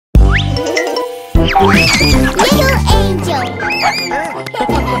Little angel.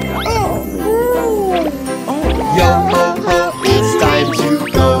 Yo ho ho, it's time to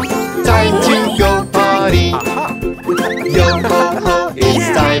go potty. Yo ho ho, it's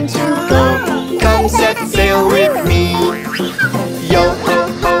time to go. Come set sail with me. Yo ho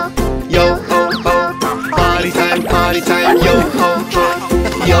ho, potty time, yo ho ho.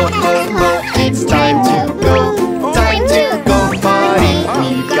 Yo ho ho, it's time to go potty.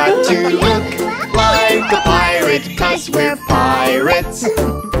 We've got to look like a pirate, 'cause we're pirates.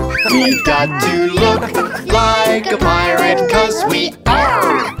 We've got to look like a pirate, 'cause we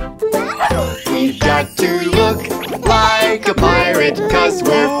are. We've got to look like a pirate, 'cause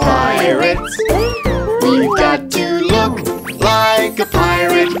we're pirates. We've got to look like a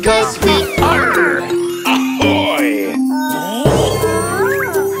pirate, 'cause we are. Ahoy!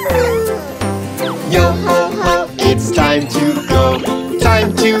 Yo ho ho, it's time to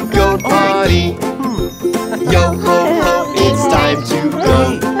go potty. Yo ho ho, it's time to go.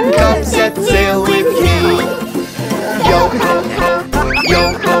 Come set sail with me. Yo ho ho,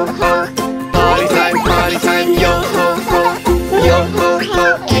 potty time, yo ho ho,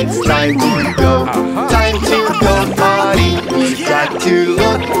 it's time to go potty. We've got to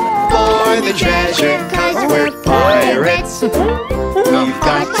look for the treasure, 'cause we're pirates. We've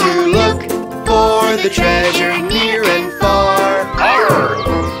got to look for the treasure near and far. Arr!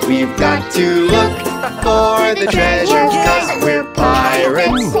 We've got to look for the treasure, 'cause we're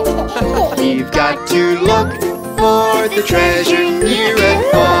pirates. We've got to look for the treasure near and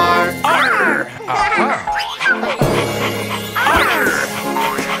far. Arr! Arr!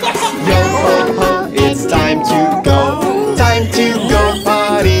 Yo ho ho, it's time to go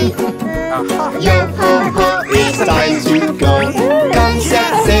potty. Yo ho ho, it's time to go. Come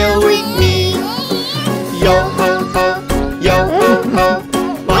set sail with me. Yo ho ho,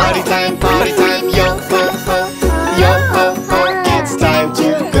 potty time, yo ho ho, it's time to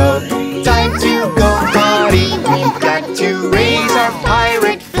go potty. We've got to raise our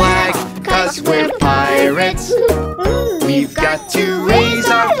pirate flag, 'cause we're pirates. We've got to raise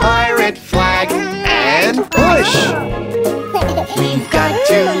our pirate flag and push. We've got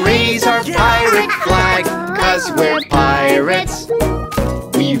to raise our pirate flag, 'cause we're pirates.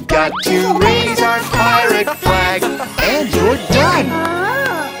 We've got to raise our pirate flag, and you're done.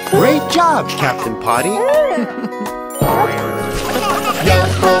 Great job, Captain Potty. Yo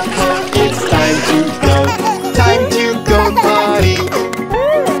ho ho, it's time to go potty.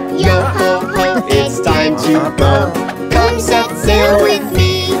 Yo ho ho, it's time to go. Come set sail with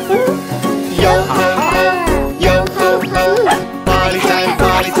me. Yo ho ho, potty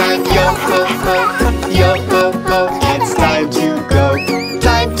time, yo ho ho, it's time to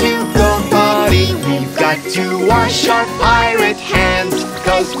go potty. We've got to wash our pirate hands,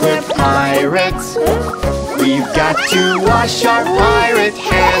 'cause we're pirates. We've got to wash our pirate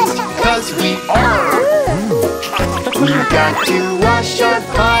hands, 'cause we are. We've got to wash our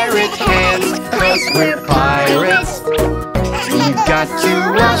pirate hands, 'cause we're pirates. We've got to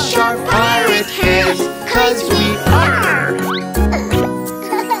wash our pirate hands, 'cause we are.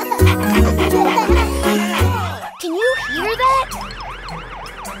 Can you hear that?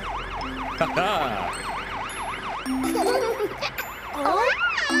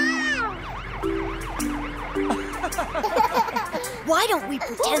 Why don't we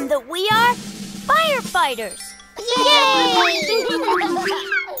pretend that we are firefighters? Yay!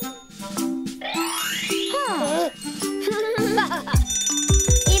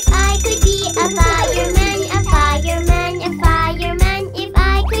 If I could be a fireman, if I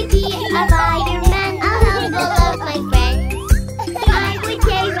could be a fireman, I'll help all of my friends. I would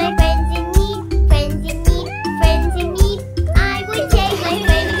save my friends in need. I would save my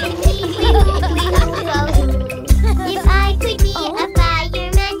friends in need. If I could be a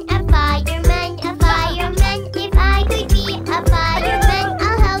fireman, if I could be a fireman,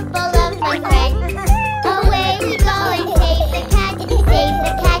 I'll help all of my friends. Away we go and save the cat.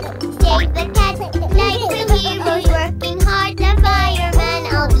 Like the heroes working hard, the fireman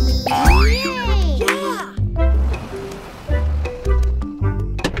I'll be.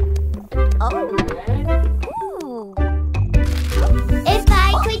 If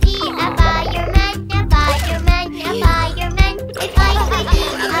I could be a fireman, if I could be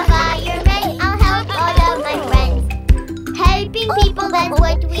a fireman, I'll help all of my friends. Helping people, that's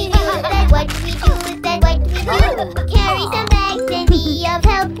what we do, Carry some bags and be of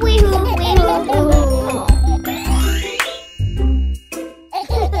help, wee-hoo.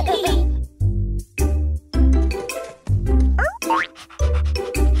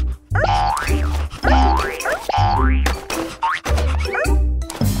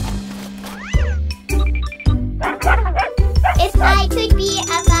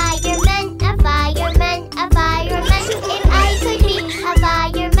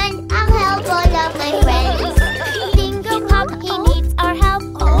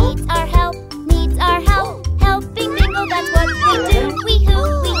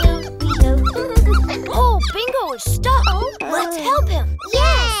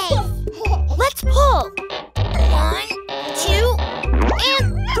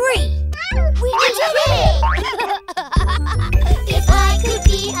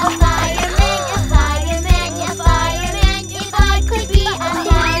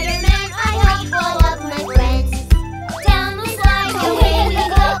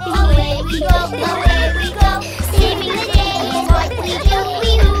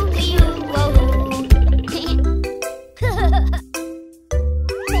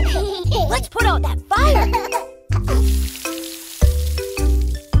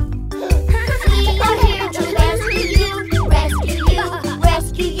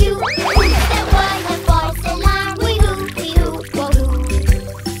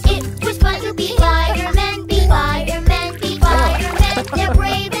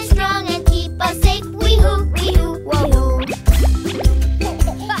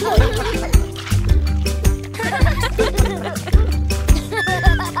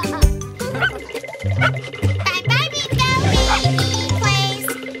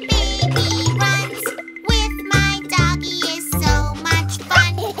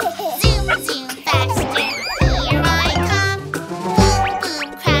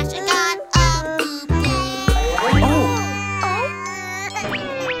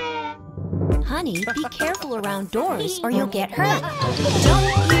 Honey, be careful around doors or you'll get hurt. Don't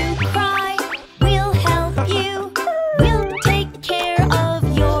you cry, we'll help you. We'll take care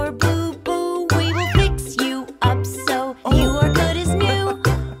of your boo-boo. We will fix you up so you are good as new.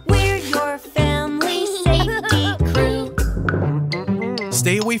 We're your family safety crew.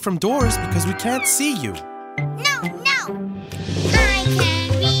 Stay away from doors because we can't see you. No, no. I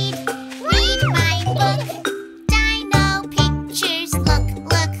can read my book. Dino pictures, look,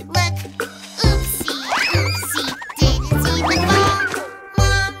 look, look. Oopsie, oopsie, didn't see the ball.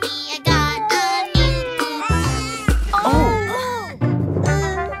 Mommy, I got a new boo-boo.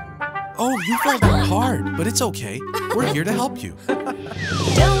 Oh, you fell down hard, but it's okay. We're here to help you.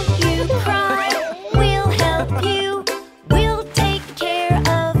 Don't you cry, we'll help you. We'll take care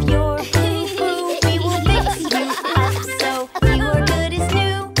of your boo-boo. We will fix you up so you are good as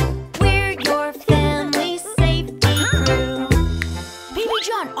new. We're your family safety crew. Baby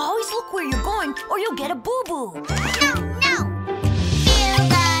John, always look where you're going or you'll get a boo-boo. No, no. Fill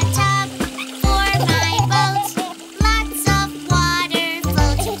the tub for my boat. Lots of water.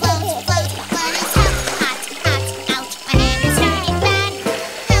 Float, float, float. Float is hot, hot, hot. Ouch, my hand is turning bad.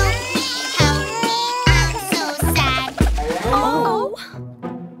 Help me, I'm so sad. Oh.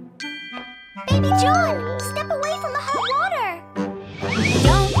 Baby John, step away from the hot water.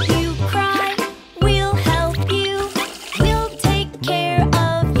 Don't you cry, we'll help you. We'll take care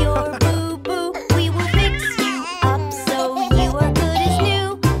of your boo-boo. We will fix you up so you are good as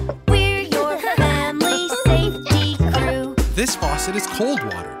new. We're your family safety crew. This faucet is cold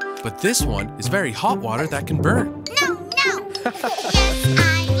water, but this one is very hot water that can burn. No, no. Yes,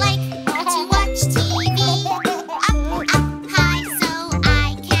 I like to watch TV. Up, up high so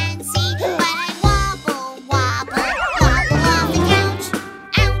I can see. But I wobble, wobble, wobble off the couch.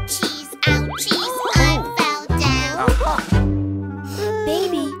 Ouchies, ouchies, I fell down.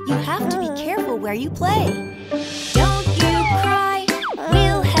 Baby, you have to be careful where you play. Don't you cry,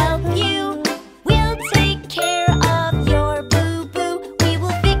 we'll help you. We'll take care of your boo-boo. We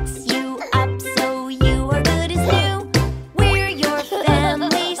will fix you up so you are good as new. We're your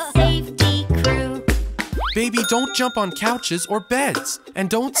family safety crew. Baby, don't jump on couches or beds. And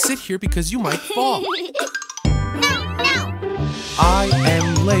don't sit here because you might fall. No, no. I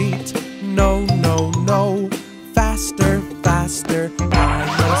am late. No, no, no. Faster, faster. I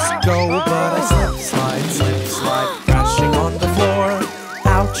must go, but I slip, slide, crashing on the floor.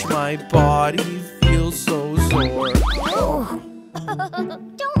 Ouch, my body feels so sore.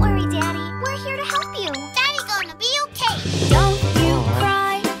 Don't worry, Daddy. We're here to help you. Daddy's gonna be okay. Don't you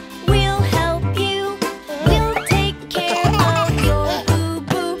cry, we'll help you. We'll take care of your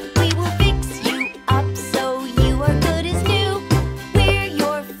boo-boo. We will fix you up so you are good as new. We're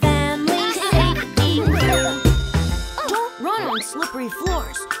your family safety crew. Don't run on slippery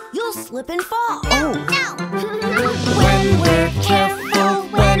floors. You'll slip and fall. No. When we're careful,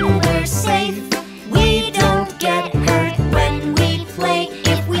 when we're safe, we don't get hurt when we play.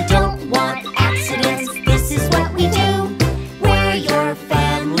 If we don't want accidents, this is what we do. We're your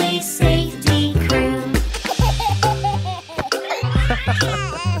family safety crew.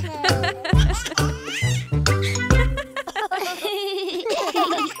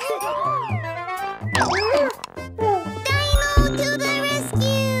 Dino to the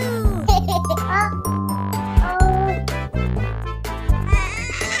rescue!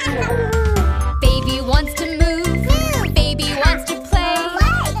 Baby wants to move, baby wants to play.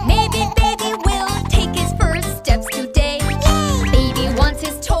 Maybe baby will take his first steps today. Baby wants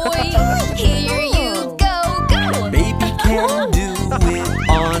his toy, here you go, go! Baby can do it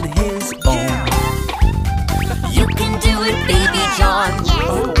on his own. You can do it, Baby John.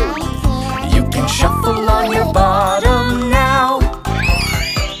 Yes, You can shuffle on your bottom now.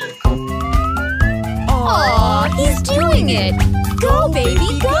 Aw, he's doing it! Go,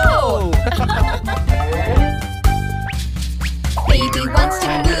 baby, go! Baby wants to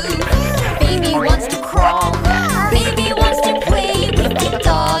move, baby wants to crawl. Baby wants to play with the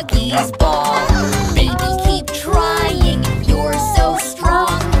doggy's ball. Baby, keep trying, you're so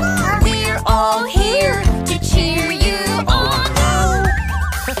strong. We're all here to cheer you on.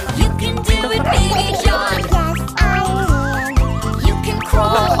 You can do it, Baby John. You can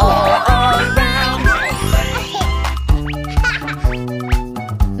crawl all around.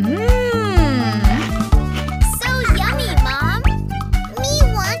 So yummy, Mom. Me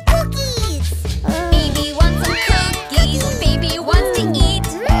want cookies. Baby wants some cookies. Baby wants to eat.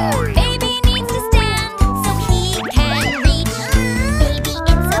 Baby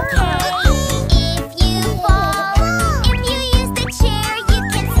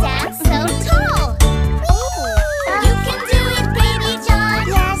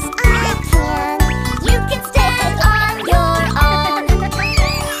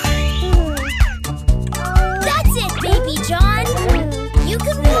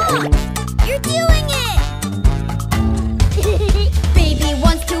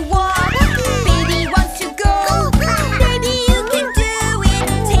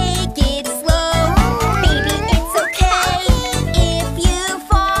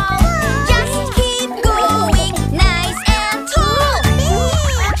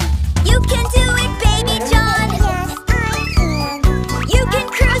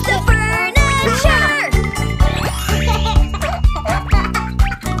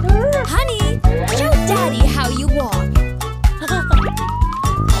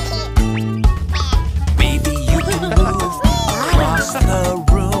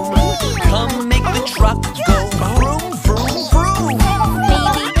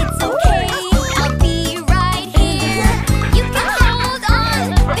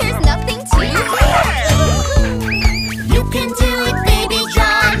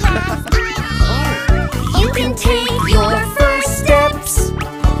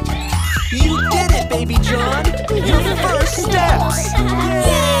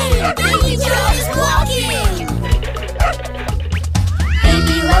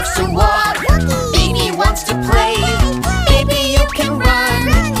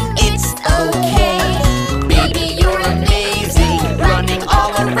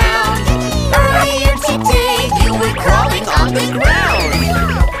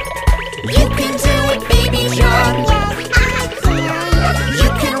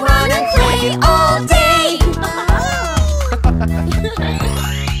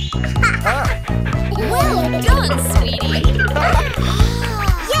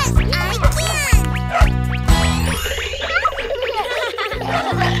Yes, I can!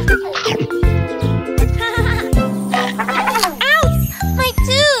 Ouch! My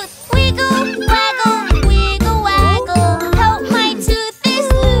tooth! Wiggle, waggle, wiggle, waggle. Help, my tooth is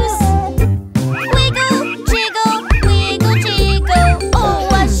loose. Wiggle, jiggle, wiggle, jiggle. Oh,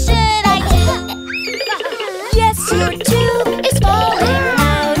 what should I do? Yes, your tooth is falling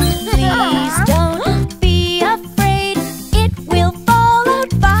out. Please don't be afraid. It will fall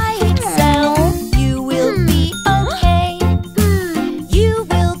out by itself. You will be okay. You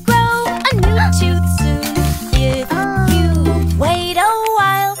will grow a new tooth soon. If you wait a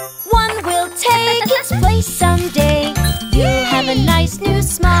while, one will take its place someday. You'll have a nice new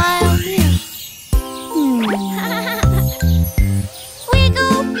smile.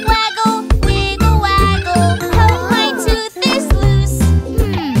 Wiggle, waggle, wiggle, waggle. Help, my tooth is loose.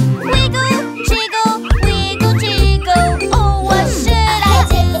 Wiggle, jiggle, wiggle, jiggle. Oh, what should I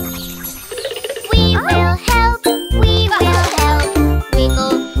do? We will help, we will help.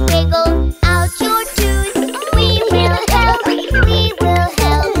 Wiggle, wiggle out your tooth. We will help, we will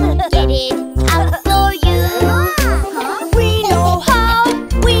help. Get it out for you. We know how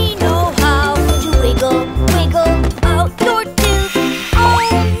to wiggle, wiggle out your tooth. Oh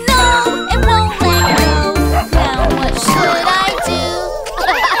no, it won't let go. Now what should I do?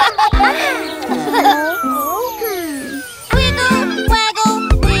 Wiggle, waggle,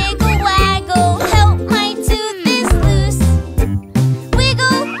 wiggle, waggle. Help, my tooth is loose.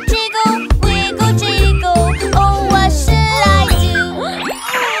 Wiggle, jiggle, wiggle, jiggle. Oh, what should I do?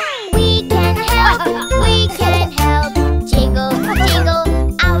 We can help. Jiggle, jiggle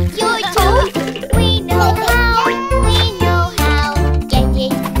out your tooth. We know how. Get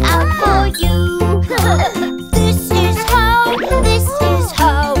it out for you. This is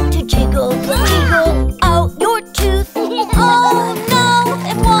how to jiggle, jiggle out your tooth. Oh no,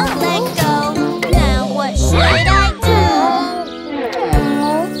 it won't let go. Now what should I do?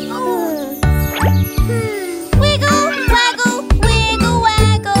 Wiggle, waggle, wiggle,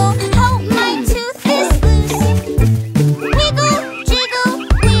 waggle. Help, my tooth is loose. Wiggle, jiggle,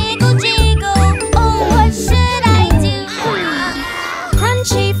 wiggle, jiggle. Oh, what should I do?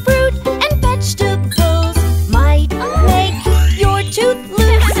 Crunchy fruit and vegetables might make your tooth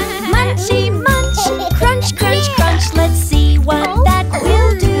loose. Munchy munch, crunch, crunch, crunch. Let's see what that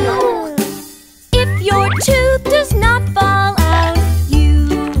will do. If your tooth does not fall out, you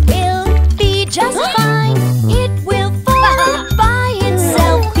will be just fine. It will fall out by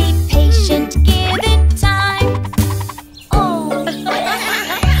itself. Be patient, give it time.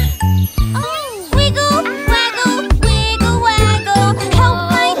 Wiggle, waggle, wiggle, waggle. Help,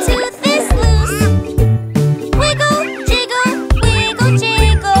 my tooth is loose. Wiggle, jiggle, wiggle,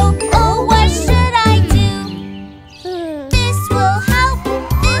 jiggle. Oh, what should I do? This will help.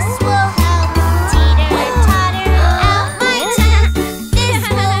 Teeter, totter out my tooth. This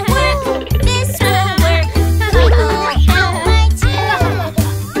will work. Wiggle out my tooth.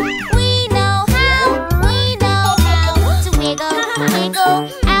 We know how to wiggle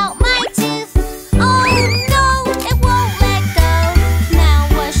out my tooth. Oh no, it won't let go. Now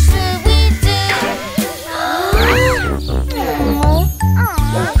what should we do?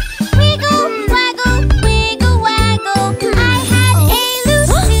 Wiggle, waggle, wiggle, waggle. I had a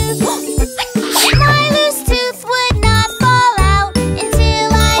loose tooth. My loose tooth would not fall out until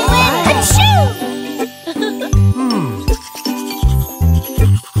I went achoo.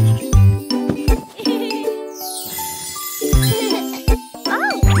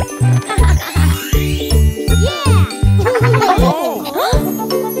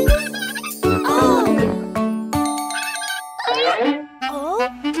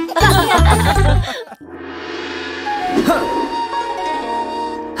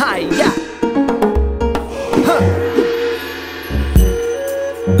 Hi-ya!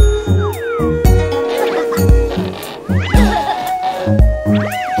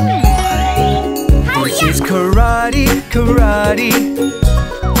 This is karate, karate.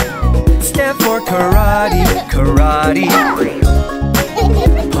 Stand for karate, karate.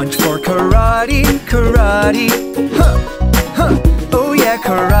 Punch for karate, karate. Huh, huh. Oh yeah,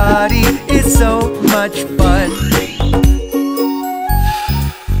 karate is so much fun.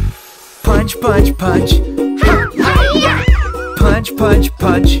 Punch, punch, punch. Punch, punch,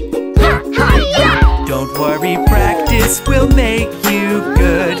 punch. Don't worry, practice will make you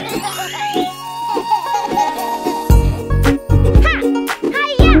good.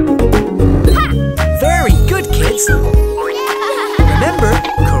 Very good, kids. Remember,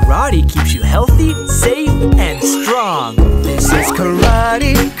 karate keeps you healthy, safe, and strong. This is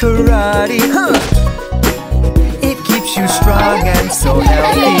karate, karate, huh? It keeps strong and so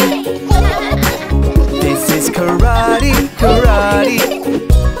healthy. This is karate, karate.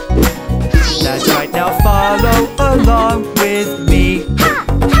 That's right, now follow along with me.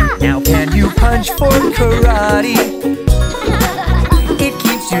 Now can you punch for karate? It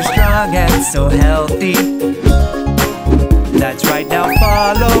keeps you strong and so healthy. That's right, now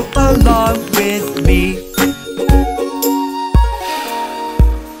follow along with me.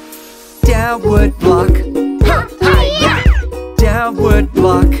 Downward block. Downward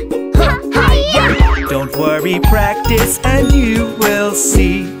block. Don't worry, practice and you will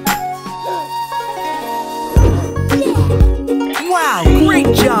see. Wow,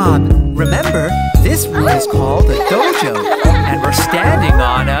 great job! Remember, this room is called a dojo, and we're standing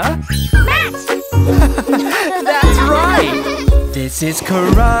on a mat. That's right! This is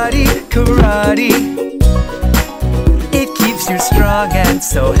karate, karate. It keeps you strong and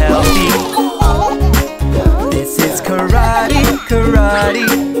so healthy. This is karate, karate.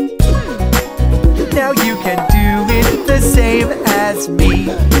 Now you can do it the same as me.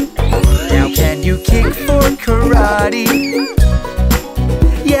 Now can you kick for karate?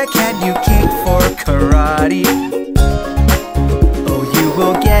 Yeah, can you kick for karate? Oh, you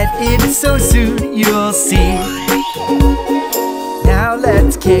will get it so soon you'll see. Now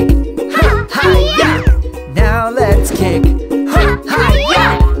let's kick. Ha-ha-ya! Now let's kick.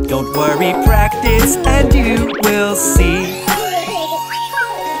 Ha-ha-ya! Don't worry, practice and you will see.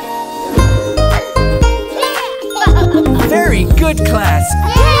 Very good, class.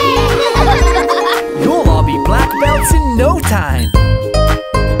 You'll all be black belts in no time.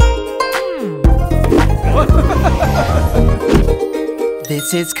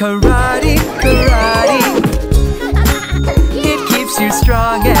 This is karate, karate. It keeps you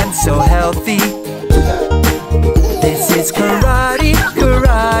strong and so healthy. This is karate,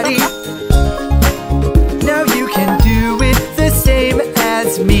 karate. Now you can do it the same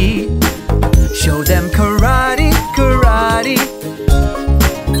as me. Show them karate, karate.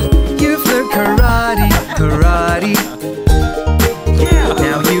 You've learned karate, karate.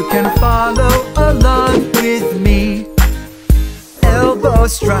 Now you can follow along with me. Elbow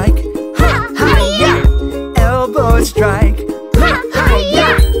strike, ha-ha-ya! Elbow strike,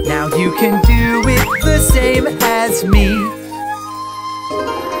 ha-ha-ya! Now you can do it the same as me.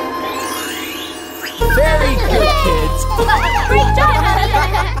 Very good, kids. Great job!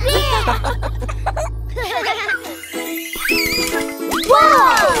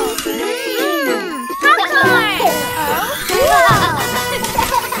 Whoa! Popcorn!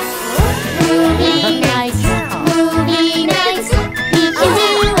 Movie nights, movie nights. We can do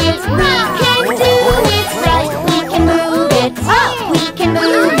it, we can do it right. We can move it up, we can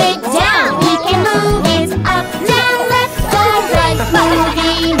move it down. We can move it up, down, left, or right.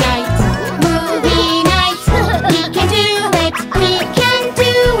 Movie nights, movie nights. We can do it, we can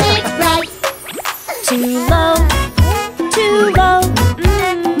do it right. Too low, too low.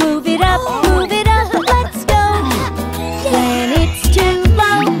 Move it up, let's go. When it's too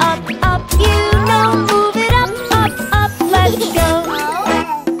low, up, up, you know. Move it up, let's go.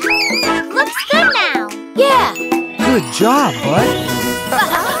 Looks good now. Yeah. Good job, bud.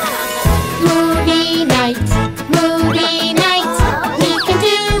 Movie night, movie night. We can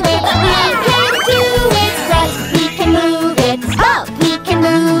do it, we can do it right. We can move it up, we can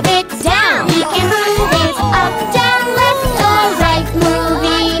move it down. We can move it up, down, left, or right.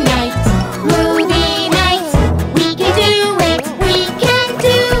 Movie night, movie night. We can do it, we can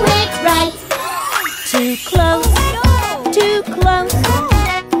do it right. Too close, too close.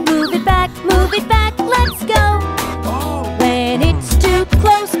 Move it back, let's go. When it's too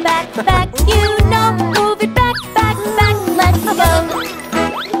close, back, you know. Move it back, let's go.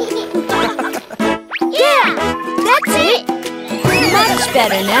 Yeah, that's it. Much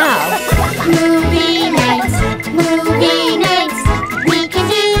better now. Movie nights, movie nights. We can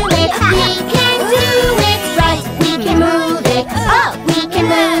do it, we can do it right. We can move it up, we can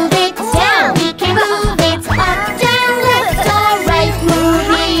move it down. We can move it up, down, left, or right.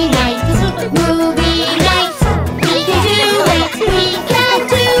 Movie nights, movie nights. We can do it, we can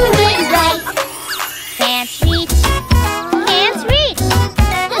do it right. Can't reach, can't reach.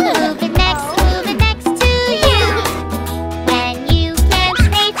 Move it next to you. When you can't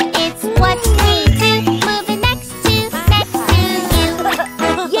reach, it's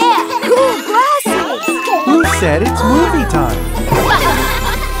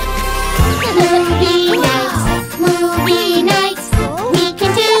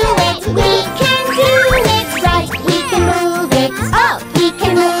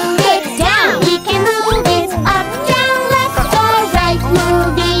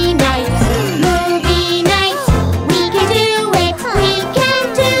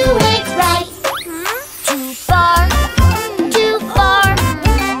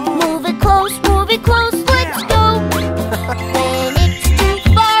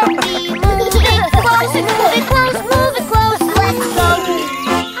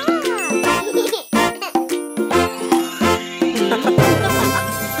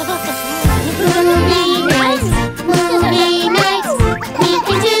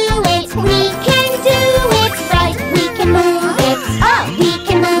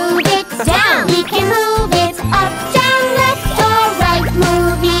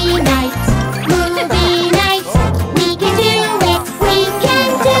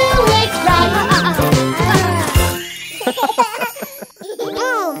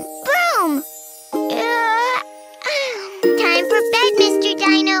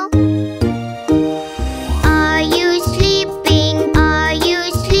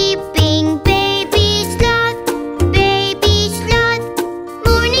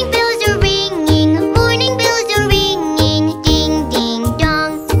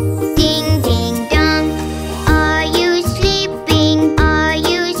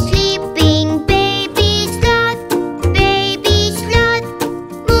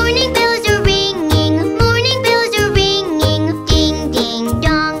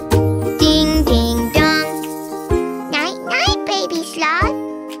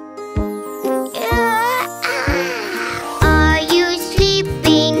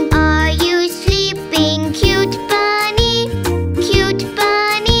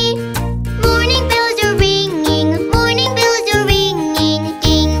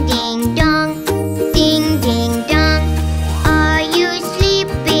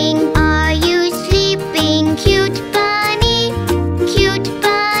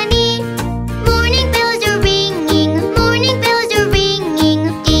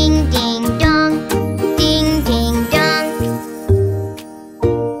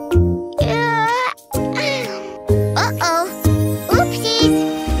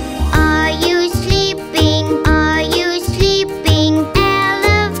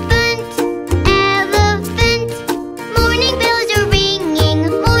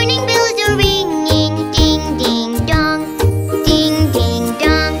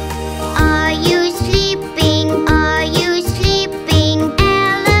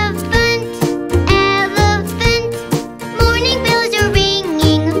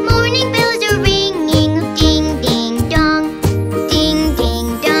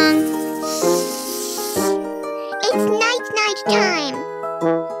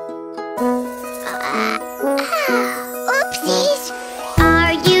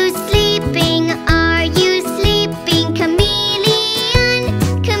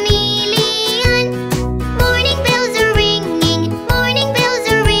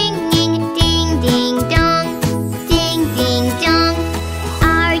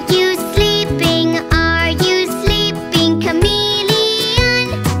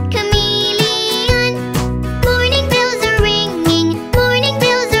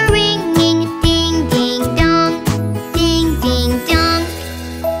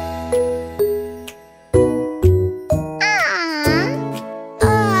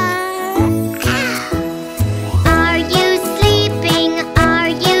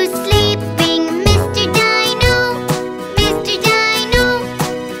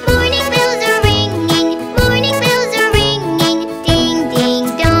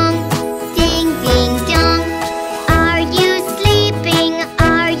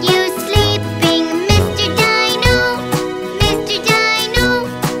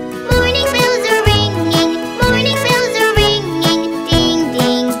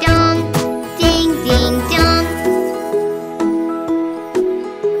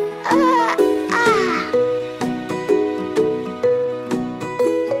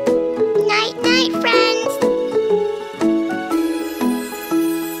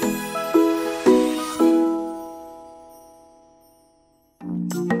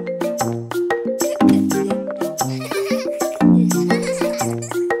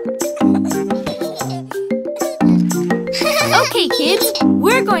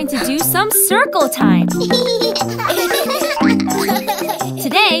circle time.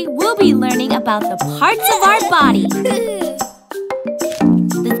 Today, we'll be learning about the parts of our body.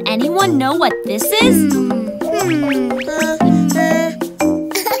 Does anyone know what this is?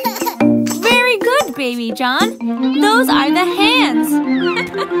 Very good, Baby John. Those are the hands.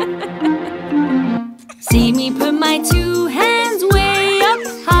 See me put my 2 hands way up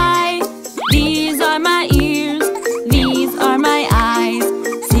high. These are my ears, these are my eyes.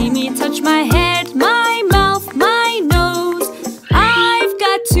 See me touch my head, my mouth, my nose. I've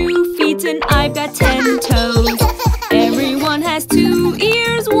got 2 feet and I've got 10 toes. Everyone has 2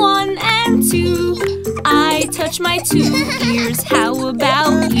 ears, 1 and 2. I touch my 2 ears, how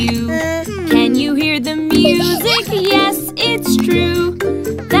about you? Can you hear the music? Yes, it's true.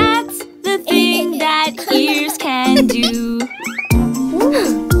 That's the thing that ears can do.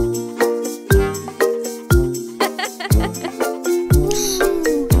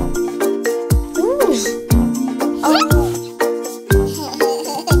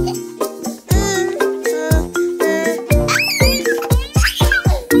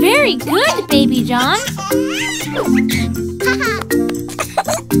 Very good, Baby John.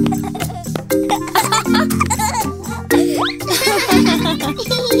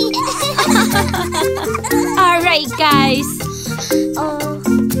 All right, guys.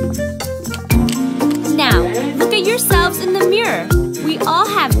 Now, look at yourselves in the mirror. We all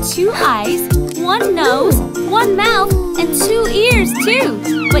have 2 eyes, 1 nose, 1 mouth, and 2 ears,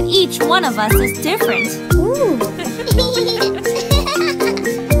 too. But each one of us is different.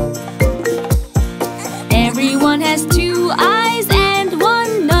 Everyone has 2 eyes and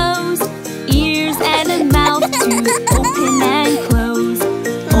 1 nose, ears and a mouth to open and close.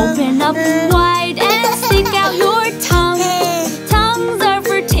 Open up wide and stick out your tongue. Tongues are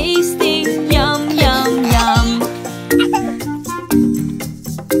for tasting, yum, yum, yum.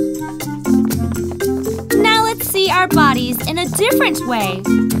 Now let's see our bodies in a different way.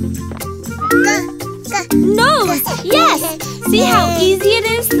 Nose! Yes! See how easy it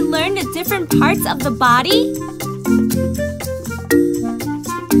is to learn the different parts of the body?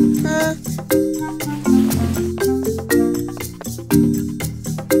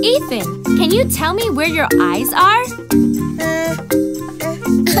 Ethan, can you tell me where your eyes are?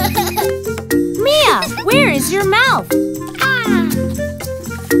 Mia, where is your mouth?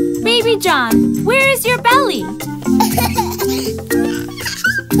 Baby John, where is your belly?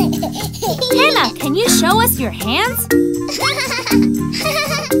 Hannah, can you show us your hands?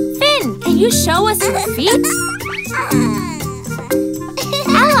 Finn, can you show us your feet?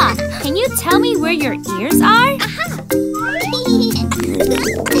 Ella, can you tell me where your ears are?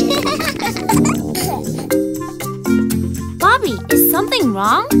 Bobby, is something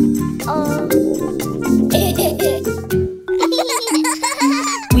wrong?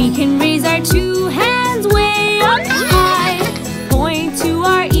 We can raise our 2 hands way up high. Point to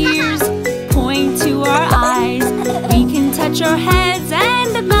our ears, point to our eyes. We can touch our heads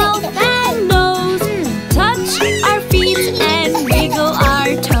and mouth and nose. Touch our feet and wiggle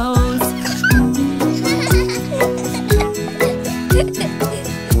our toes.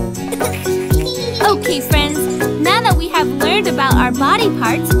 Okay, friends, now that we have learned about our body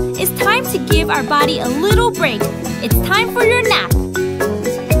parts, it's time to give our body a little break. It's time for your nap.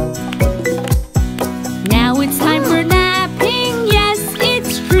 Now it's time for napping, yes,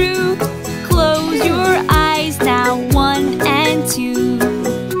 it's true. Close your eyes now, 1 and 2.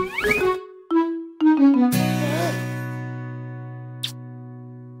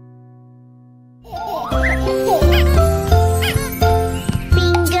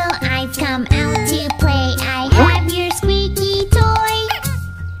 Bingo, I've come out to play. I have your squeaky toy.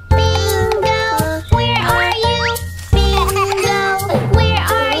 Bingo, where are you? Bingo.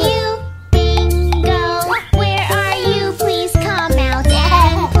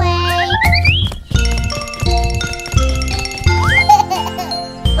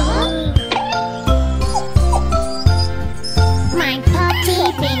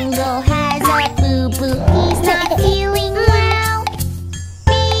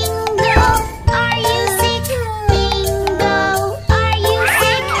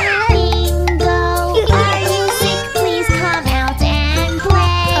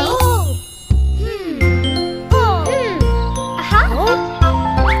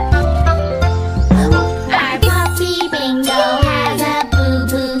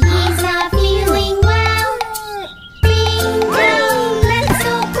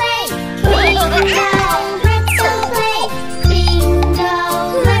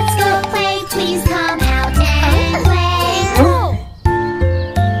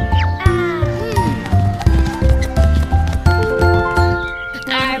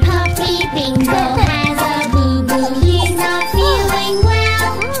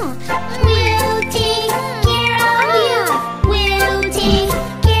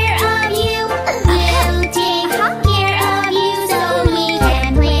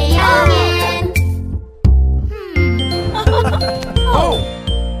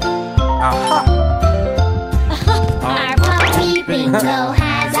 Bingo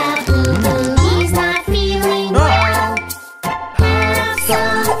has a boo-boo. He's not feeling well. Have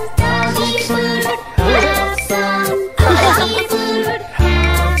some doggy food. Have some doggy food.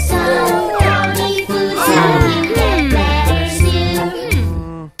 Have some doggy food so you get better soon.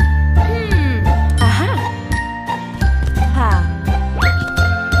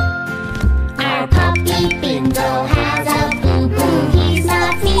 Our puppy Bingo has a boo-boo. He's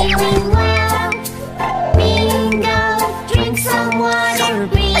not feeling well. Bingo, drink some water.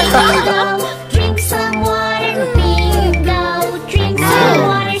 Bingo, drink some water. Bingo, drink some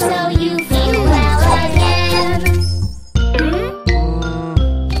water so you feel well again.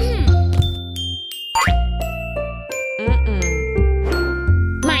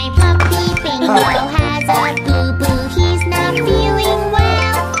 My puppy Bingo has a boo-boo. He's not feeling well.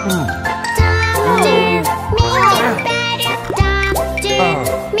 Doctor, make him better. Doctor,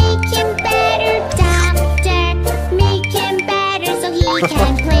 make him better. Doctor, make him better so he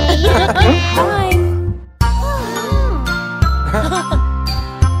can play again.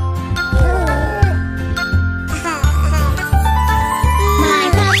 My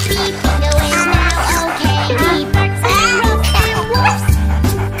puppy Bingo is now okay. He barks and ruffs and whoops.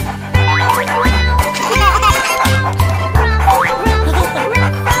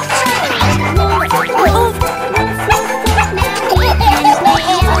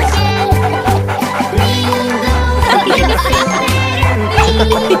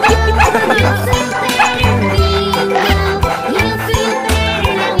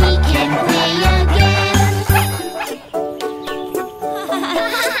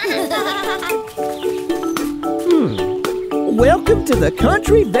 Welcome to the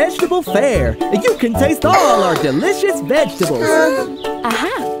Country Vegetable Fair. You can taste all our delicious vegetables.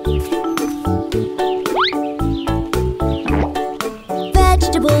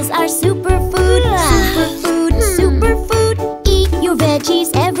 Vegetables are superfood, superfood, superfood. Eat your veggies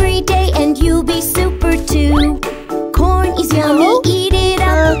every day and you'll be super too. Corn is yummy, eat it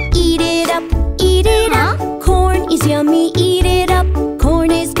up, eat it up, eat it up. Corn is yummy, eat it up. Corn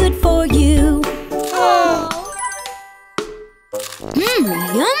is good for you.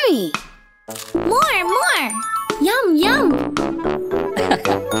 Yummy! More, more! Yum, yum!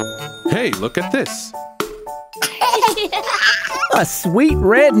 Hey, look at this. A sweet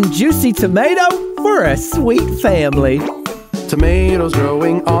red and juicy tomato for a sweet family. Tomatoes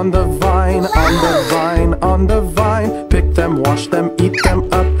growing on the vine, on the vine, on the vine. Pick them, wash them, eat them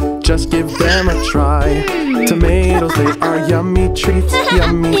up, just give them a try. Tomatoes, they are yummy treats,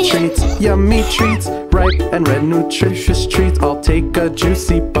 yummy treats, yummy treats. Ripe and red, nutritious treats. I'll take a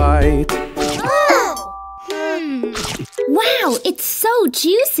juicy bite. Wow, it's so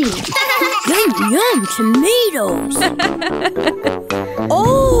juicy! Yum, yum, tomatoes!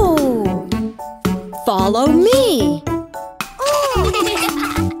 Oh! Follow me!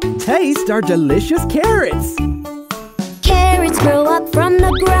 Taste our delicious carrots. Carrots grow up from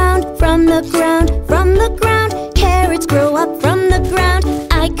the ground, from the ground, from the ground. Carrots grow up from the ground.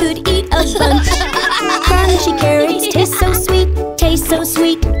 I could eat a bunch. Crunchy carrots taste so sweet, taste so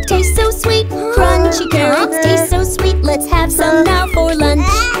sweet, taste so sweet. Crunchy carrots taste so sweet. Let's have some now for lunch.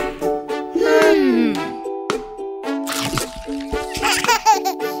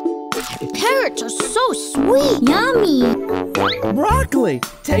 Carrots are so sweet. Yummy. Broccoli.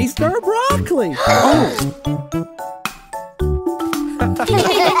 Taste our broccoli.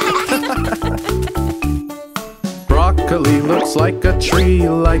 Broccoli looks like a tree,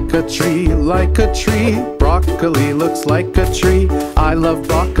 like a tree, like a tree. Broccoli looks like a tree. I love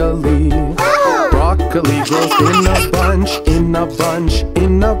broccoli. Broccoli grows in a bunch, in a bunch,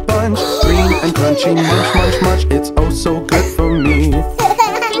 in a bunch. Green and crunchy, munch, munch, munch. It's oh so good for me.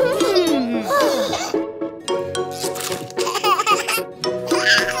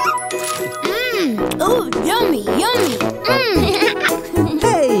 Oh, yummy, yummy.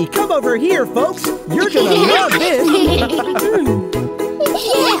 Hey, come over here, folks. You're gonna love this.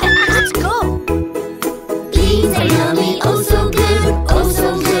 Yeah, let's go. Beans are yummy, oh so good, oh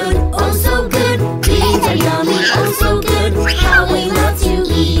so good, oh so good. Beans are yummy, oh so good, how we love to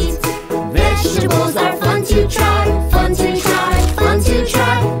eat. Vegetables are fun to try, fun to try, fun to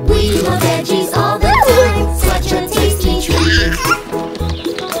try. We love veggies all the time, such a tasty treat.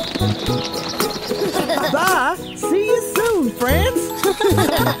 Bye. See you soon, friends.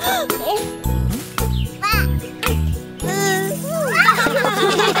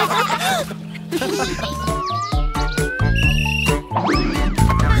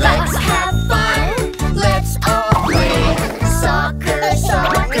 Let's have fun, let's all play. Soccer,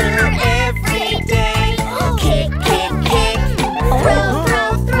 soccer every day. Kick, kick, kick, throw,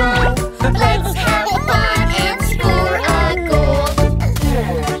 throw, throw. Let's have fun and score a goal.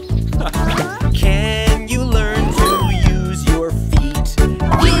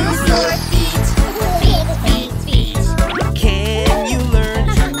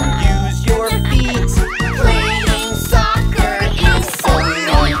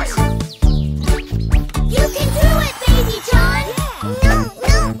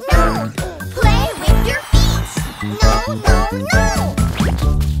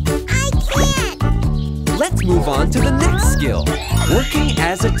 Let's move on to the next skill, working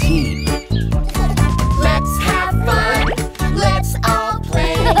as a team. Let's have fun. Let's all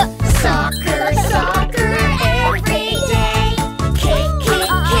play. Soccer, soccer every day. Kick, kick,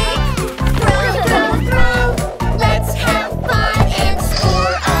 kick. Throw, throw, throw. Let's have fun and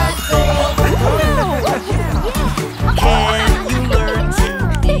score a goal. Can you learn to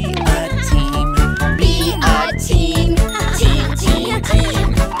be a team? Be a team. Team, team, team.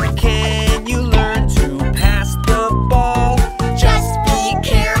 Can you learn to pass the ball? Just be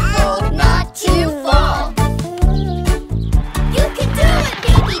careful not to fall. You can do it,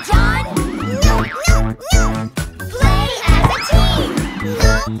 Baby John. No, no, no. Play as a team.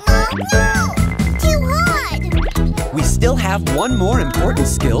 No, no, no. Too hard. We still have one more important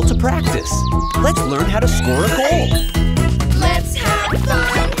skill to practice. Let's learn how to score a goal. Let's have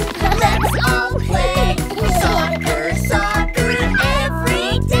fun. Let's all play. Soccer, soccer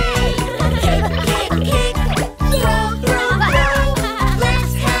every day. Kick, kick, kick. Throw, throw, throw.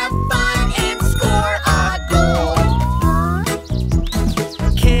 Let's have fun and score a goal.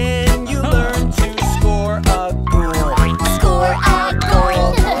 Can you learn to score a goal? Score a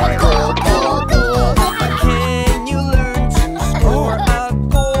goal. Goal, goal, goal. Can you learn to score a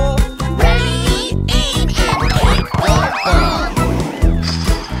goal? Ready, aim, and kick the ball.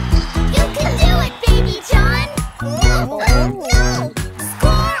 You can do it, Baby John. No, no.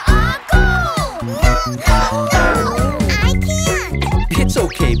 Score a goal. No, no, no. I can't. It's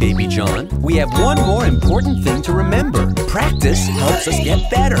okay, Baby John. We have one more important thing to remember. Practice helps us get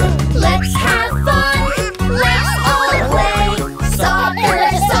better. Let's have fun. Let's all play. Soccer,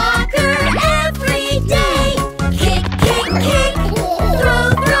 soccer every day. Kick, kick, kick. Throw,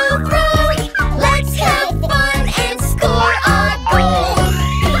 throw, throw. Let's have fun and score a goal.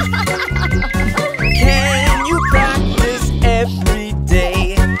 Can you practice every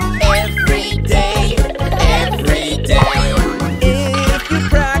day? Every day, every day. If you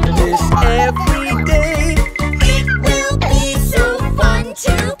practice every day, It will be so fun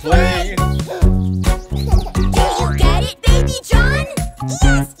to play. Do you get it, Baby John?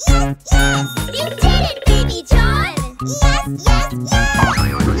 Yes, yes, yes. You did it, Baby John. Yes, yes, yes.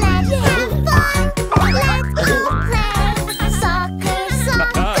 Let's have fun. Let's go play. Soccer,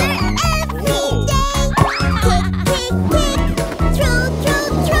 soccer every day. Kick, kick, kick. Throw, throw,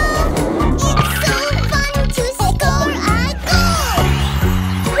 throw. It's so fun to score a goal.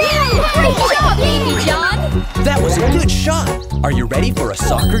 Great job, Baby John. that was a good shot. Are you ready for a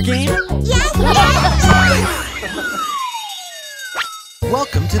soccer game? Yes, yes.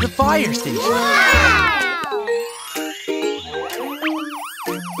 Welcome to the fire station.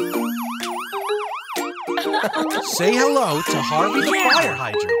 Say hello to Harvey the fire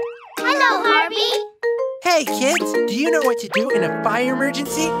hydrant. Hello, Harvey. Hey kids, do you know what to do in a fire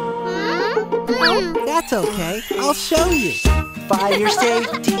emergency? That's okay, I'll show you. Fire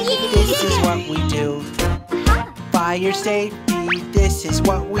safety, this is what we do. Fire safety, this is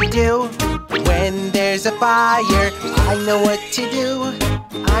what we do. When there's a fire, I know what to do.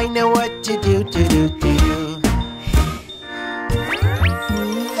 I know what to do, do.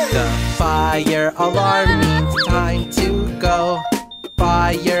 The fire alarm means time to go.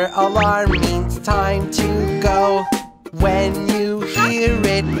 Fire alarm means time to go. When you hear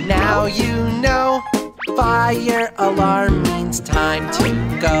it, now you know. Fire alarm means time to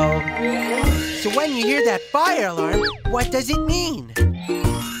go. So when you hear that fire alarm, what does it mean?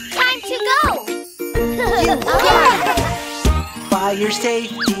 Time to go. You got it! Fire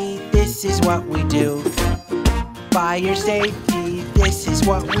safety, this is what we do. Fire safety, this is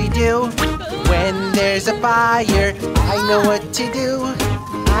what we do. When there's a fire, I know what to do.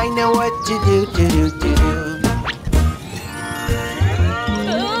 I know what to do, do.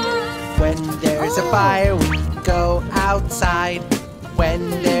 When there's a fire, we go outside. When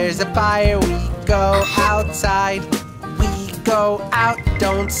there's a fire, we go outside. We go out,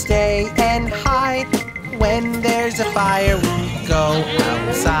 don't stay and hide. When there's a fire, we go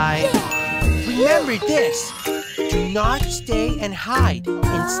outside. Remember this, do not stay and hide.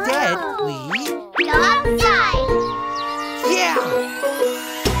 Instead, we... Go outside. Yeah!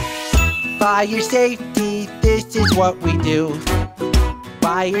 Fire safety, this is what we do.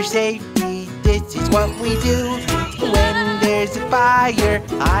 Fire safety, this is what we do. When there's a fire,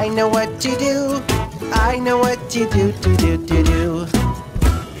 I know what to do. I know what to do, do.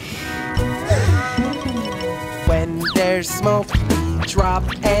 When there's smoke, we drop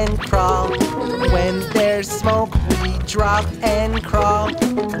and crawl. When there's smoke, we drop and crawl.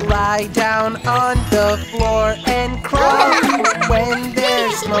 Lie down on the floor and crawl. When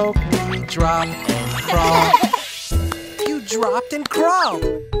there's smoke, we drop and crawl. You dropped and crawled.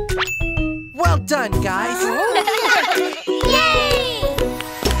 Well Well done, guys. Yay!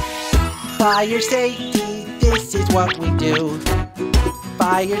 Fire safety, this is what we do.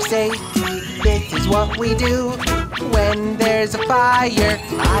 Fire safety, this is what we do. When there's a fire,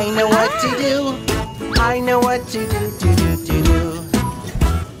 I know what to do. I know what to do.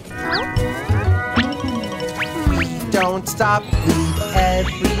 We don't stop, leave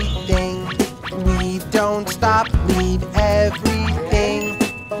everything. We don't stop, leave everything.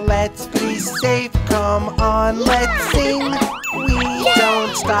 Let's be safe, come on, let's sing. We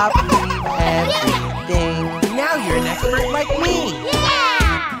don't stop, leave everything. Now you're an expert like me.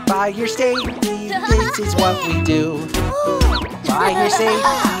 Fire safety, this is what we do. Fire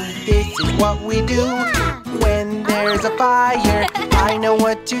safety, this is what we do. When there's a fire, I know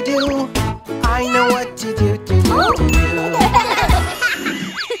what to do. I know what to do.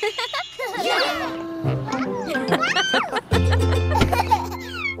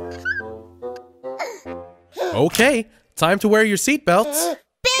 Okay, time to wear your seatbelts.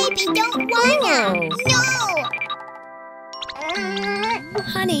 Baby, don't wanna! No!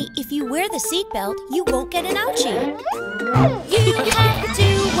 Honey, if you wear the seatbelt, you won't get an ouchie. You have to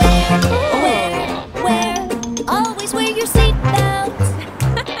wear, always wear your seatbelt.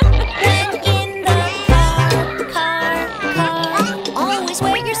 When in the car, always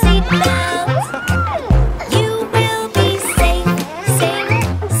wear your seatbelt. You will be safe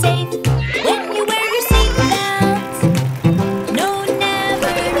when you wear your seatbelt. No,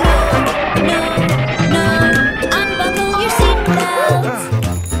 never, no, unbuckle your seatbelt.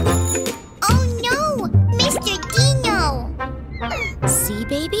 Oh no! Mr. Dino! See,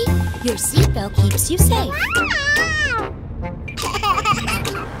 baby? Your seatbelt keeps you safe.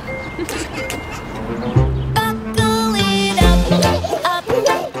 Buckle it up.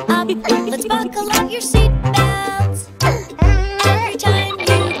 Let's buckle up your seatbelts. Every time you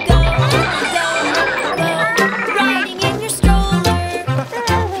go, riding in your stroller.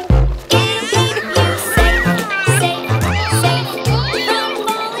 It'll keep you safe from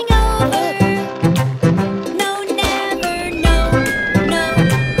falling over. No, never, no,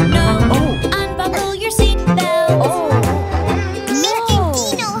 unbuckle your seatbelt. Mr.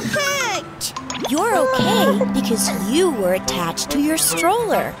 Dino hurt! You're okay because you were attached to your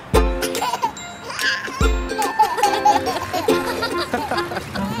stroller.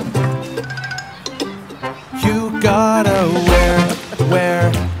 You gotta wear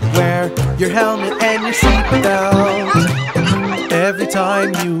your helmet and your seatbelt. Every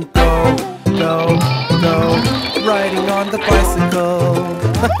time you go riding on the bicycle.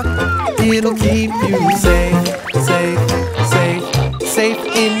 It'll keep you safe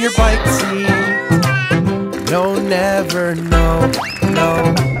in your bike seat. No, never, no,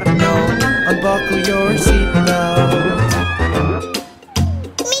 unbuckle your seatbelt.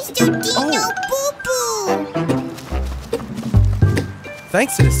 Mr. Dino, boo-boo!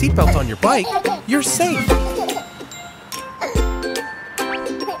 Thanks to the seatbelt on your bike, you're safe.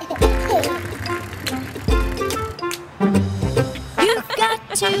 You've got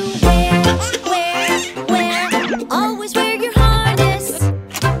to wear, always wear your harness.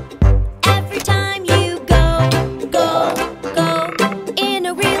 Every time you go in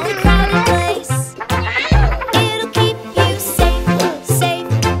a really crowded place. It'll keep you safe,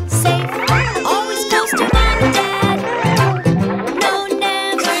 always close to mom and dad. No,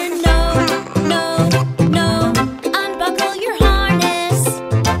 never, no, unbuckle your harness.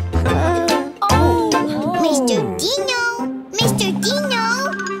 Mr. Dino! Mr. Dino!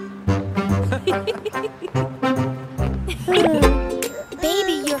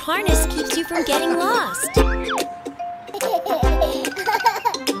 Baby, your harness keeps you from getting lost.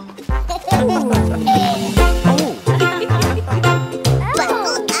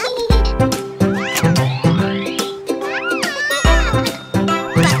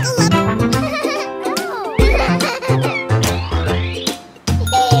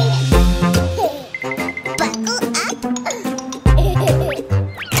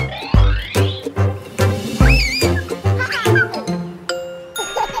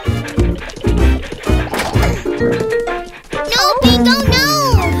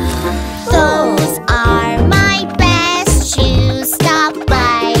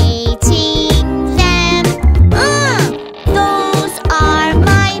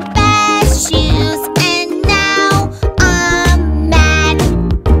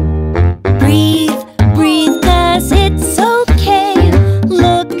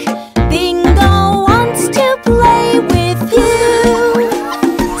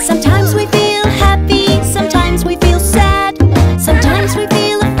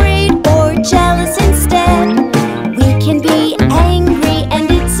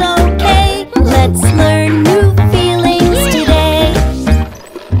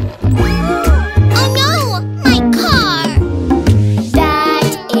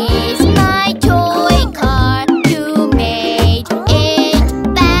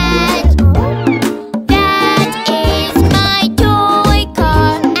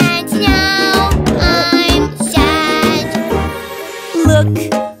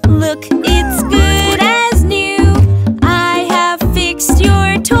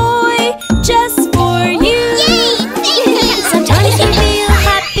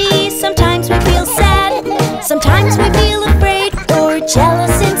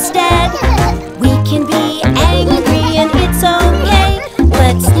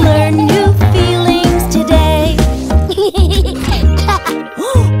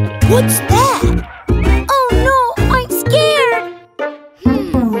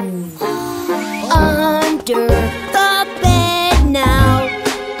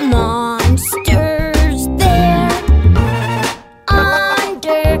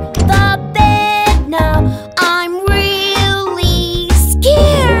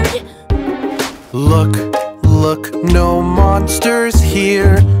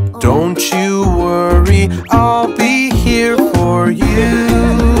 Don't you worry, I'll be here for you.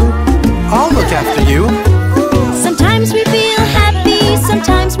 I'll look after you. Sometimes we feel happy,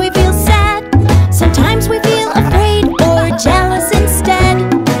 sometimes we feel sad. Sometimes we feel afraid or jealous instead.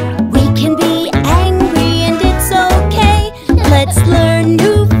 We can be angry and it's okay. Let's learn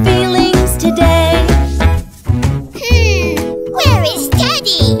new feelings today. Where is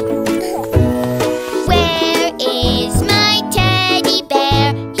Teddy? Where is my teddy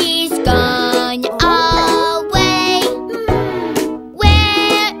bear? He's gone away.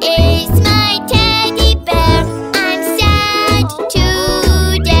 Where is my teddy bear? I'm sad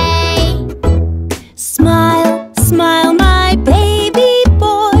today. Smile, smile, my baby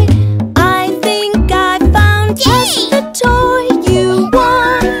boy. I think I found just the toy you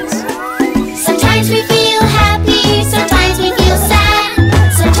want. Sometimes we feel happy, sometimes we feel sad.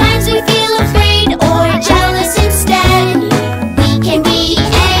 Sometimes we feel afraid or jealous instead. We can be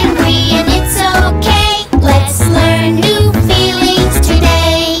angry and it's okay. Let's learn new feelings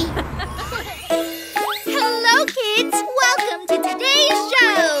today. Hello kids, welcome to today's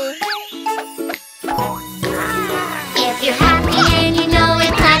show. If you're happy and you know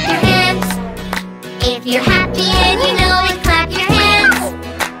it, clap your hands. If you're happy and you know it, clap your hands.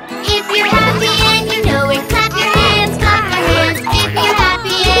 If you're happy and you know it, clap your hands, clap your hands. If you're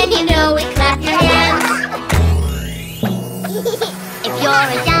happy and you know it, clap your hands. If you're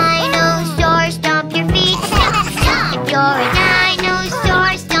a dinosaur, stomp your feet, stomp, stomp. If you're a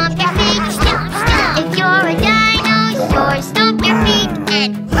dinosaur, stomp your feet, stomp, stomp. If you're a dinosaur, stomp your feet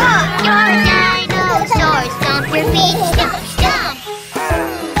and roar. If you're a dinosaur, stomp your feet, stomp, stomp.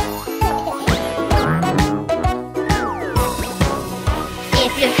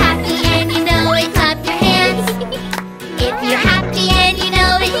 If you're happy and you know it, clap your hands. If you're happy and you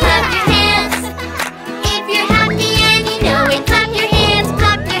know it, clap your hands. If you're happy and you know it, clap your hands,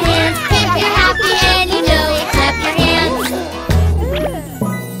 clap your hands. If you're happy and you know it, clap your hands.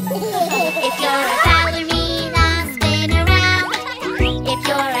 If you're a ballerina, spin around. If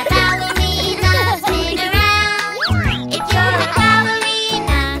you're a ballerina, spin around. If you're a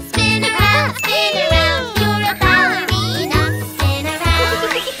ballerina, spin around, spin around. You're a ballerina, spin around.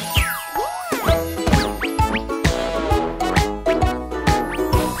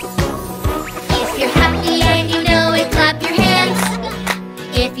 If you're happy and you know it, clap your hands.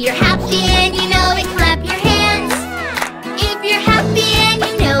 If you're happy and you know it, clap your hands. If you're happy and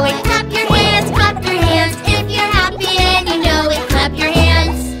you know it, clap your hands, clap your hands. If you're happy and you know it, clap your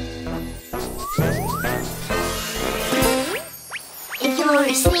hands. If you're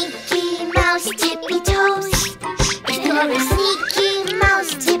a sneaky mouse, tippy toes. If you're a sneaky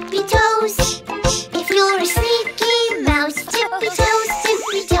mouse, tippy toes. If you're a sneaky mouse, tippy toes,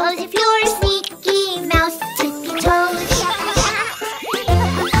 tippy toes. If you're a sneaky mouse, tippy toes.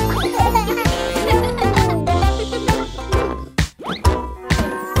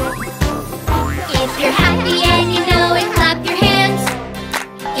 If you're happy and you know it, clap your hands.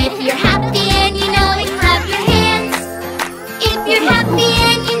 If you're happy and you know it, clap your hands. If you're happy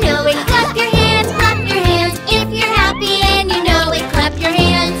and you know it, clap your hands, clap your hands. If you're happy and you know it, clap your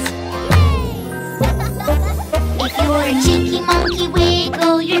hands. If you're a cheeky monkey,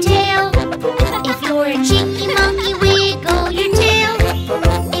 wiggle your tail. If you're a cheeky monkey, wiggle your tail.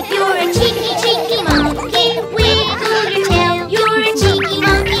 If you're a cheeky, cheeky monkey, wiggle your tail. You're a cheeky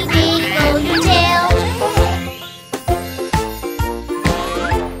monkey, wiggle your tail.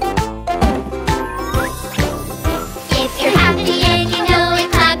 If you're happy and you know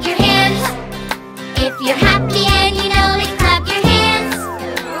it, clap your hands. If you're happy and you know it, clap your hands.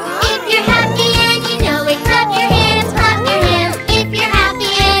 If you're happy and you know it, clap your hands, clap your hands. If you're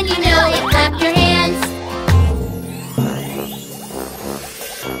happy and you know it, clap your hands.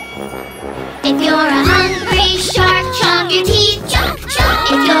 If you're a hungry shark, chomp your teeth, chomp, chomp.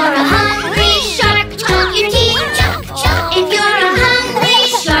 If you're a hungry shark, chomp your teeth, chomp, chomp. If you're a hungry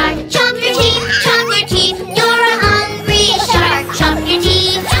shark, chomp your teeth, chomp your teeth. You're a hungry shark, chomp your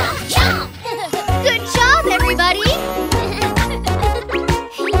teeth, chomp, chomp. Good job, everybody.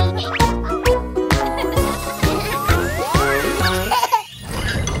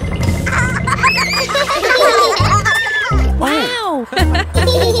 Wow!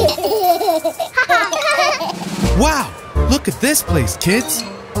 Wow, look at this place, kids.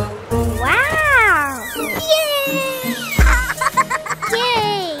 Wow!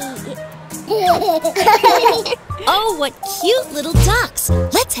 Yay! Yay! Oh, what cute little ducks!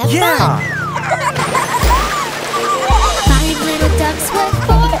 Let's have Yeah. fun! 5 little ducks went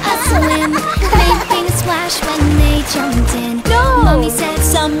for a swim, making a splash when they jumped in. No! Mommy said,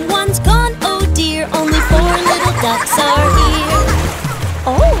 Someone's gone, oh dear, only 4 little ducks are here.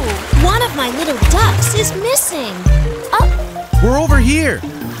 "Oh, ducks is missing. Oh, We're over here.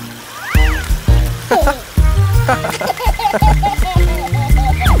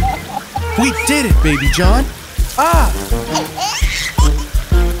 We did it, Baby John. Ah!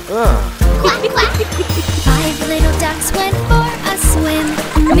 Five little ducks went for a swim,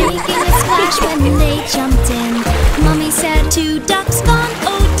 making a splash when they jumped in. Mommy said 2 ducks gone,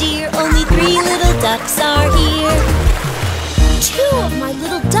 oh dear, only 3 little ducks are here. 2 of my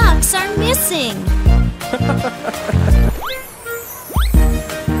little ducks are missing.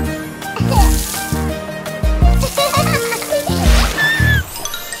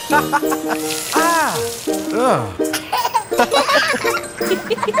 Ah! Ugh. 5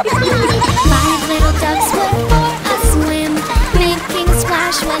 little ducks went for a swim, making a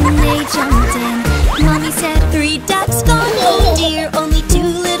splash when they jumped in. Mommy said 3 ducks gone, oh dear, only 2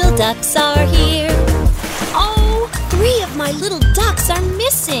 little ducks are here. Oh, 3 of my little ducks are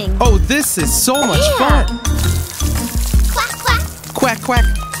missing. Oh, this is so much fun. Quack, quack. Quack, quack.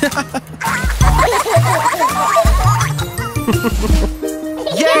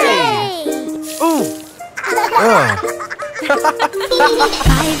 Yay! Ooh. 5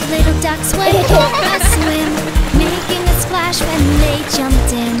 little ducks went for a swim, making a splash when they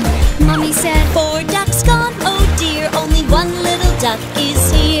jumped in. Mommy said 4 ducks gone, oh dear, only 1 little duck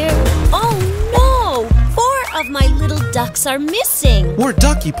is here. Oh no, 4 of my little ducks are missing. We're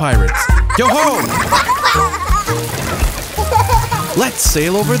ducky pirates. Yo ho! Let's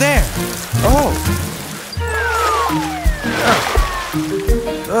sail over there. Oh.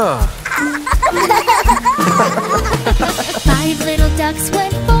 5 little ducks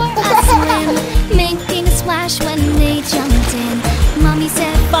went for a swim, making a splash when they jumped in. Mommy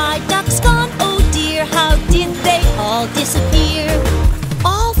said 5 ducks gone, oh dear, how did they all disappear?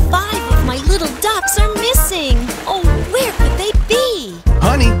 All 5 of my little ducks are missing. Oh, where could they be?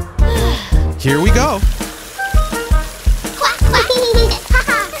 Honey, here we go. Quack, quack.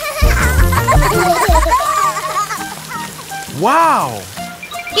 Wow!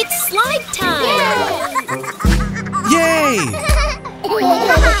 It's slide time. Yay! 5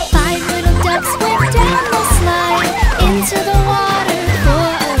 little ducks went down the slide into the water for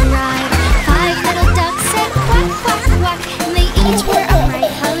a ride. 5 little ducks said quack, quack, quack, and they each were a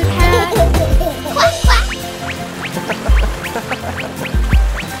right hug hat. Quack, quack.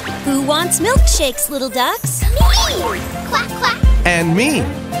 Who wants milkshakes, little ducks? Me! Quack, quack. And me.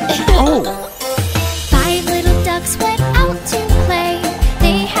 Oh, 5 little ducks went out to play.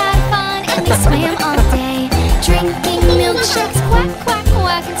 They had fun and they swam all day, drinking milkshakes, quack, quack,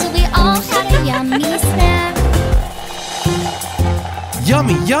 quack, until we all had a yummy snack.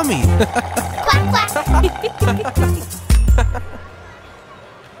 yummy, yummy. Quack, quack.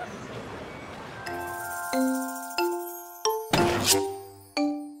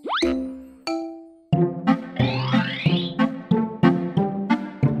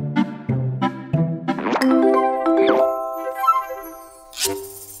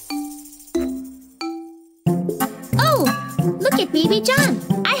 Oh, look at Baby John.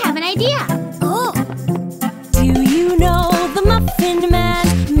 I have an idea. Oh. Do you know the Muffin Man?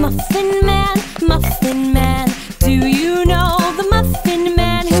 Muffin Man, Muffin Man. Do you know the Muffin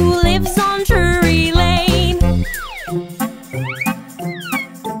Man who lives on Drury Lane?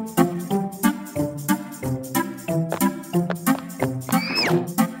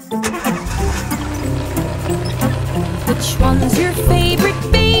 Which one's your favorite,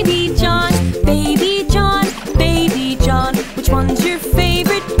 Baby John? Baby John, Baby John. Which one's your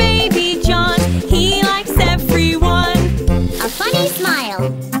favorite, Baby John? He likes everyone. A funny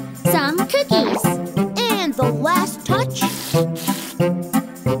smile, some cookies, and the last touch.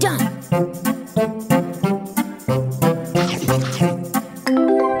 Done.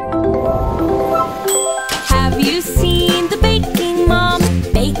 Have you seen the baking mom?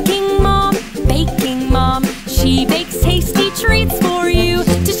 Baking mom, baking mom. She bakes tasty treats for you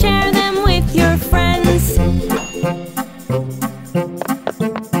to share them with your friends.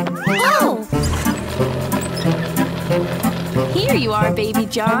 Oh! Here you are, Baby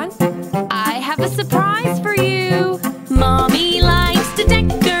John. I have a surprise for you. Mommy likes to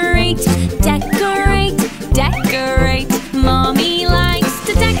decorate, decorate, decorate. Mommy likes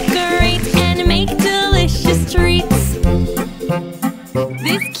to decorate and make delicious treats.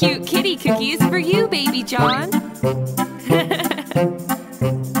 This cute kitty cookie is for you, Baby John.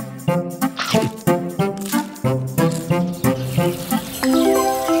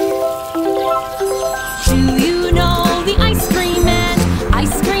 Do you know the ice cream man?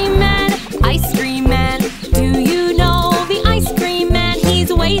 Ice cream man, ice cream man. Do you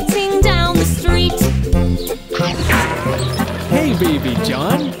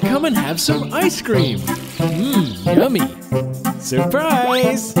come and have some ice cream. Yummy.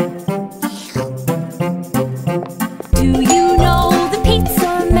 Surprise! Do you know the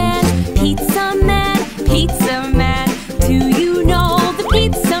Pizza Man? Pizza Man, Pizza Man. Do you know the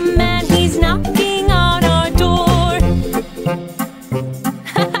Pizza Man? He's knocking on our door.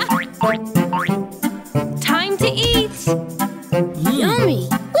 Time to eat. Yummy!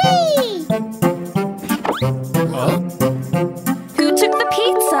 Whee! Who took the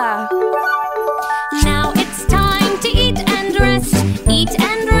pizza? Now it's time to eat and rest. Eat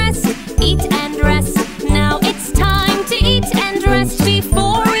and rest. Eat and rest. Now it's time to eat and rest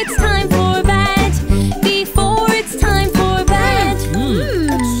before it's time for bed. Before it's time for bed.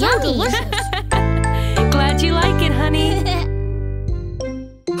 So delicious. Glad you like it, honey.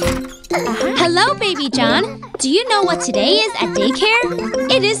 Hello, Baby John. Do you know what today is at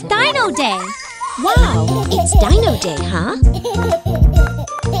daycare? It is Dino Day. Wow, it's Dino Day, huh?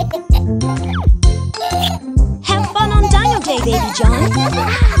 Have fun on Dino Day, Baby John.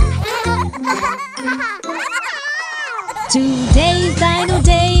 Today's Dino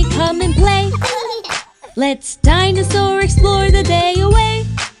Day, come and play. Let's dinosaur explore the day away.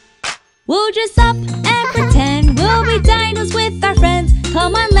 We'll dress up and pretend we'll be dinos with our friends.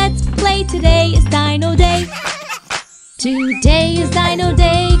 Come on, let's play. Today is Dino Day. Today is Dino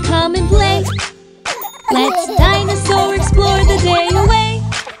Day, come and play. Let's dinosaur explore the day away.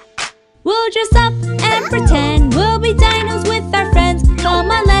 We'll dress up and pretend we'll be dinos with our friends.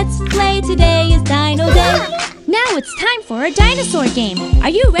 Come on, let's play. Today is Dino Day. Now it's time for a dinosaur game. Are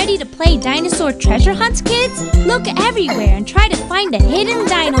you ready to play dinosaur treasure hunt, kids? Look everywhere and try to find the hidden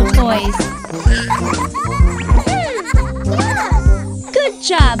dino toys. Good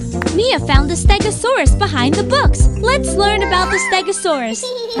job! Mia found the Stegosaurus behind the books. Let's learn about the Stegosaurus.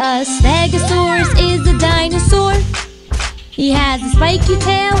 A Stegosaurus is a dinosaur. He has a spiky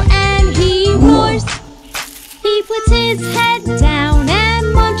tail and he roars. He puts his head down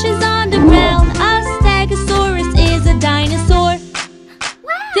and munches on the ground. A Stegosaurus is a dinosaur.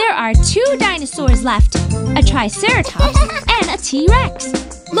 There are 2 dinosaurs left, a Triceratops and a T-Rex.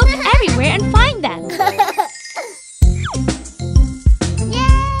 Look everywhere and find them.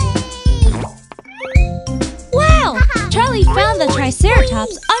 Wow! Charlie found the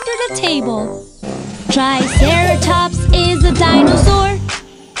Triceratops under the table. Triceratops is a dinosaur.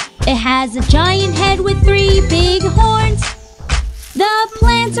 It has a giant head with 3 big horns. The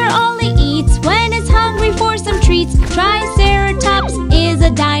plants are all it eats when it's hungry for some treats. Triceratops is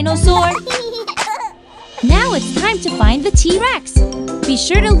a dinosaur. Now it's time to find the T-Rex. Be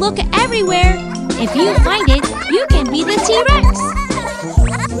sure to look everywhere. If you find it, you can be the T-Rex.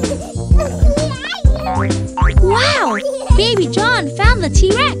 Wow! Baby John found the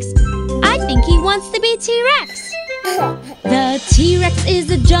T-Rex. I think he wants to be T-Rex. The T-Rex is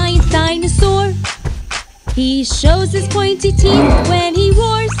a giant dinosaur. He shows his pointy teeth when he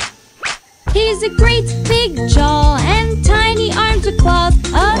roars. He's a great big jaw and tiny arms with claws.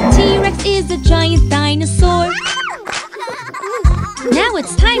 A T-Rex is a giant dinosaur. Now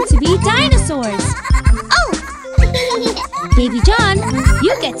it's time to be dinosaurs. Oh! Baby John,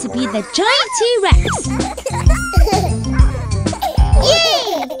 you get to be the giant T-Rex. Yay!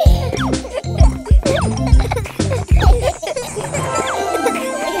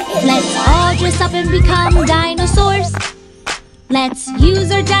 Let's all dress up and become dinosaurs. Let's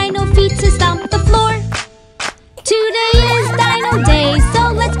use our dino feet to stomp the floor. Today is Dino Day,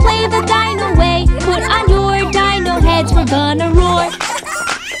 so let's play the dino way. Put on your dino heads, we're gonna roar.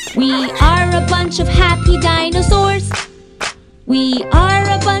 We are a bunch of happy dinosaurs. We are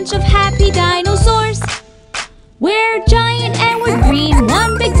a bunch of happy dinosaurs. We're giant and we're green,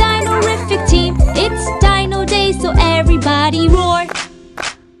 one big dino-rific team. It's Dino Day, so everybody roar.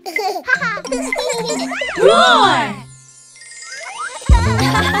 Roar!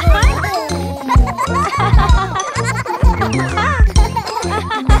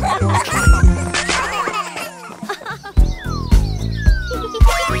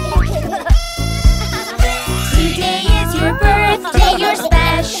 Today is your birthday, your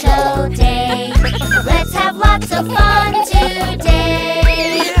special day. Let's have lots of fun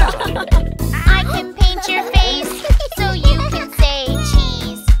today. I can paint your face so you can say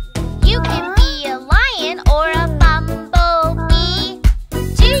cheese. You can be a lion or a bumblebee.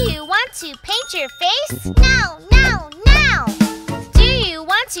 Do you want to paint your face? Now, now, now! Do you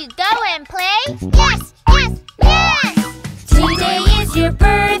want to go and play? Yes, yes, yes! Today is your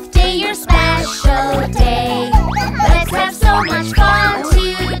birthday, your special day. Let's have so much fun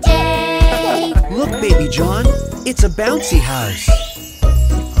today. Look, Baby John, it's a bouncy house.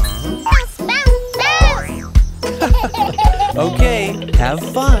 Bounce, bounce, bounce! Okay, have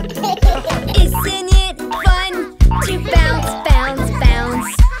fun. Isn't it fun to bounce, bounce,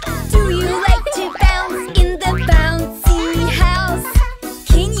 bounce? Do you like to bounce in the bouncy house?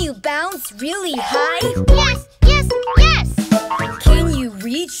 Can you bounce really high? Yes, yes, yes. Can you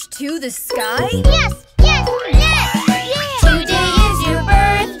reach to the sky? Yes, yes, yes. Today is your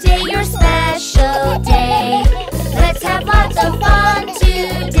birthday, your special day. Let's have lots of fun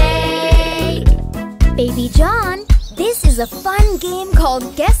today. Baby John, this is a fun game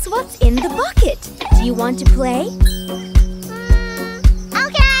called Guess What's in the Bucket. Do you want to play?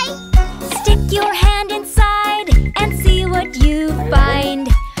 Okay. Stick your hand inside and see what you find.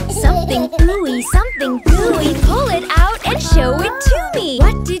 Something ooey, something gooey. Pull it out and show it to me.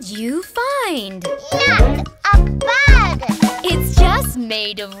 What did you find? Look, a bug. It's just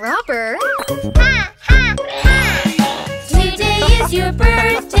made of rubber. Ha, ha, ha. Today is your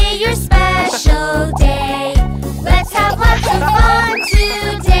birthday, your special day. Let's have lots of fun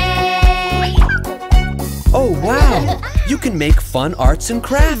today. Oh, wow. You can make fun arts and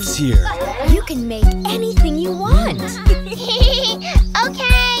crafts here. You can make anything you want. Okay.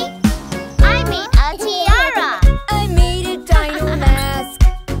 I made a tiara. I made a dino mask.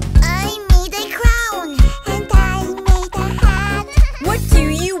 I made a crown. And I made a hat. What do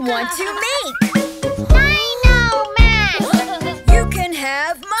you want to make? Dino mask. You can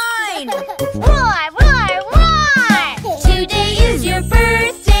have mine. Roar, roar, roar. Today is your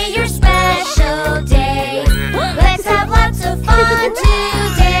birthday, your special day. Let's have lots of fun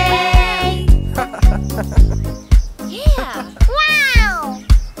today. Yeah. Wow.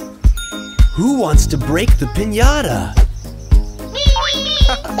 Who wants to break the piñata? We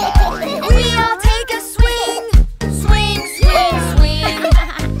all take a swing. Swing, swing, swing.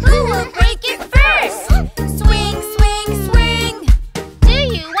 Who will break it first? Swing, swing, swing. Do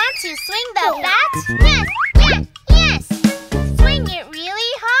you want to swing the bat? Yes, yes, yes. Swing it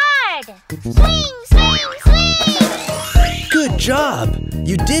really hard. Swing, swing, swing. Good job.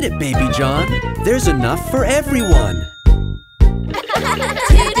 You did it, Baby John. There's enough for everyone.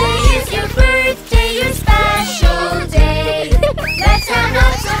 Today is your birthday, your special day. Let's have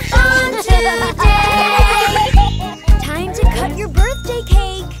lots of fun today. Time to cut your birthday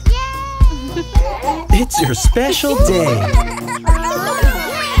cake. It's your special day.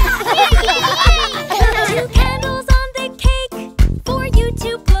 2 candles on the cake for you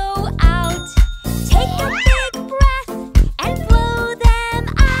to blow out. Take a big breath and blow them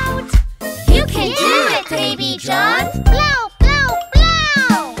out. You can do it, Baby John. Blow, blow,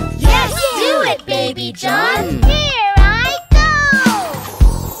 blow. Yes, do it, Baby John. Here I go.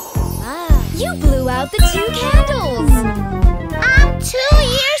 You blew out the 2 candles. I'm 2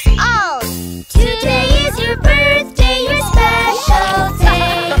 years old. Today is your birthday, your special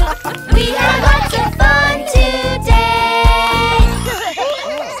day. We have lots of fun today.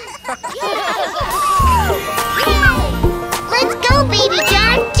 Let's go, Baby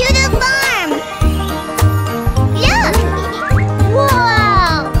John, to the farm. Look.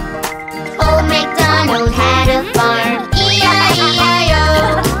 Whoa. Old MacDonald had a farm, E-I-E-I-O.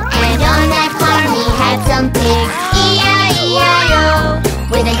 And on that farm he had some pigs.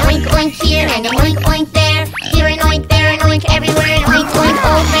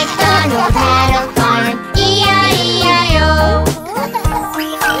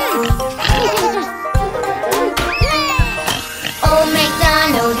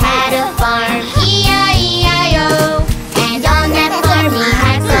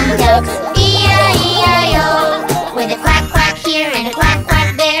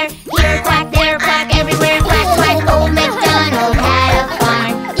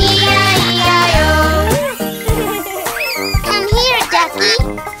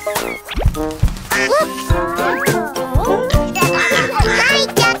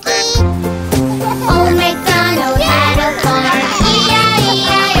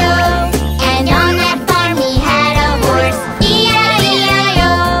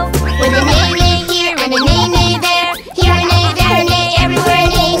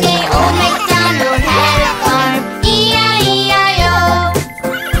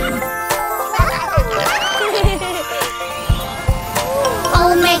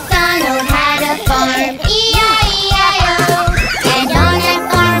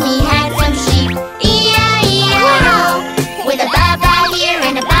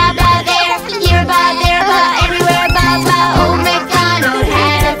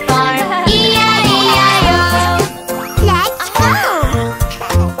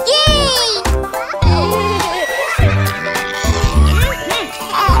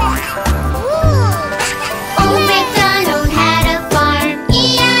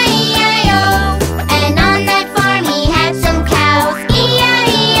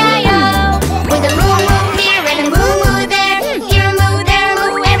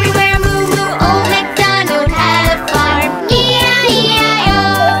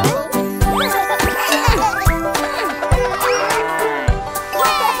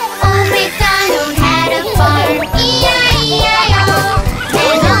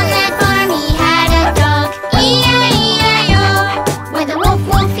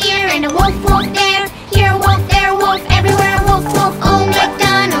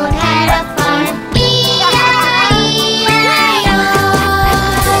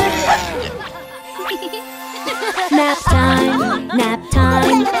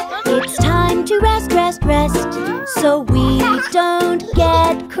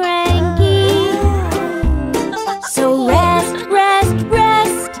 cranky. So rest, rest,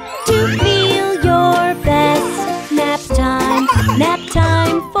 rest to feel your best. Nap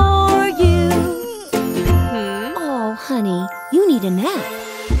time for you. Oh, honey, you need a nap.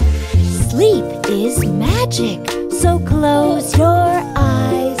 Sleep is magic, so close your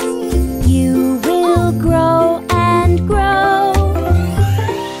eyes. You will grow and grow.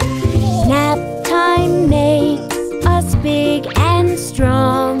 Nap time makes us big and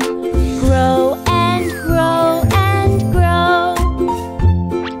strong. Grow and grow and grow.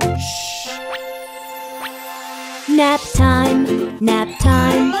 Shh. Nap time,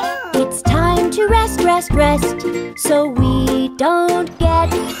 it's time to rest, rest, rest, so we don't get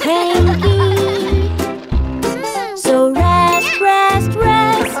cranky. So rest, rest,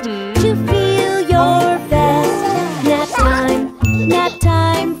 rest to feel your best. Nap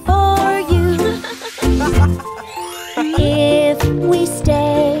time for you. If we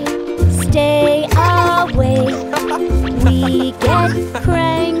stay awake, we get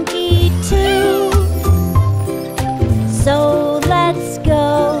cranky too. So let's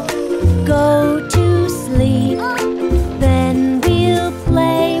go to sleep, then we'll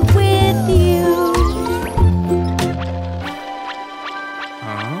play with you.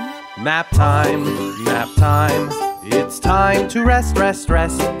 Nap time, it's time to rest, rest,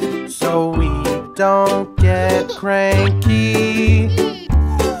 rest, so we don't get cranky.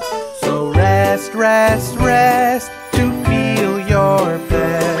 So rest, rest, rest to feel your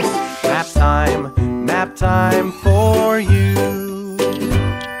best. Nap time for you.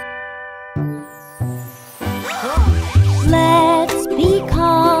 Let's be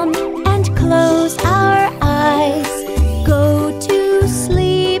calm and close our eyes. Go to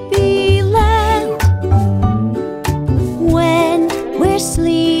sleepy land. When we're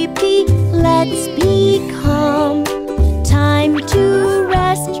sleepy, let's be calm. Time to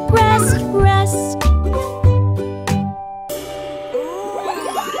rest, rest, rest.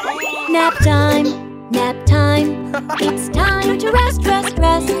 Nap time, it's time to rest, rest,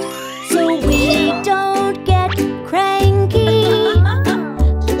 rest, so we don't get cranky.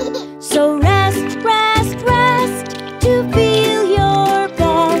 So rest, rest, rest to feel your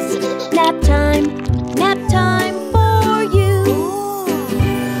best. Nap time for you.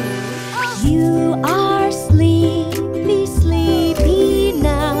 You are sleepy, sleepy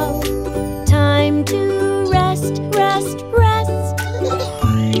now. Time to rest, rest, rest.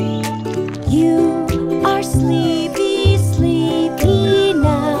 You are sleepy, sleepy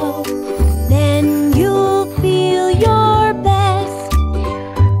now. Then you'll feel your best.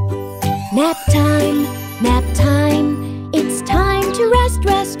 Nap time, it's time to rest,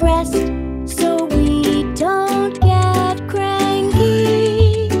 rest, rest, so we don't get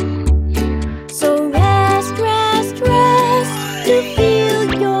cranky. So rest, rest, rest to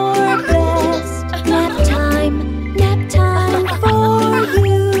feel your best. Nap time for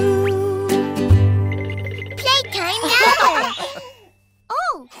you. Playtime now!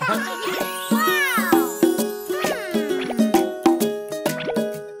 Oh! Wow!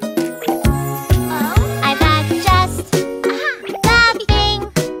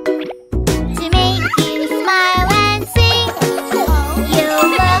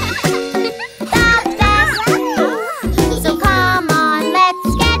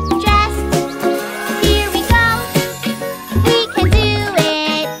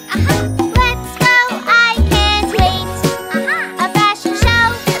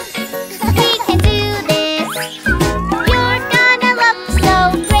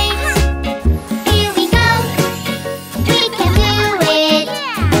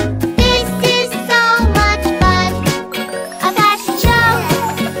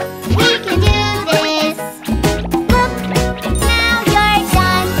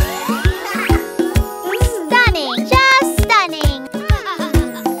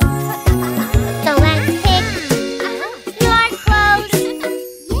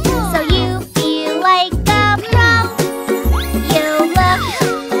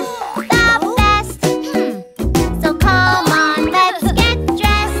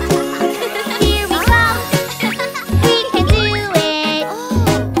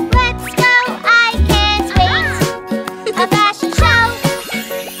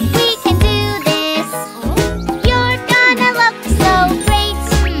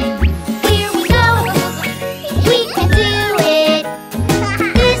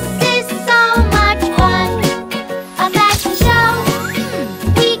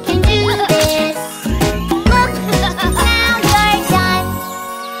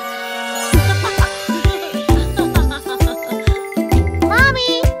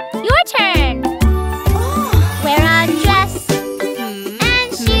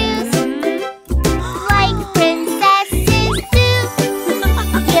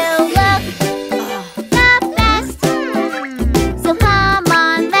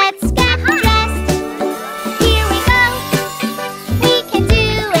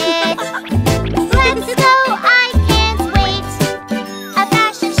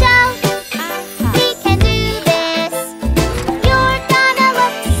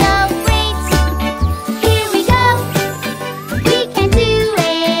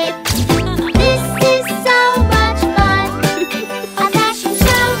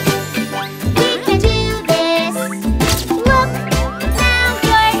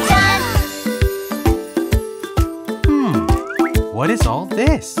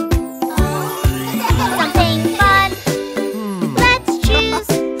 this? Something fun. Let's choose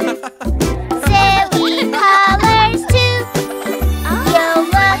silly colors too. You'll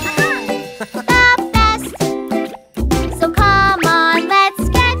look the best. So come on, let's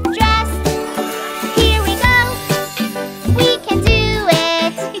get dressed. Here we go. We can do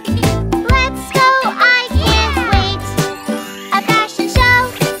it. Let's go, I can't wait. A fashion show.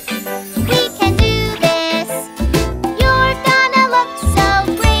 We can do this. You're gonna look so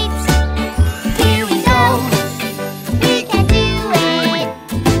great. Here we go. We can do it.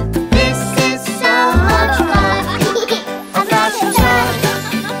 This is so much fun. A fashion show.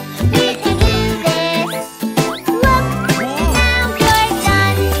 We can do this. Look, now you're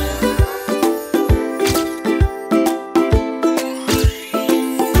done.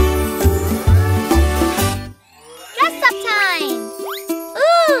 Dress up time.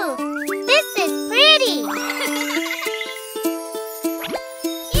 Ooh, this is pretty.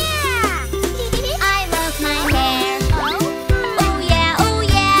 Yeah. I love my hair. Oh yeah, oh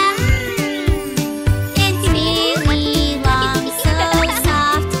yeah. It's really long, so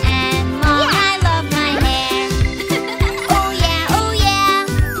soft and long. I love my hair. Oh yeah, oh yeah.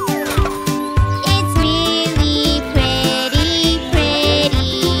 It's really pretty,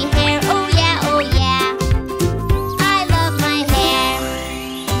 pretty hair. Oh yeah, oh yeah. I love my hair.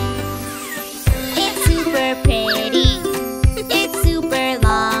 It's super pretty. It's super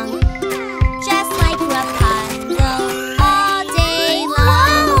long. Just like Rapunzel all day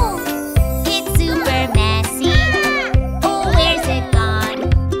long. It's super messy. Oh, where's it gone?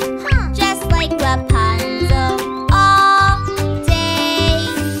 Just like Rapunzel all day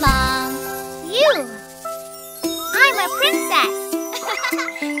long. You! I'm a princess!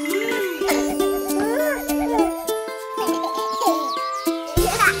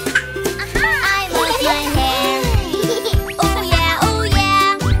 I love my hair. Oh yeah, oh yeah.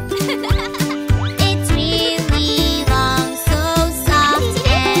 It's really long, so soft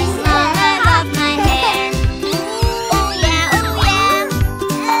and long. I love my hair. Oh yeah, oh yeah.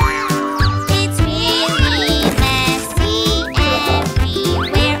 It's really messy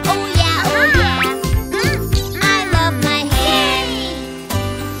everywhere. Oh yeah, oh yeah. I love my hair.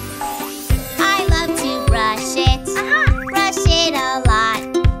 I love to brush it a lot.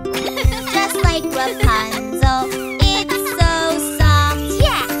 Just like Rapunzel, it's so soft.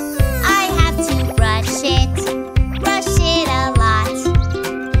 Yeah, I have to brush it a lot.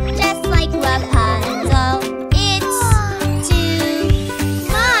 Just like Rapunzel, it's too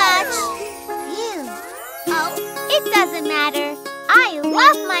much. Oh, it doesn't matter. I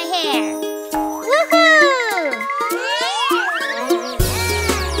love my hair. Woohoo!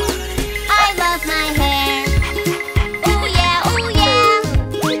 I love my hair. Oh yeah, oh yeah.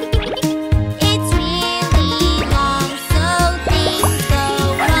 It's really long, so things go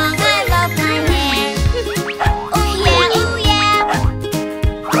wrong. I love my hair. Oh yeah, oh yeah.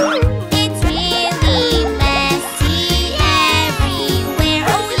 It's really messy everywhere.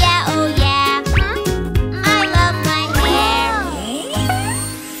 Oh yeah, oh yeah. I love my hair.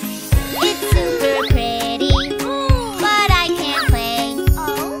 It's super pretty, but I can't play.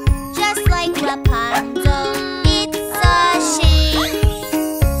 Just like Rapunzel, it's a shame.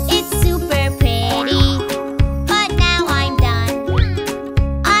 It's super pretty, but now I'm done.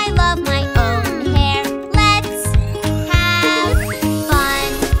 I love my own hair. Let's have fun.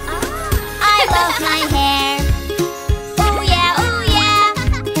 I love my hair. Oh yeah, oh yeah.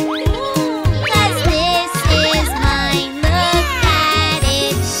 'Cause this is mine. Look at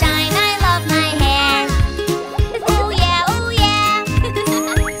it shine. I love my hair. Oh yeah, oh yeah.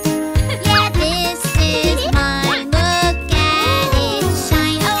 Yeah, this is mine. Look at it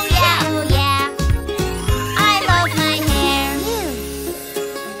shine. Oh yeah, oh yeah. I love my hair.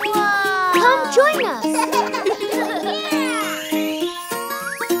 Come join us.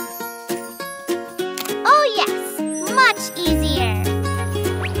 Oh yes, much easier.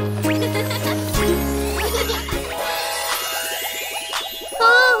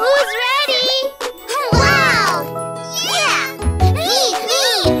 Who's ready? Wow! Yeah! Me!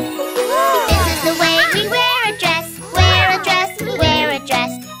 This is the way we wear a dress. Wear a dress, wear a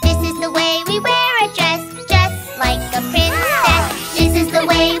dress. This is the way we wear a dress. Just like a princess. This is the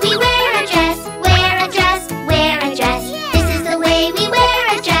way we wear a dress. Wear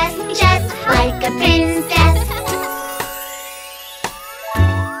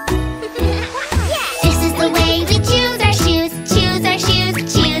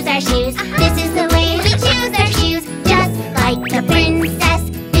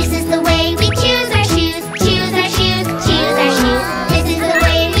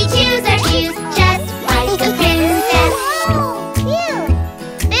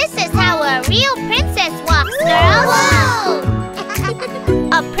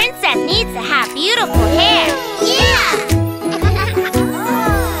beautiful hair. Yeah!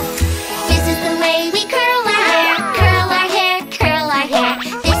 This is the way we curl our hair, curl our hair, curl our hair.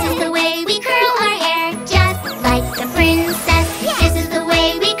 This is the way we curl our hair, just like the princess. This is the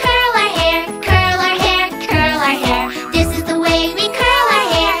way we curl our hair, curl our hair, curl our hair. This is the way we curl our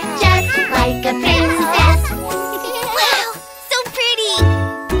hair, just like a princess. Wow, so pretty!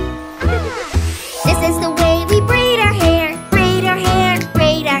 This is the way we braid our hair, braid our hair,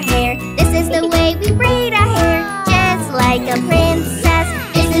 braid our hair. This is the way we braid our hair, just like a princess.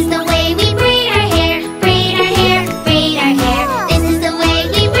 This is the way we braid our hair, braid our hair, braid our hair. This is the way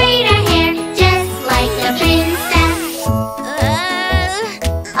we braid our hair, just like a princess.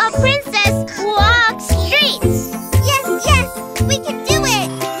 A princess walks streets. Yes, yes, we can do it.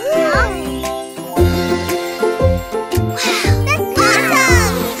 Wow, that's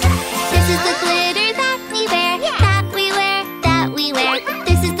awesome! This is the glitter that we wear, that we wear, that we wear.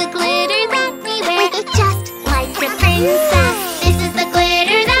 This is the glitter that we wear, just like a princess. This is the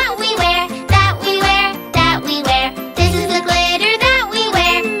glitter that we wear, that we wear, that we wear. This is the glitter that we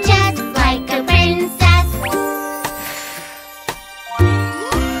wear, just like a princess.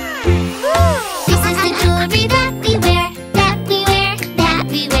 This is the jewelry that we wear, that we wear, that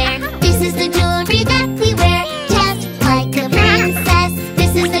we wear. This is the jewelry that we wear, just like a princess.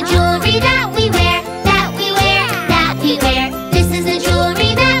 This is the jewelry that we wear, that we wear, that we wear. This is the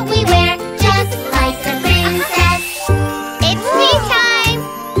jewelry that we wear, just like a princess. It's tea time!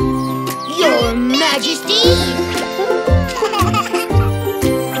 Your Majesty!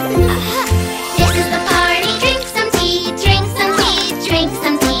 This is the party, drink some tea, drink some tea, drink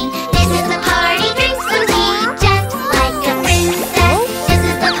some tea. This is the party, drink some tea, just like a princess. This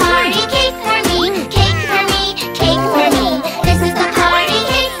is the party, cake for me, cake for me, cake for me. This is the party,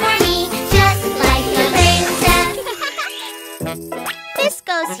 cake for me, just like a princess. This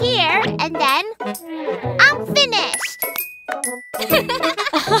goes here, and then I'm finished.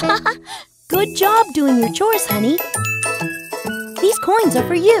 Good job doing your chores, honey. These coins are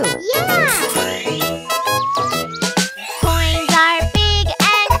for you. Yeah! Coins are big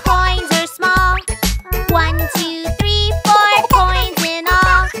and coins are small. 1, 2, 3, 4 coins in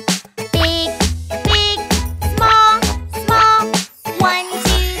all. Big, big, small, small. 1,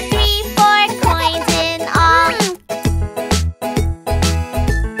 2, 3, 4 coins in all.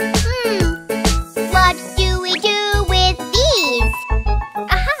 What do we do with these?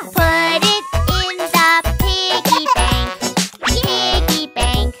 Put it in the piggy bank. Piggy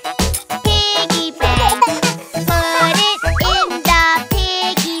bank. Piggy bank. Put it in the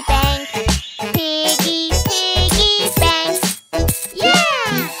piggy bank. Piggy, piggy bank.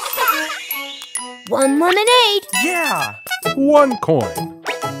 Yeah! 1 lemonade. Yeah! 1 coin.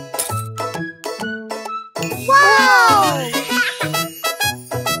 Wow!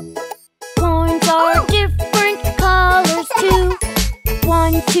 Coins are different colors too.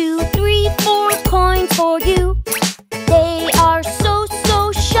 1, 2, 3, 4 coins for you. They are so,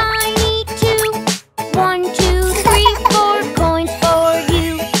 so shiny too. 1, 2, 3, 4 coins for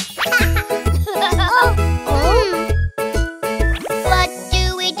you. What do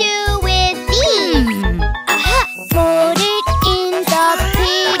we do with these? Put it in the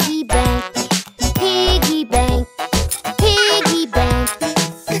piggy bank. Piggy bank. Piggy bank.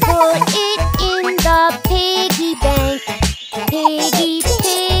 Put it in the piggy bank. Piggy,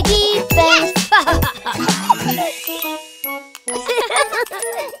 piggy bank.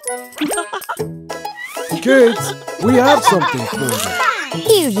 Kids, we have something for you.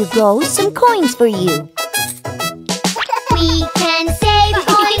 Here you go, some coins for you. We can save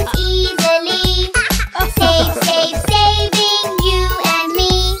coins easily. Save, save, saving you and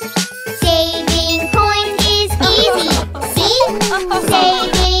me. Saving coins is easy. See?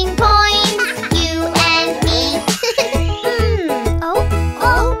 Saving coins, you and me.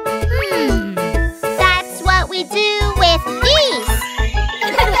 That's what we do with these.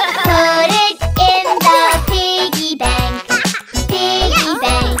 Put it in the piggy bank. Piggy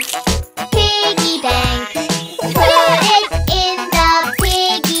bank. Piggy bank. Put it in the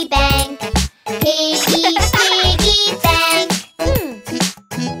piggy bank. Piggy, piggy bank.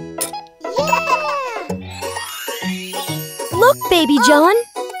 Look, Baby John.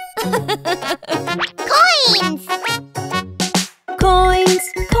 Coins! Coins,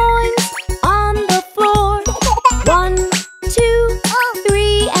 coins on the floor. 1, 2,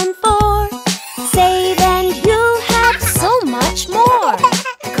 3, and 4. Save and you'll have so much more.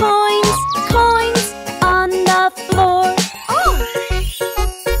 Coins, coins on the floor.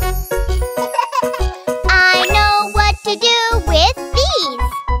 I know what to do with these.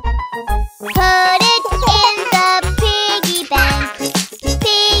 Put it in the piggy bank.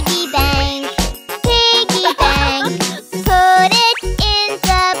 Piggy bank.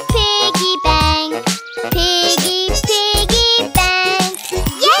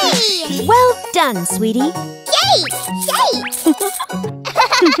 done, sweetie. Yay! Yay!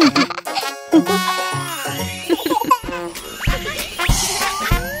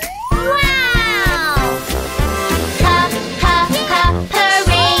 Wow! Hop, hop, hop,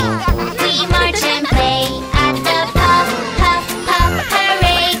 hooray! We march and play at the pop, pop, pop,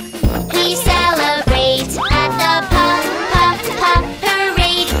 parade. We celebrate at the pop, pop, pop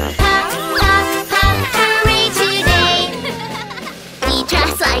parade. Pop, pop, pop parade today. We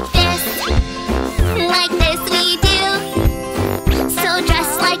dress like this we do. So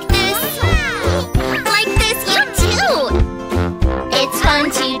dress like this you too. It's fun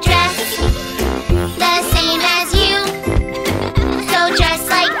to dress the same as you. So dress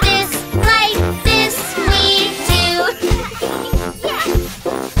like this we do.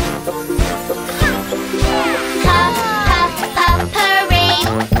 Hop, hop, hop, parade.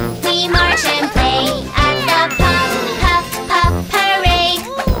 We march and play at the pop, pop, pop parade.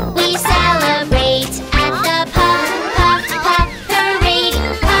 We celebrate at the pop, pop, pop parade.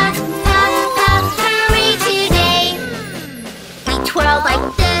 Pop, pop, pop parade today. We twirl like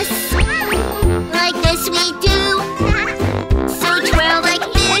this we do. So twirl like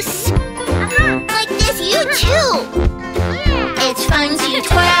this you too. It's fun to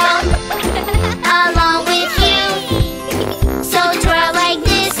twirl along with you. So twirl like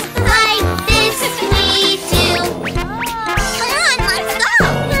this we do. Come on, let's go.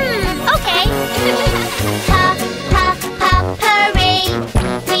 Okay. Hop, hop, hop, parade.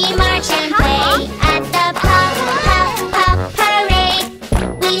 We march and play at the pop, pop, pop parade.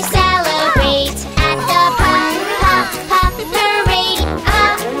 We celebrate at the pop, pop, pop parade.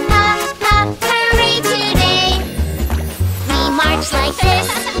 Pop, pop, pop parade today. We march like this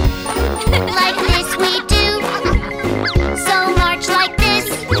we do. So march like this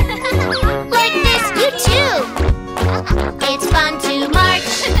you too. It's fun to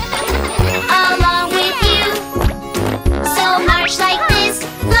march along with you. So march like this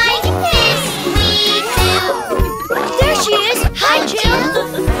we do. There she is. Hi, Jill.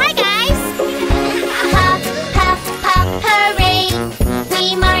 Hi, guys. Hop, hop, hop, parade. We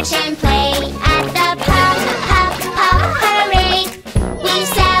march and play at the pop, pop, pop parade. We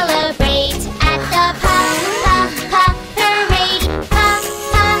celebrate at the pop, pop, pop parade. Pop,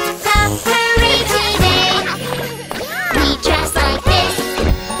 pop, pop parade today. We dress like this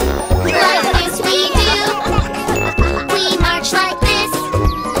we do. We march like this,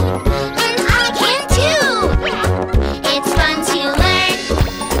 and I can too. It's fun to learn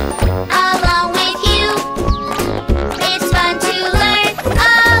along with you. It's fun to learn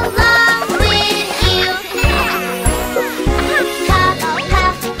along with you. Hop,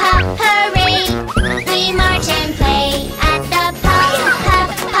 hop, hop, parade. We march and play at the pop, pop,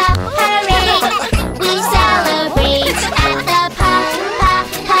 pop parade. We celebrate at the pop, pop,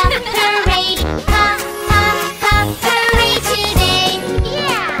 pop parade. Pop, pop, pop parade today.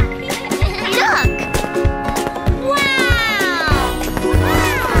 Yeah. Look.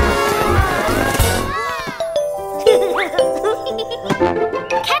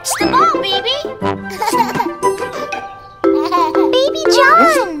 Catch the ball, baby. Baby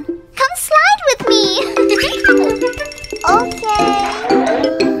John, come slide with me. Okay.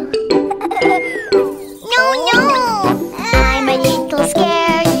 No. I'm a little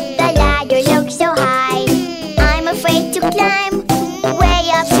scared. The ladder looks so high. I'm afraid to climb way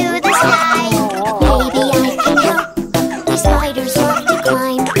up to the sky. Maybe I can help. The spiders love to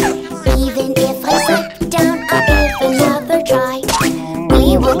climb. Even if I slip down, I'll give another try.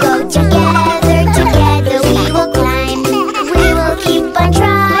 We will go together, we will climb. We will keep on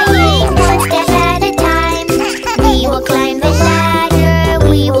trying, one step at a time. We will climb the ladder,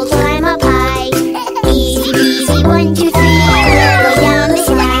 we will climb up high. Easy peasy, 1, 2, 3, go down the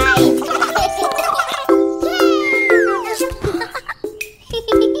slide.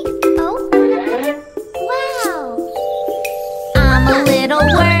 Oh, wow. I'm a little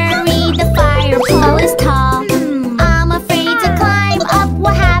worried, the fire pole is tall. I'm afraid to climb up,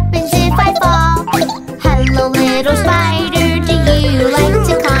 what happens if I fall?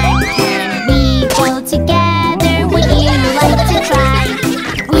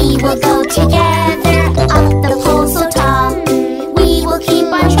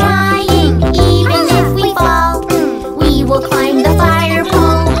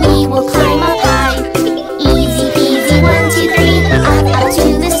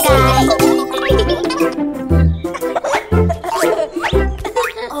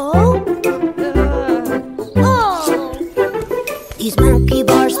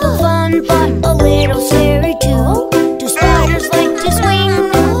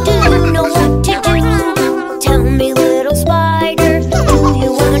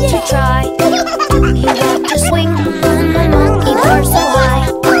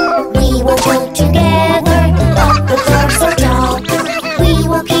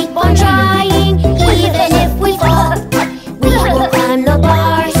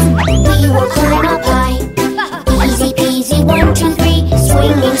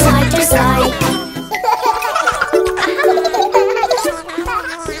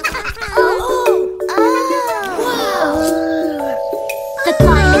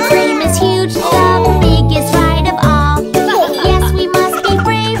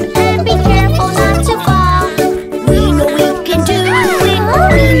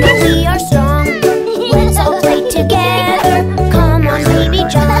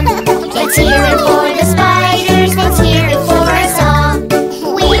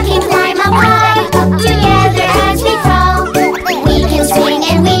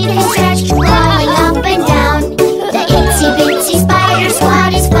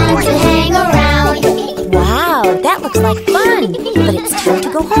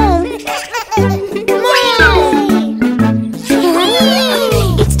 go home.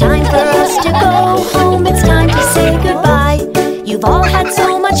 It's time for us to go home. It's time to say goodbye. You've all had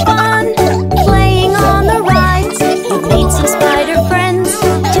so much fun playing on the rides. We've made some spider friends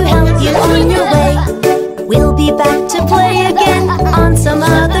to help you on your way. We'll be back to play again on some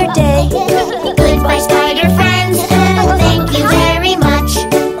other day. Goodbye, spider friends, and thank you very much.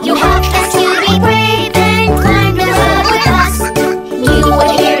 You helped us to be brave and climb the web with us. You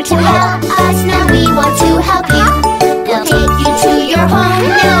were here to help us, now we want to help you. We'll take you to your home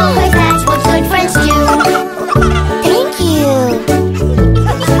now, 'cause that's what good friends do. Thank you.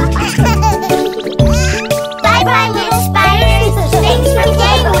 Bye-bye, little spiders. Thanks for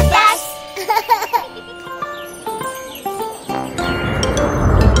playing with us.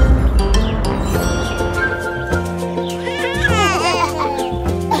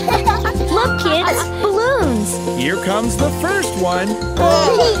 Look, kids, balloons. Here comes the first one.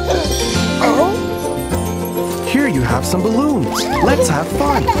 Here you have some balloons. Let's have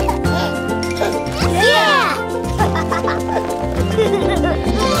fun. Yeah!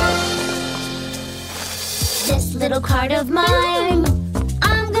 This little card of mine,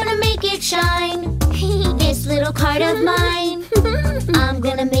 I'm gonna make it shine. This little card of mine, I'm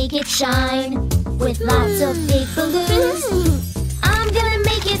gonna make it shine. With lots of big balloons, I'm gonna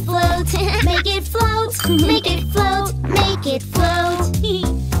make it float. Make it float, make it float, make it float.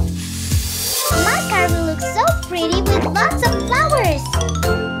 My card will look so pretty with lots of flowers.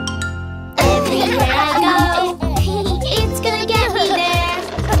 Everywhere I go, it's gonna get me there.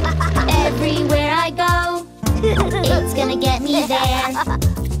 Everywhere I go, it's gonna get me there.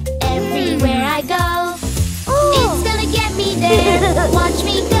 Everywhere I go, it's gonna get me there. Watch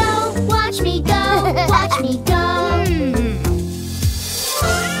me go, watch me go, watch me go.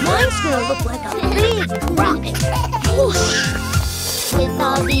 Mine's gonna look like a big rocket. With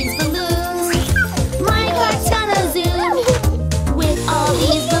all these balloons, my card's gonna zoom. With all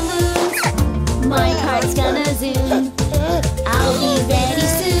these balloons, my card's gonna zoom. I'll be ready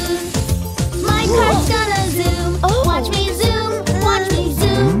soon. My card's gonna zoom. Watch me zoom, watch me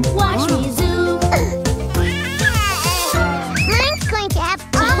zoom, watch me zoom. Mine's going to have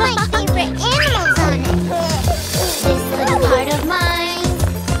all my favorite animals on it. This little card of mine,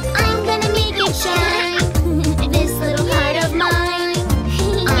 I'm gonna make it shine. This little card of mine,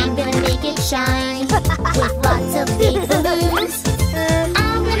 I'm gonna make it shine. With lots of big balloons,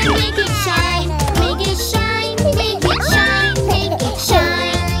 I'm gonna make it shine. Make it shine, make it shine, make it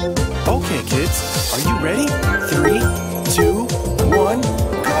shine. Okay, kids, are you ready? 3, 2, 1, go!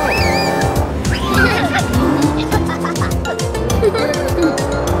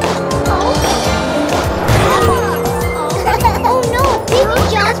 Oh no, Baby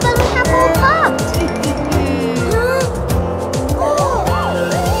John's balloon have all popped.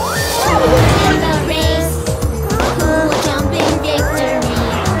 In the race, who will jump in victory?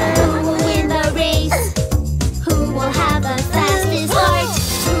 Who will win the race? Who will have the fastest heart?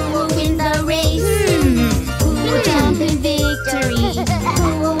 Who will win the race? Who will jump in victory? Who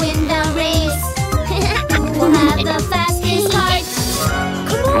will win the race? Who will have the fastest heart?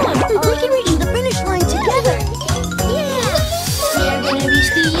 Come on, we can reach the finish line together. We're gonna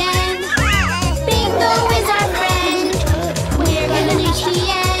reach the end. Bingo is our friend. We're gonna reach the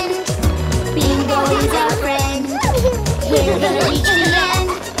end. Bingo is our friend. We're gonna reach the end.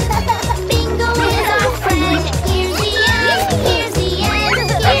 Bingo is our friend. Here's the end. Here's the end.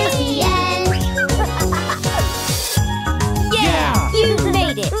 Here's the end. Yeah, you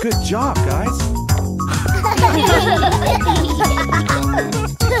made it. Good job, guys.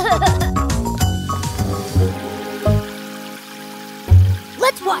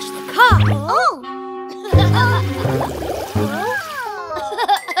 Let's wash the car.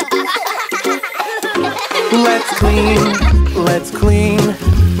 Let's clean.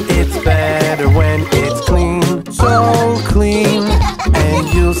 It's better when it's clean. So clean, and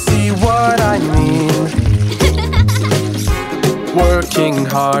you'll see what I mean. Working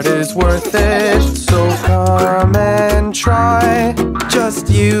hard is worth it, so come and try. Just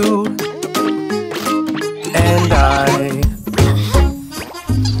you and I.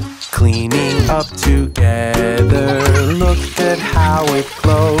 Cleaning up together, look at how it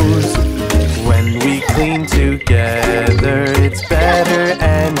flows. When we clean together, it's better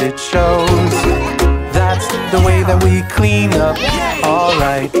and it shows. That's the way that we clean up,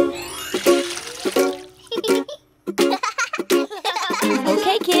 alright.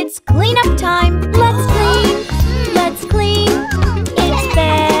 Okay, kids, clean up time. Let's clean. Let's clean. It's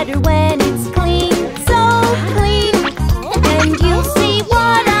better when it's clean. So clean. And you'll see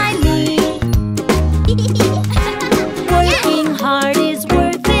what I mean. Working hard is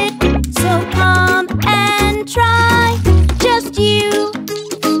worth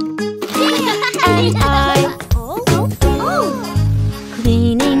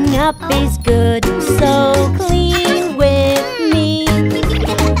up is good, so clean with me.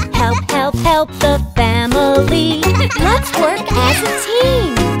 Help, help, help the family. Let's work as a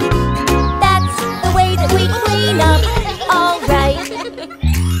team. That's the way that we clean up, all right.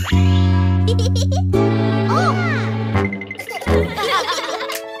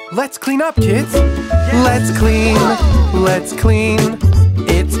 Let's clean up, kids. Let's clean, let's clean.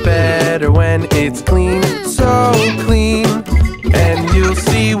 It's better when it's clean, so clean. And you'll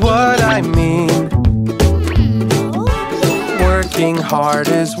see what I mean. Working hard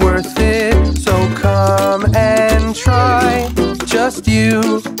is worth it, so come and try. Just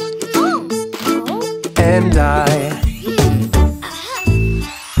you and I.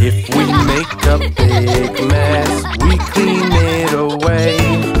 If we make a big mess, we clean it away.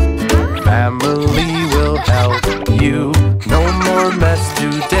 Family will help you, no more mess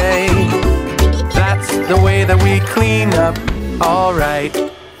today. That's the way that we clean up, alright.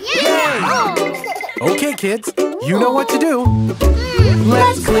 Okay, kids, you know what to do.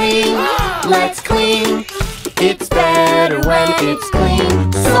 Let's clean, let's clean. It's better when it's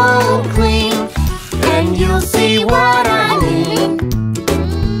clean, so clean. And you'll see what I mean.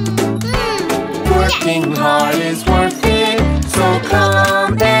 Working hard is worth it, so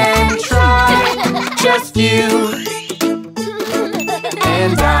come and try. Just you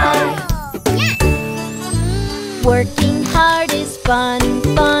and I. Working hard is fun,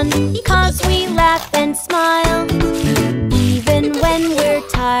 fun, 'cause we laugh and smile. Even when we're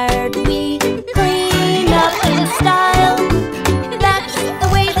tired, we clean up in style. That's the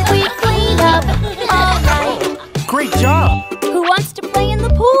way that we clean up, all right. Great job! Who wants to play in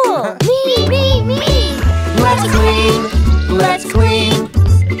the pool? Me, me, me! Let's clean, let's clean.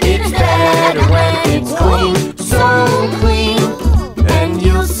 It's better when it's clean, so clean. And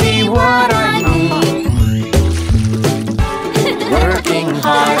you'll see what I mean. Working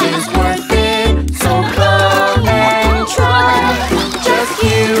hard is worth it, so come and try. Just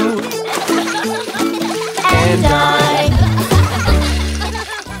you and I.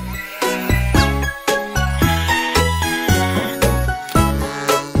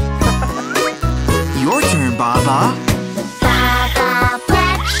 Your turn, Baba. Baba,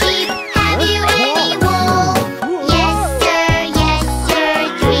 black sheep, have you any wool? Yes, sir,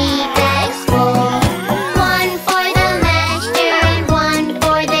 3 bags full. One for the master and one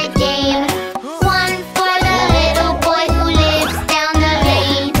for the dame. One for the little boy who lives down the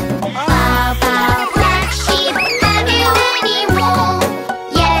lane. Baba, black sheep, have you any wool?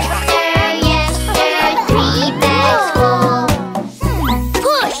 Yes, sir, 3 bags full.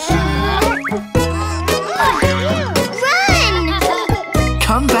 Push! Run!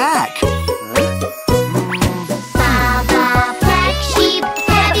 Come back. Baba, black sheep,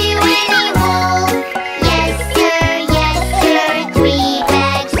 have you any wool? Yes, sir, 3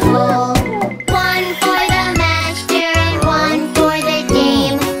 bags full. One for the master and one for the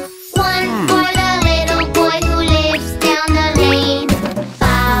dame. One for the little boy who lives down the lane.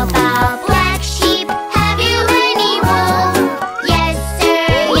 Baba, black sheep, have you any wool? Yes, sir,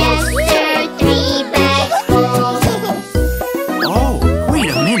 3 bags full. Oh, wait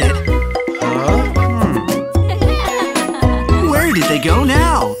a minute. Where did they go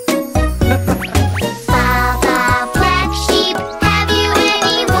now? Baba, black sheep, have you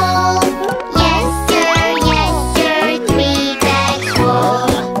any wool? Yes, sir, 3 bags full.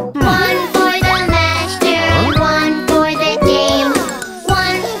 One for the master and one for the dame.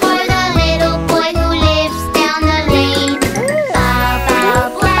 One for the little boy who lives down the lane. Baba,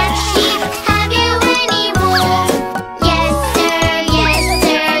 black sheep, have you any wool? Yes, sir,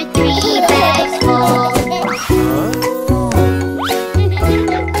 3 bags full.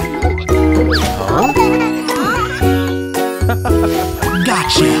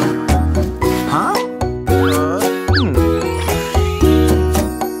 Gotcha. Huh?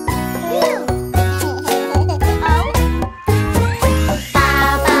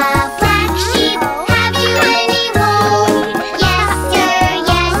 Baba, black sheep, have you any wool? Yes, sir,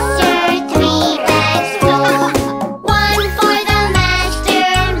 3 bags full. One for the master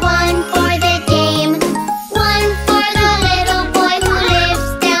and one for the dame. One for the little boy who lives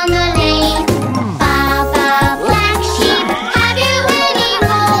down the lane. Baba, black sheep, have you any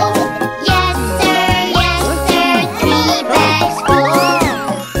wool? Yes, sir,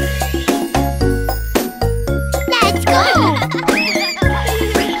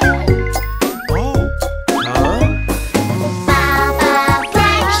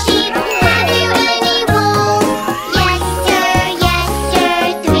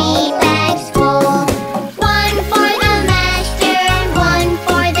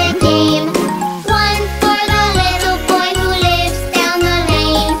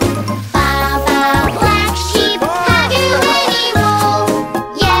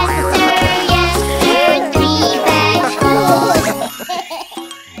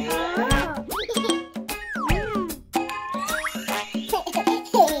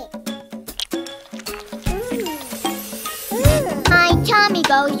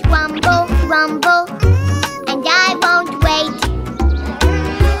 goes rumble, rumble, and I won't wait.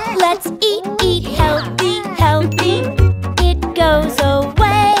 Let's eat, eat healthy, healthy. It goes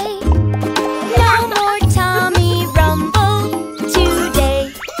away. No more tummy rumble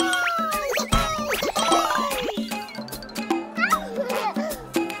today.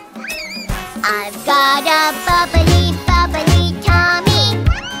 I've got a bubbly, bubbly tummy.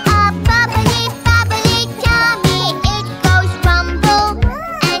 A bubbly, bubbly tummy. It goes rumble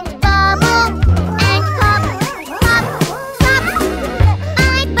and bubble and pop, pop, pop.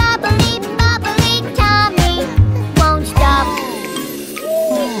 My bubbly, bubbly tummy won't stop.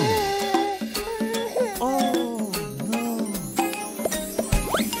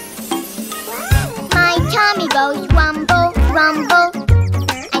 My tummy goes rumble, rumble,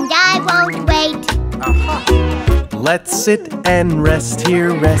 and I won't wait. Let's sit and rest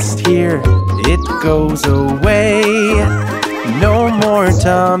here, it goes away. No more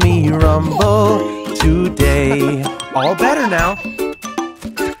tummy rumble today. All better now.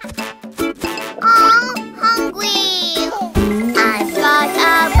 I'm hungry. I've got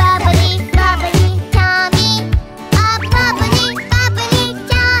a bubbly, bubbly tummy. A bubbly, bubbly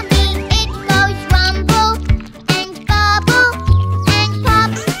tummy. It goes rumble and bubble and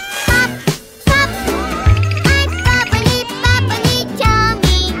pop, pop, pop. My bubbly, bubbly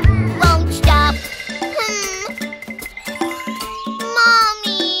tummy won't stop.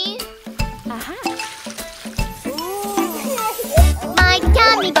 Mommy. My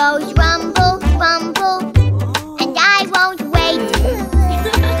tummy goes rumble, rumble, and I won't wait.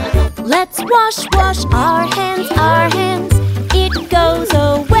 Let's wash, wash our hands, our hands. It goes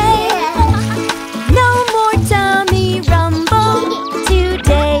away. No more tummy rumble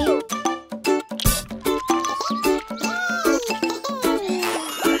today.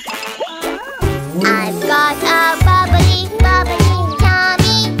 I've got a bubbly, bubbly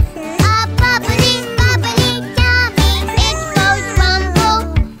tummy. A bubbly, bubbly tummy. It goes rumble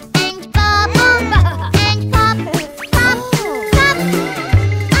and bubble and pop, pop, pop.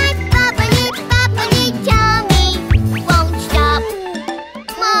 My bubbly, bubbly tummy won't stop.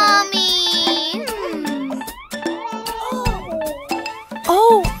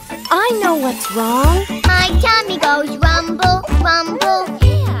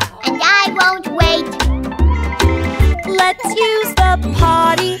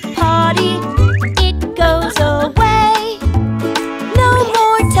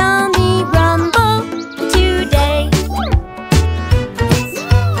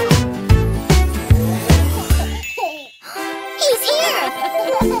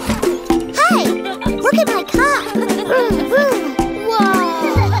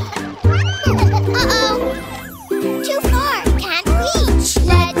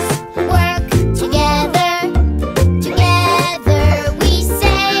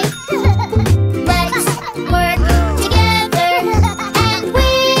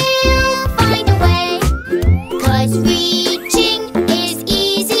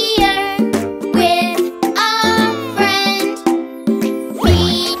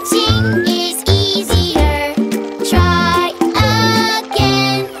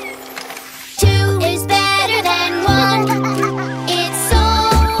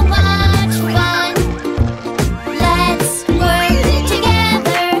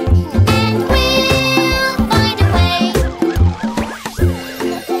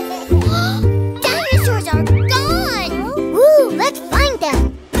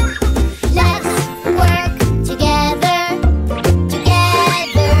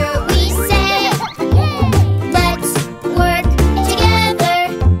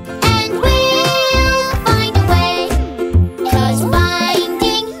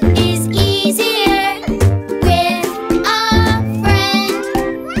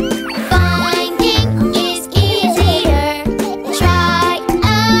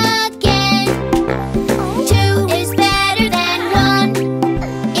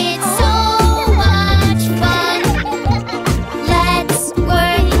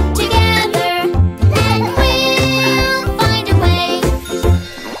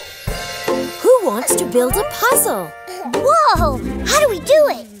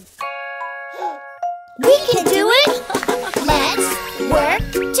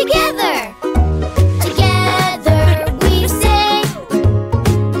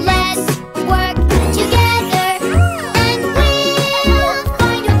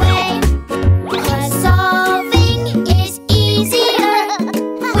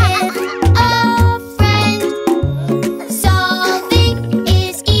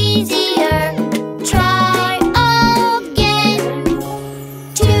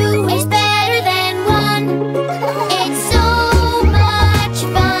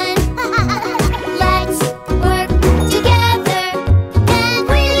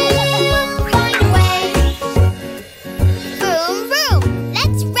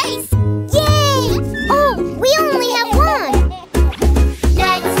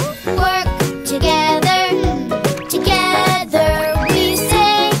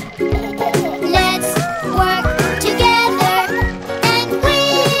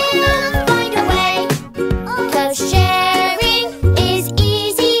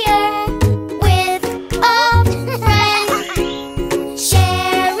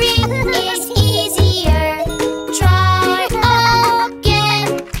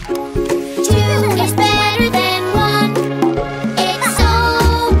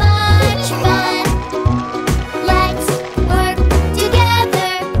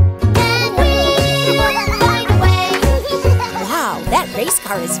 That race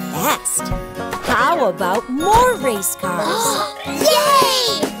car is fast. How about more race cars?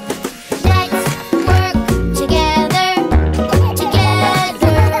 Yay! Let's work together.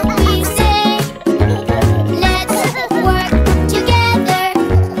 Together we say. Let's work together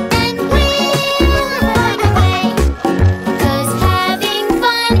and we'll find a way. 'Cause having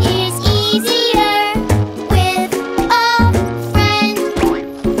fun is easier with a friend.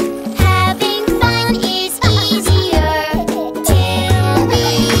 Having fun is easier till the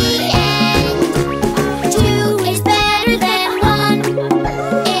end. Two is better than one.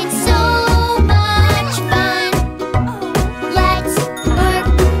 It's so much fun. Let's work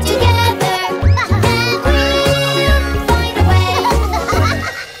together and we'll find a way.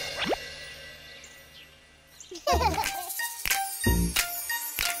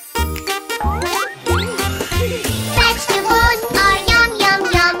 Vegetables are yum, yum,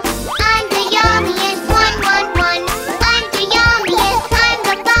 yum. I'm the yummiest one, one, one. I'm the yummiest, I'm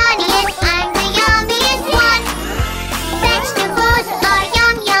the funniest. I'm the yummiest one. Vegetables are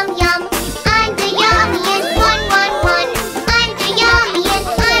yum, yum, yum. I'm the yummiest one, one, one. I'm the yummiest,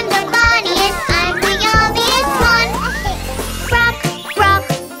 I'm the funniest. I'm the yummiest one.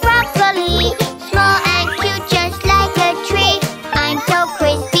 Broccoli, small and cute just like a tree. I'm so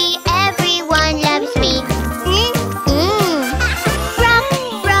crispy, everyone loves me.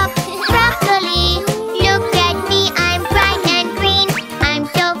 Broccoli, look at me, I'm bright and green. I'm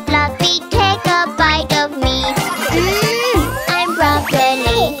so fluffy, take a bite of me. I'm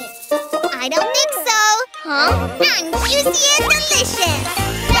broccoli. I don't think so. Huh? I'm juicy and delicious.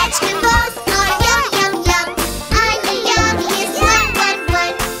 Vegetables are yum, yum, yum. I'm the yummiest one, one,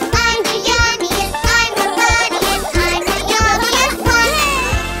 one. I'm the yummiest, I'm the funniest. I'm the yummiest one.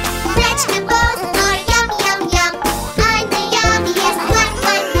 Vegetables are yum, yum, yum. I'm the yummiest one,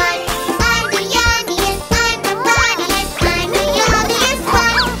 one, one. I'm the yummiest, I'm the funniest. I'm the yummiest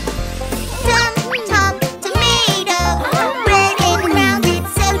one. Tomato, red and round,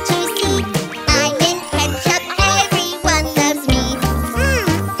 it's so juicy. I'm in ketchup, everyone loves me.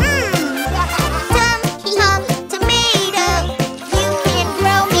 Tomato, you can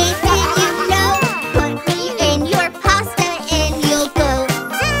grow me, did you know? Put me in your pasta and you'll go.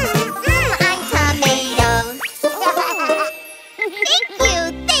 I'm tomato.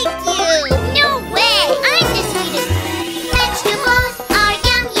 Thank you. No way, I'm the sweetest. Vegetables are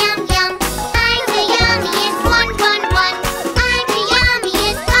yum, yum, yum. I'm the yummiest one, one, one. I'm the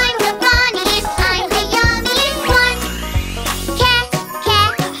yummiest, I'm the funniest. I'm the yummiest one.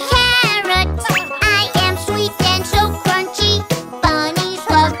 Carrot, I am sweet and so crunchy. Bunnies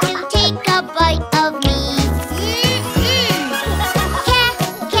love to take a bite of me.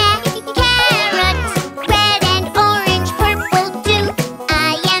 Carrots, red and orange, purple too. I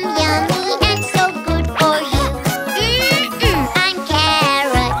am yummy and so good for you. I'm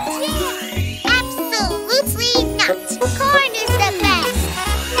carrot. Absolutely not. Corn is the best.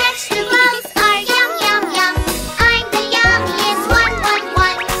 Vegetables are yum, yum, yum. I'm the yummiest one, one,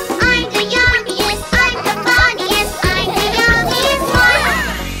 one. I'm the yummiest, I'm the funniest. I'm the yummiest one.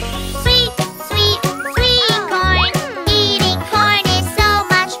 Sweet corn. Eating corn is so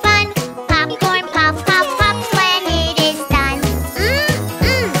much fun. Popcorn, pop, pop, pops when it is done.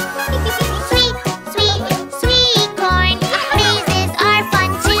 Sweet corn. Mazes are fun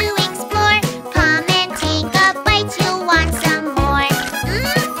to explore. Come and take a bite, you'll want some more.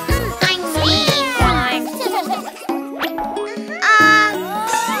 I'm sweet corn.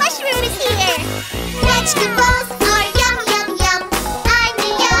 Mushroom is here. Vegetables are yum, yum, yum. I'm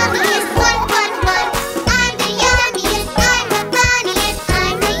the yummiest one, one, one. I'm the yummiest, I'm the funniest.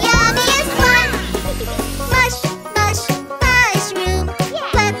 I'm the yummiest one. Mushroom.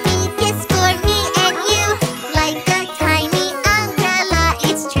 Puppy kiss for me and you. Like a tiny umbrella,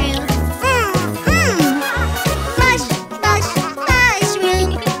 it's true. Mushroom.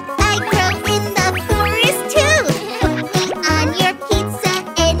 I grow in the forest too. Put me on your pizza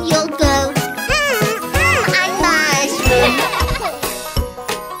and you'll go. I'm mushroom.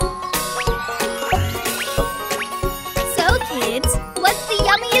 So kids, what's the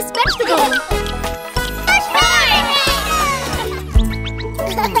yummiest vegetable?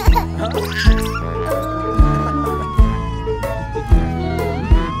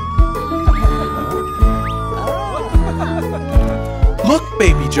 Look,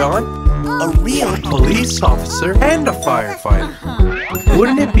 Baby John, a real police officer and a firefighter.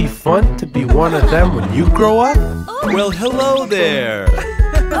 Wouldn't it be fun to be one of them when you grow up? Well, hello there.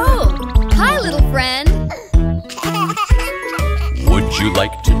 Oh, hi, little friend. Would you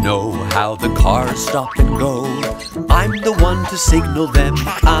like to know how the cars stop and go? I'm the one to signal them.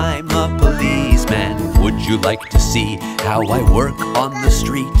 I'm a policeman. policeman. Would you like to see how I work on the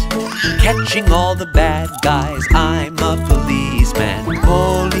street? Catching all the bad guys, I'm a policeman.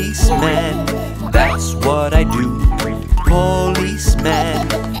 Policeman, that's what I do. Policeman,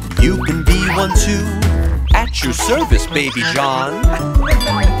 you can be one too. At your service, Baby John.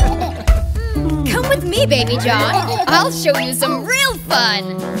 Come with me, Baby John. I'll show you some real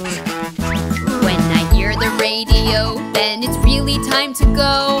fun. When I hear the radio, then it's really time to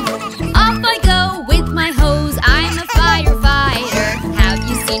go. Off I go with my hose, I'm a firefighter. Have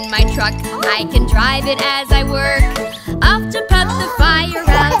you seen my truck? I can drive it as I work. Off to put the fire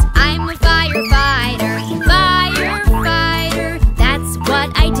out, I'm a firefighter. Firefighter, that's what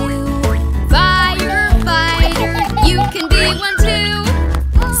I do. Firefighter, you can be one too.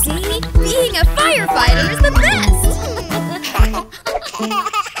 See, being a firefighter is the best.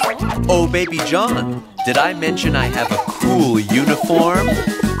 Oh, Baby John, did I mention I have a cool uniform?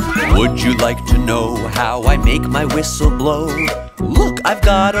 Would you like to know how I make my whistle blow? Look, I've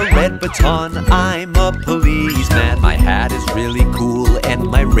got a red baton, I'm a policeman. My hat is really cool and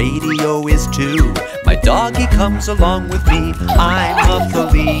my radio is too. My doggy comes along with me, I'm a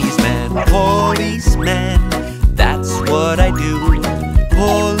policeman. Policeman, that's what I do.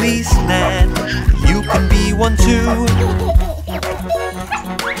 Policeman, you can be one too.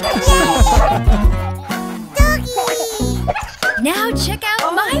 Now check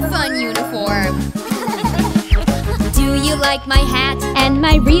out my fun uniform. Do you like my hat And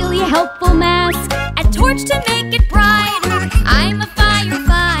my really helpful mask. A torch to make it brighter. I'm a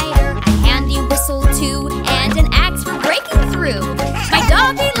firefighter. A handy whistle too, and an axe for breaking through. My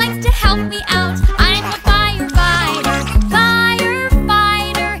doggy likes to help me out. I'm a firefighter.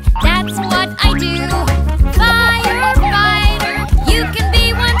 Firefighter, that's what I do. Firefighter, you can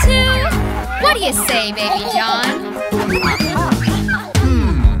be one too. What do you say, Baby John?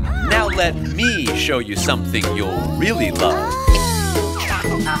 Now let me show you something you'll really love.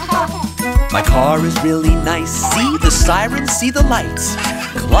 My car is really nice. See the sirens, see the lights.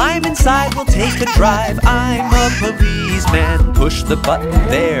 Climb inside, we'll take a drive. I'm a policeman. Push the button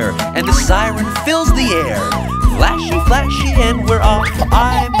there, and the siren fills the air. Flashy, flashy, and we're off.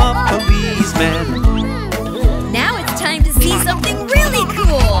 I'm a policeman. Now it's time to see something really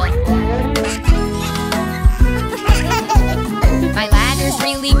cool. My ladder's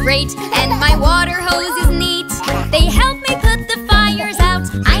really great, and my water hose is neat. They help me put the fires out.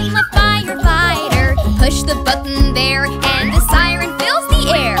 I'm a firefighter. Push the button there, and the siren fills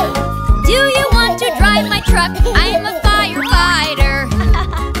the air. Do you want to drive my truck? I'm a firefighter.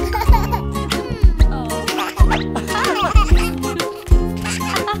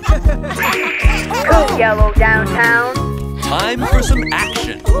 Go yellow downtown. Time for some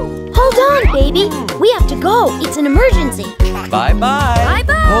action. Hold on, baby. We have to go. It's an emergency. Bye-bye.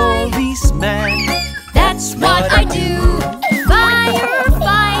 Bye-bye. Policeman. That's what I do.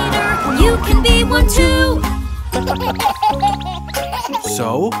 Firefighter, you can be one too.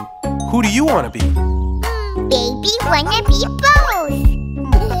 So, who do you want to be? Baby wanna be both.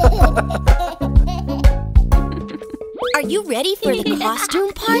 Are you ready for the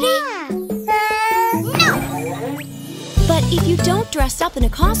costume party? No. But if you don't dress up in a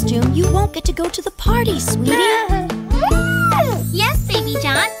costume, you won't get to go to the party, sweetie. Yes, Baby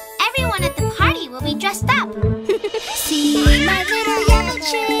John. Everyone at the party will be dressed up. See my little yellow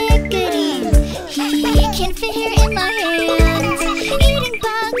chickadee. He can fit here in my hands. Eating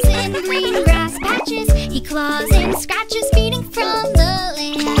bugs in green grass patches. He claws and scratches, feeding from the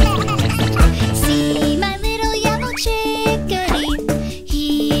land. See my little yellow chickadee.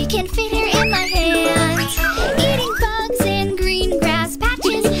 He can fit here in my hands. Eating bugs in green grass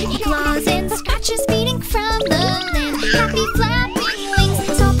patches. He claws and scratches, feeding from the land. Happy flapping wings,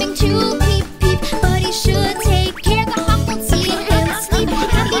 stopping to peep peep. But he should take care, the hawk won't see him sleep.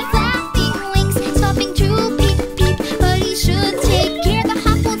 Happy flapping wings, stopping to peep peep. But he should take care, the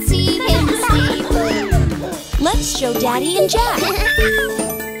hawk won't see him sleep. Let's show Daddy and Jack.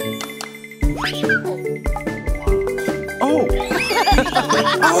 Oh!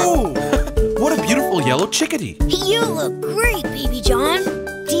 Oh! What a beautiful yellow chickadee. You look great, Baby John.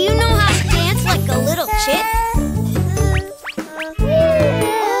 Do you know how to dance like a little chick?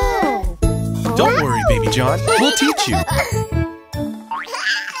 Don't worry, Baby John. We'll teach you.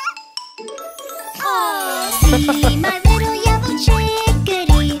 See my little yellow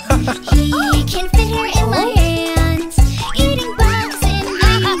chickadee. He can fit here in my hands. Eating bugs in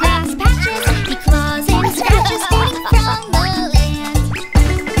green grass patches. He claws and scratches, feeding from the land.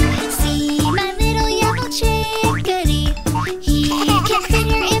 See my little yellow chickadee. He can fit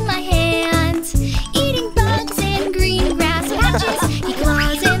here in my hands. Eating bugs in green grass patches. He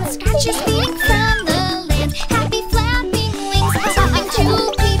claws and scratches, feeding from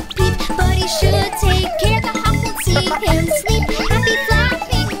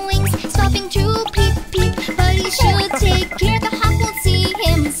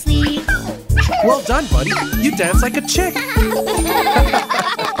on, buddy. You dance like a chick.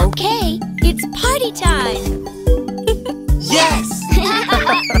 Okay, it's party time. Yes!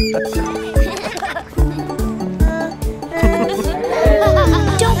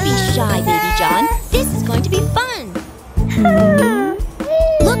 Don't be shy, Baby John. This is going to be fun.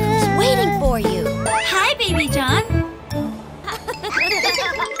 Look who's waiting for you. Hi, Baby John.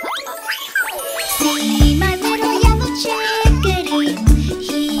 See my little yellow chickadee.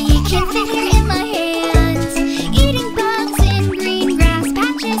 He can fit here in my hands. Eating bugs in green grass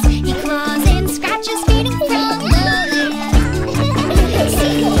patches. He claws and scratches, feeding from the land.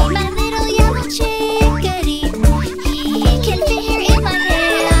 See my little yellow chickadee. He can fit here in my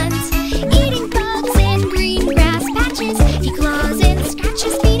hands. Eating bugs in green grass patches. He claws and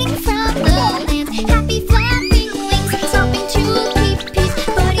scratches, feeding from the land. Happy flapping wings, stopping to peep peep.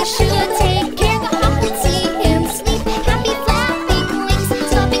 But he should take care. The hawk would see him sleep. Happy flapping wings,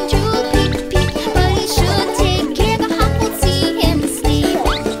 stopping to peep peep. But he should take care. The hawk would see him sleep.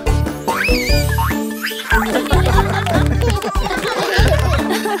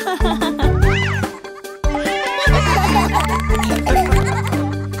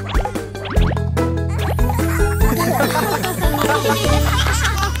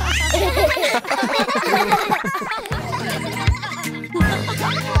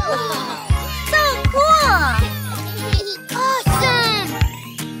 So cool! Awesome!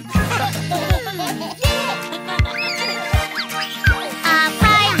 A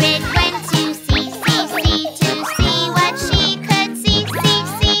pirate went to sea to see what she could see.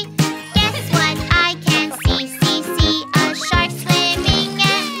 Guess what I can see. A shark swimming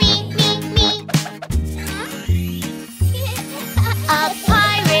at me. A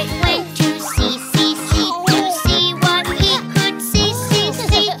pirate went to sea to see what he could see.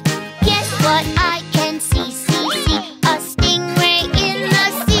 Guess what I can see. A stingray in the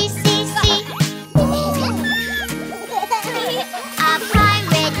sea. A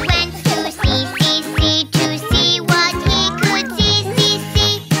pirate went to sea to see what he could see.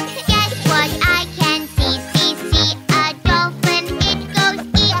 Guess what I can see. A dolphin, it goes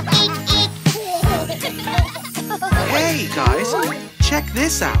eek. Hey, guys, check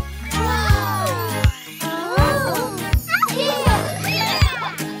this out.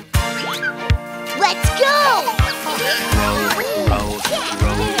 Let's go! Row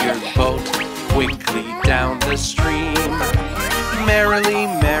your boat quickly down the stream. Merrily,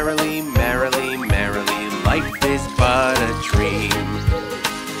 life is but a dream.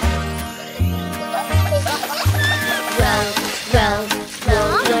 Row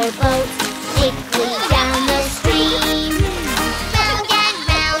your boat quickly down the stream.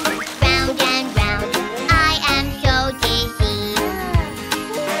 Round and round, I am so dizzy.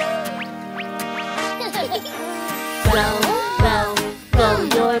 Row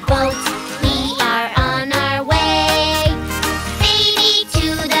your boat, we are on our way. Baby to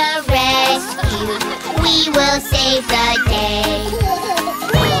the rescue, we will save the day.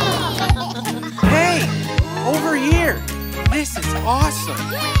 Hey, over here. This is awesome.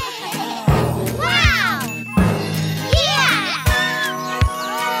 Wow! Yeah!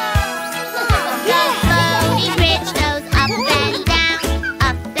 The floaty bridge goes up and down.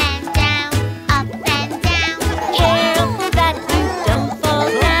 Careful that you don't fall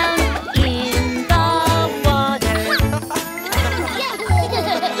down in the water.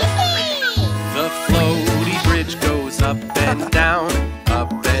 The floaty bridge goes up and down.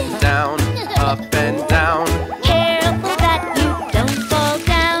 Careful that you don't fall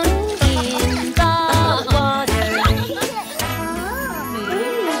down in the water.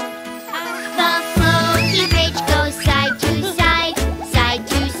 The floaty bridge goes side to side.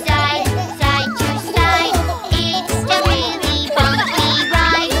 It's a really bumpy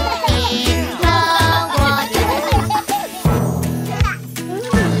ride in the water.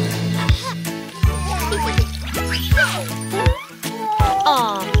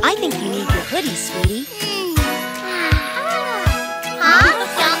 Aw, I think you need your hoodie, sweetie. Huh?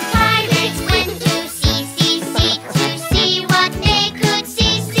 Some pirates went to sea to see what they could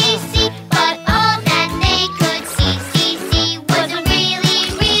see. But all that they could see was a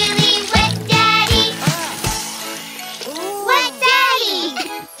really wet daddy. Wet daddy!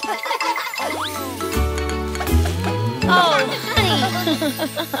 Oh,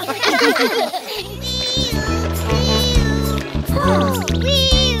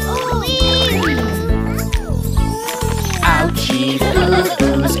 Ouchie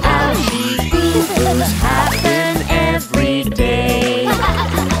boo-boos happen every day.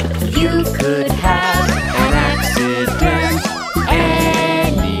 You could have an accident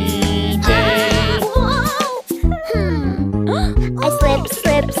any day. I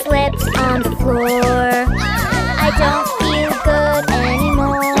slipped on the floor.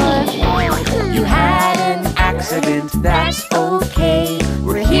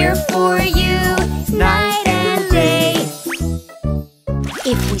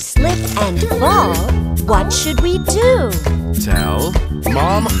 fall, what should we do? Tell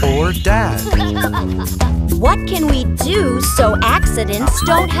Mom or Dad. What can we do so accidents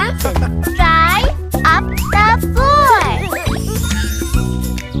don't happen? Try up the floor.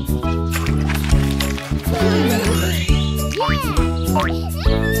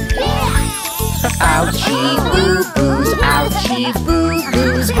 Ouchie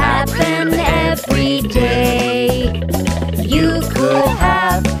boo-boos happen every day. You could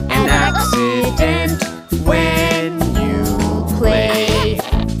have an accident when you play.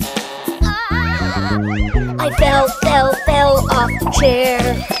 I fell off the chair.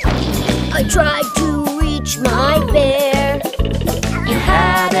 I tried to reach my bear. You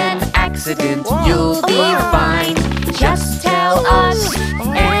had an accident, you'll be fine. Just tell us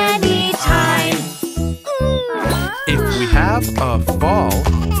anytime. If we have a fall,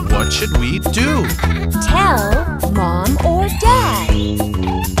 what should we do? Tell Mom or Dad.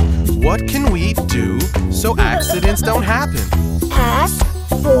 What can we do so accidents don't happen? Ask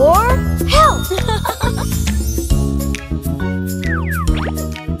for help.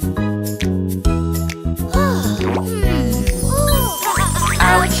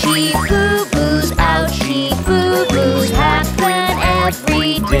 Ouchie boo-boos happen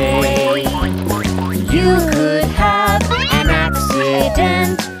every day. You could have an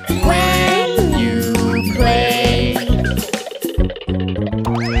accident when you play.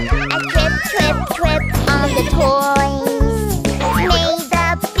 I trip on the toys. Made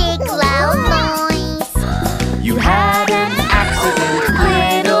a big loud noise. You had an accident,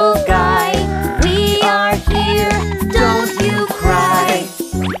 little guy. We are here, don't you cry.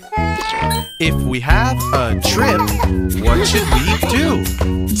 If we have a trip, what should we do?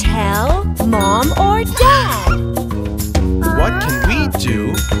 Tell Mom or Dad. What can we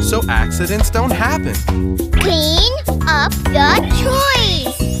do so accidents don't happen? Clean up the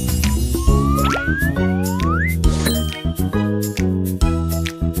toys.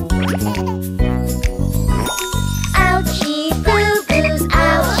 Ouchie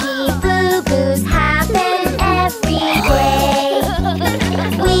boo-boos happen every day.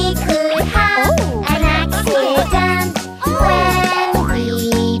 We could have an accident when we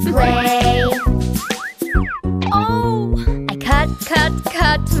play. Oh, I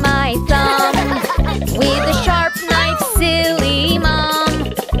cut my thumb with a sharp knife, silly mom.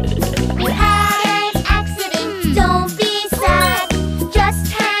 You had an accident, don't be sad.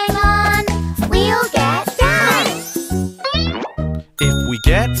 Just hang on, we'll get done. If we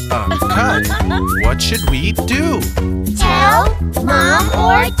get a cut, what should we do? Tell Mom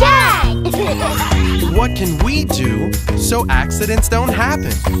or Dad. What can we do so accidents don't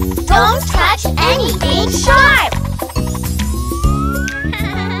happen? Don't touch anything sharp.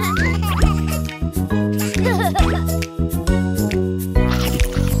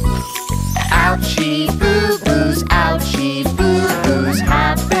 Ouchie boo-boos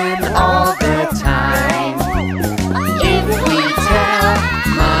happen all the time. If we tell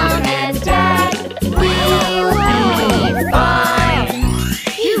Mom and Dad, we'll be fine.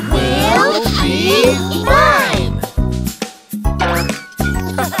 We'll be fine.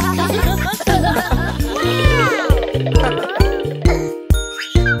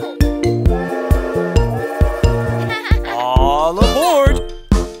 All aboard!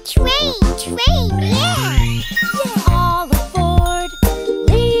 Train, yeah. All aboard,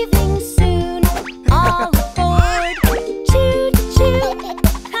 leaving soon. All aboard, choo choo.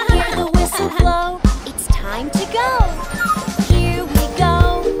 Hear the whistle blow, it's time to go. Here we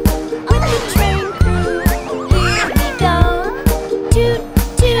go, with the train crew. Here we go, toot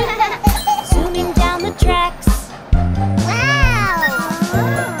toot. Zooming down the tracks. Wow.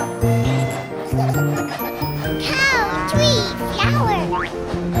 Cow, tree, flower.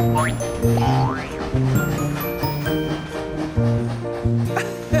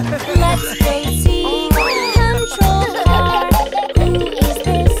 Let's go see control car. Who is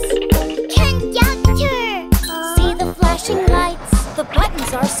this? Conductor. See the flashing lights. The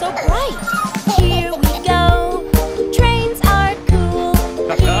buttons are so bright. Here we go. Trains are cool.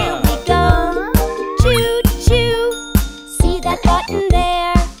 Here we go. Choo choo. See that button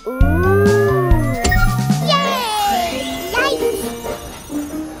there? Ooh. Yay! Lights.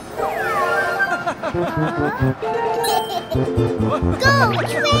 Go,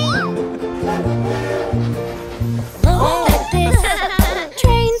 train. Look at this.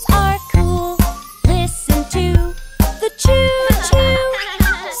 Trains are cool. Listen to the choo choo.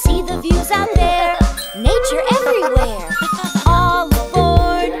 See the views out there. Nature everywhere. All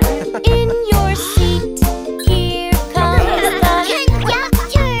aboard. In your seat. Here comes the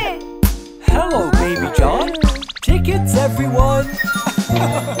Conductor. Hello, Baby John. Tickets, everyone!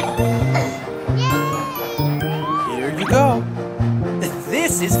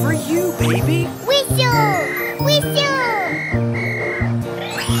 This is for you, baby. Whistle! Whistle!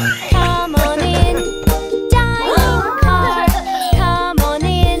 Come on in, dining car. Come on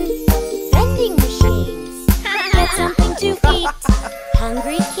in, vending machines. Get something to eat.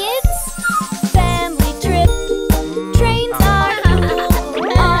 Hungry kids? Family trip. Trains are cool.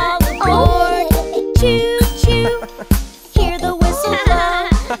 All aboard. Choo choo. Hear the whistle blow.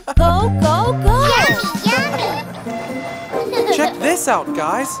 Go, go, go. Yummy! Check this out,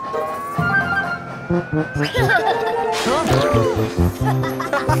 guys.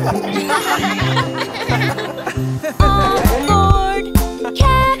 All aboard.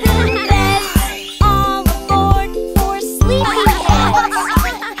 Cabin beds. All aboard for sleepy heads.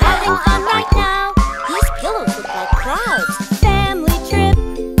 Having fun right now. These pillows look like clouds. Family trip.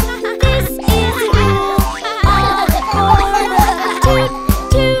 This is cool. All aboard. Toot,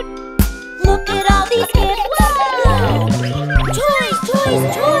 toot. Look at all these gifts. Toys, toys,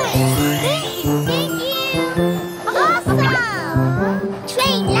 toys. Thank you! Awesome!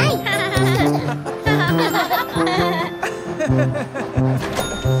 Train lights!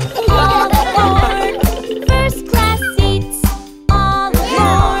 All aboard. First class seats. All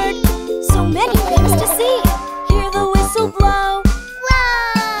aboard. So many things to see. Hear the whistle blow.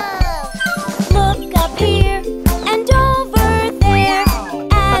 Whoa! Look up here and over there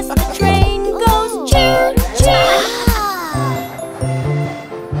as the train goes choo choo.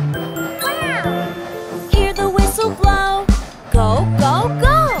 Hear the whistle blow. Go, go,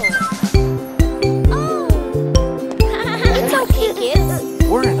 go. Oh. It's okay, kids.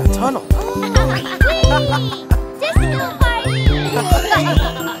 We're in a tunnel. Whee! Disco party!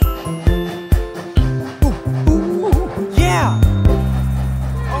 Yeah!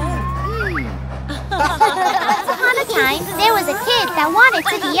 Once upon a time, there was a kid that wanted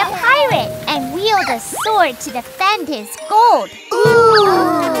to be a pirate and wield a sword to defend his gold. Ooh!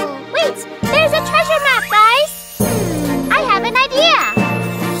 Wait, there's a treasure map, guys! I have an idea!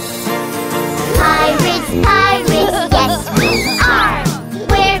 Pirates, pirates, yes we are!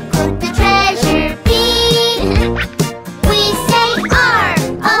 Where could the treasure be? We say R,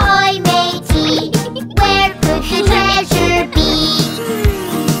 ahoy matey! Where could the treasure be?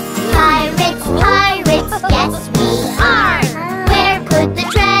 Pirates, pirates, yes we are. Where could the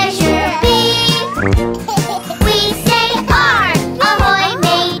treasure be? We say R, ahoy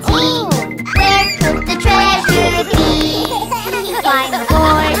matey!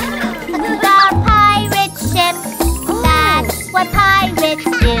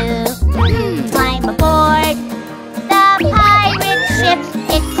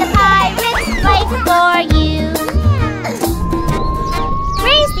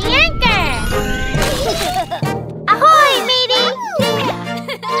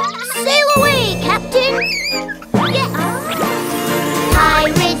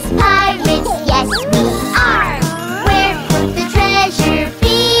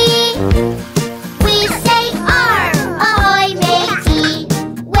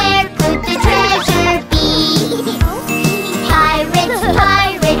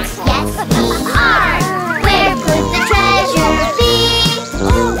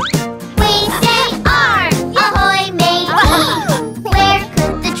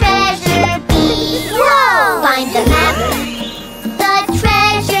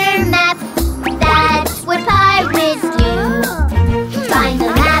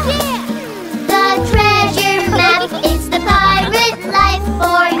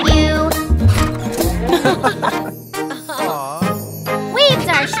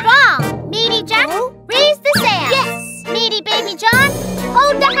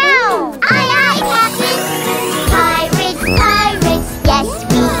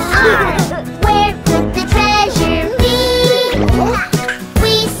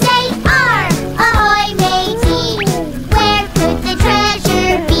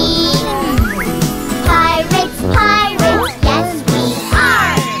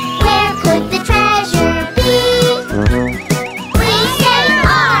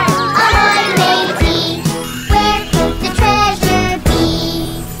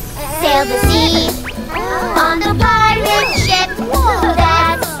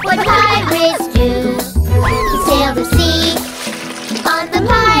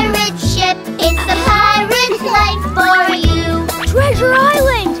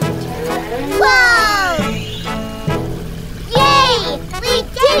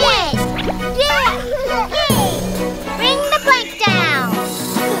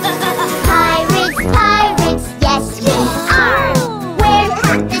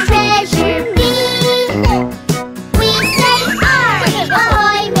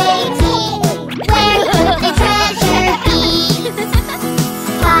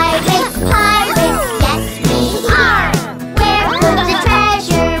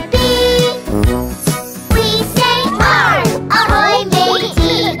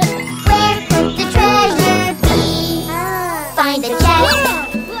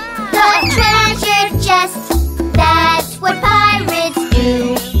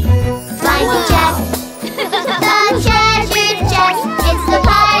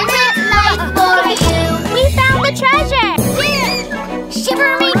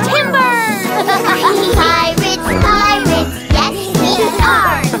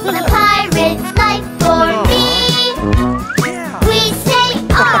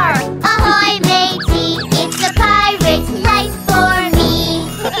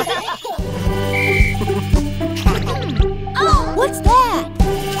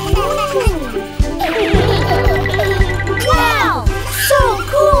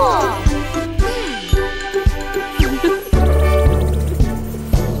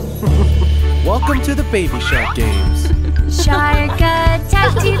 Welcome to the Baby Shark games. Shark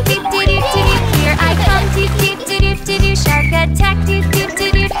attack, doo doo doo doo doo doo. Here I come, doo doo doo doo doo doo. Shark attack, doo doo doo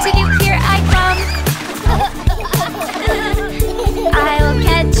doo doo doo. Here I come. I'll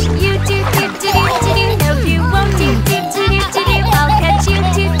catch you, doo doo doo doo doo doo. No, you won't, doo doo doo doo doo doo. I'll catch you,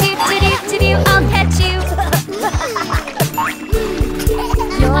 doo doo doo doo doo doo. I'll catch you.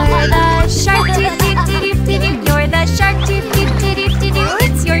 You're the shark, doo doo doo doo doo doo. You're the shark, doo doo doo doo doo doo.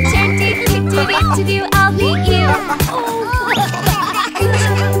 It's your turn, doo doo doo doo doo doo. I'll beat you.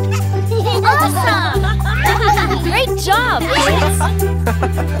 Awesome! Great job, kids!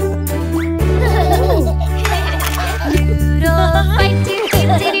 Noodle fight, doo doo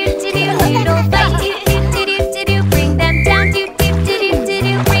doo doo doo doo. Noodle fight, doo doo doo doo doo doo. Bring them down, doo doo doo doo doo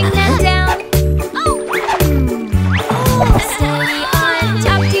doo. Bring them down. Stay on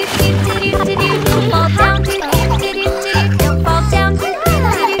top, doo doo doo doo doo doo. Don't fall down, doo doo doo doo doo. Don't fall down, doo doo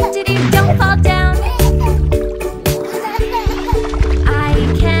doo doo doo. Don't fall down. I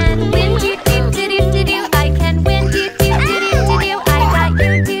can win, doo doo doo doo doo doo. I can win, doo doo doo doo doo doo. I got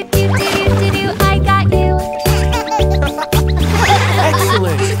you, doo doo doo doo doo doo. I got you.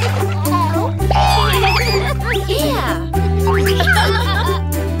 Excellent. Yeah.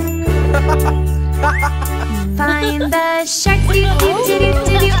 Find the sharks, doo doo doo doo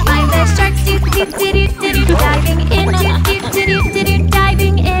doo doo. Find the sharks, doo doo doo doo doo doo. Diving in, doo doo doo doo doo doo.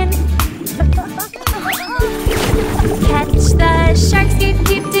 Diving in. Catch the sharks, doo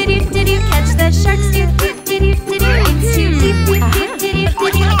doo doo doo doo doo. Catch the sharks, doo doo doo doo doo doo. It's too deep, doo doo doo doo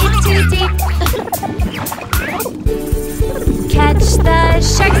doo doo. It's too deep. Catch the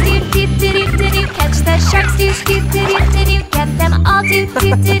sharks, doo doo doo doo doo doo. Catch the sharks, doo doo doo doo doo doo. Get them all, doo doo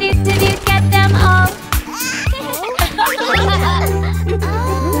doo doo doo doo. Get them all.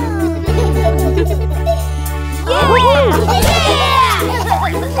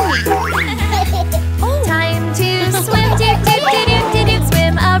 Time to swim, doo doo doo doo doo doo.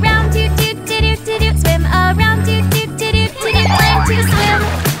 Swim around, doo doo doo doo doo doo. Swim around, doo doo doo doo doo doo. Learn to swim.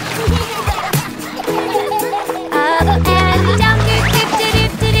 Up and down, doo doo doo doo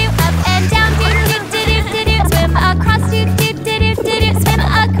doo doo. Up and down, doo doo doo doo doo doo. Swim across, doo doo doo doo doo doo. Swim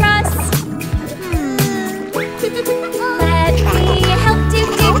across. Let me help, doo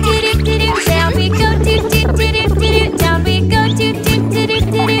doo doo doo doo doo. Down we go, doo doo doo doo doo doo. Down we go, doo doo doo doo doo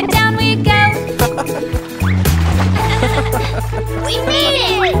doo. Down we go. We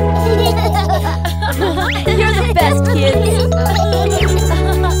made it! You're the best, kids!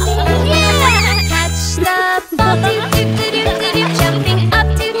 Yeah! Catch the ball, doo doo doo doo doo doo. Jumping up,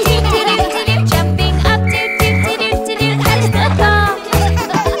 doo doo doo doo doo doo. Jumping up, doo doo doo doo doo doo. Catch the ball.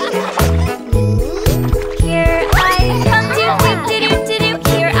 Here I come, doo doo doo doo doo doo.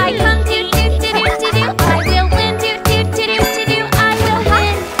 Here I come, doo doo doo doo doo doo. I will win, doo doo doo doo doo doo. I will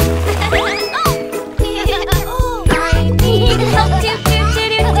win. I need help, doo doo doo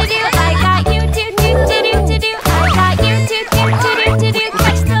doo doo doo. I got you, doo doo doo doo doo doo. I got you, doo doo doo doo doo doo.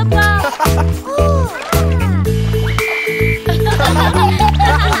 Catch the ball.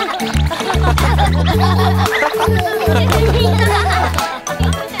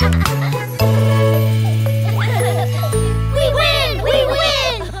 We win! We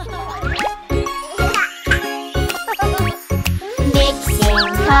win! Mixing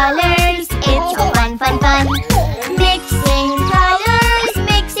colors, it's so fun, fun, fun. Mixing colors,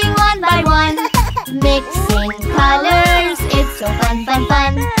 mixing one by one. Mixing colors, it's so fun, fun,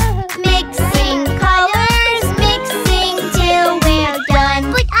 fun. Mixing colors, mixing till we're done.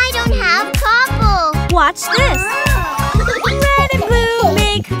 But I don't have copple. Watch this! Red and blue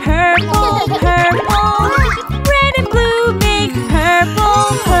make purple, purple. Red and blue make purple,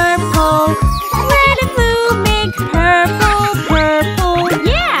 purple. Red and blue make purple, purple.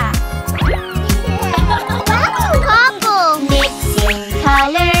 Yeah!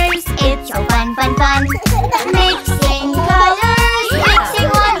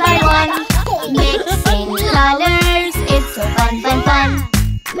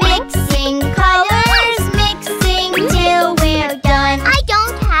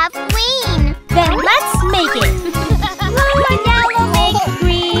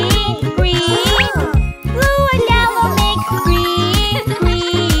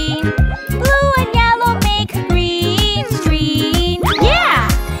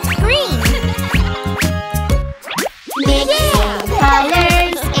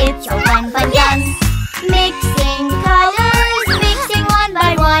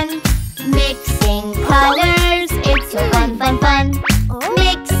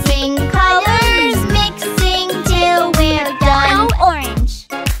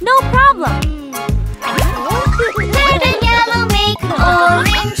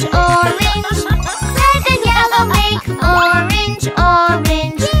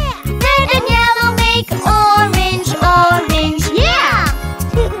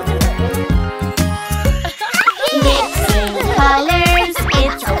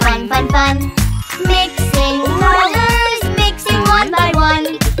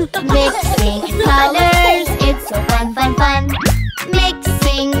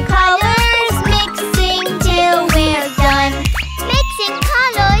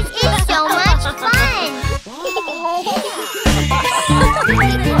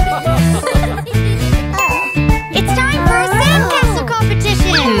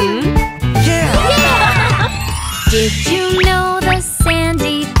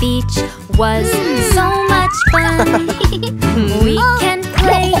 was so much fun. We can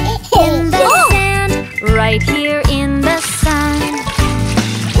play in the sand, right here in the sun.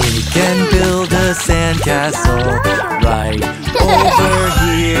 We can build a sandcastle right over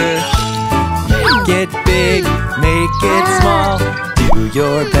here. Make it big, make it small. Do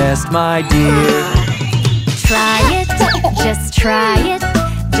your best, my dear. Try it, just try it,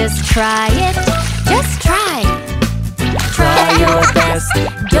 just try it, just try. Try your best,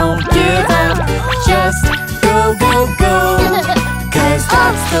 don't give up. Just go, go, go. 'Cause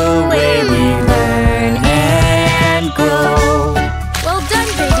that's the way we learn and grow. Well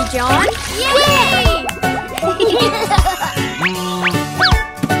done, Baby John. Yay!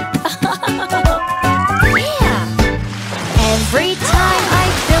 Every time I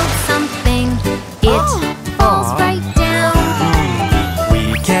build something, it falls right down. We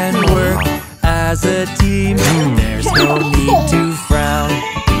can work as a team. There's no need to frown.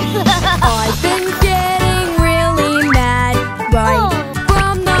 I've been getting really mad right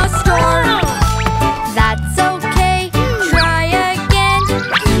from the start. That's okay, try again.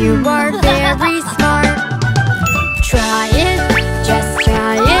 You are very smart. Try it, just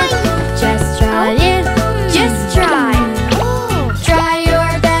try it, just try it, just try. Try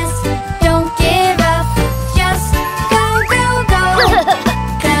your best, don't give up. Just go, go, go.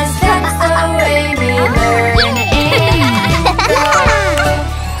 'Cause that's the way we learn and grow.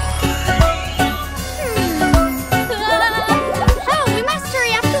 Oh, we must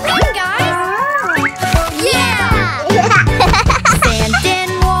hurry up to win, guys. Yeah! Sand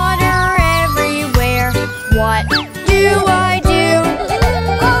and water everywhere. What do I do?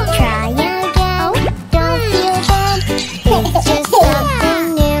 Try again, don't feel bad. It's just something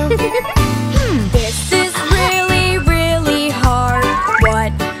new. This is really, really hard.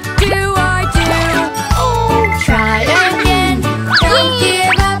 What do I do? Try again, don't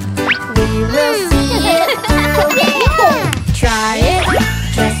give up. We will see it through. Try it,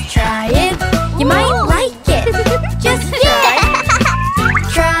 just try it. You might like it. Just try.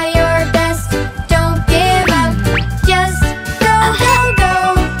 Try your best, don't give up. Just go, go, go.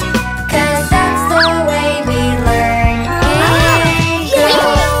 'Cause that's the way we learn and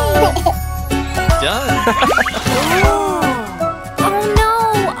grow. Done. Oh no,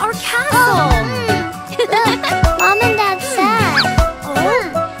 our castle! Mom and Dad sad.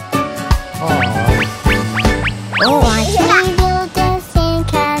 Watch me build a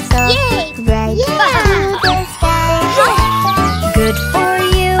sandcastle right to the sky. Good for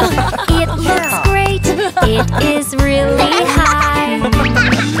you, it looks great, it is really high.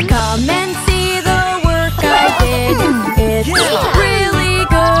 Come and see the work I did, it's really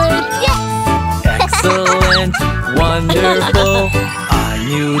good. Excellent, wonderful. I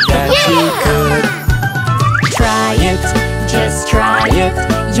knew that you could. Try it, just try it.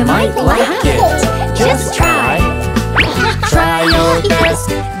 You might like it. Just try. Try your best,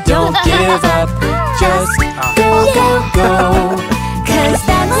 don't give up. Just go, go, go. 'Cause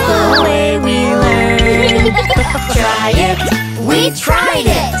that's the way we learn. Try it, we tried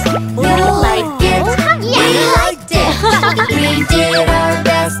it. You liked it, we liked it. We did our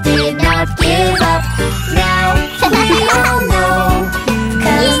best, did not give up. Now we all know.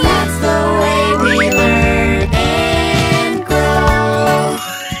 'Cause that's the way we learn and grow.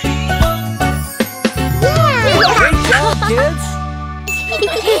 Great job, kids!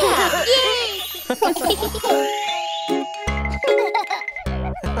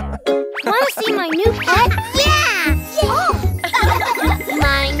 Want to see my new pet? Yeah!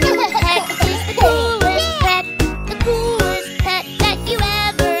 My new pet is the coolest pet that you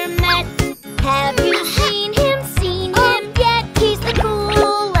ever met. Have you seen him yet? He's the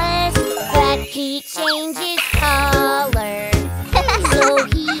coolest pet. He changes color so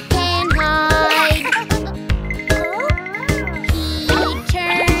he can hide. He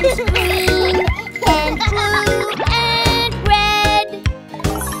turns green and blue and red.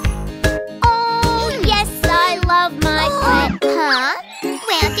 Oh, yes, I love my pet. Huh?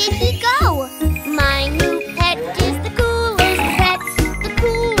 Where did he go? My new pet is the coolest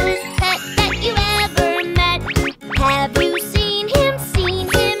pet that you ever met. Have you seen him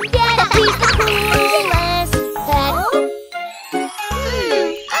yet? He's the coolest pet.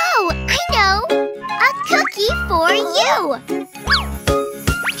 Oh, I know! A cookie for you!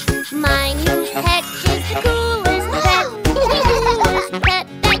 My new pet is the coolest pet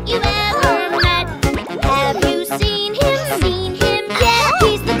that you ever met. Have you seen him yet?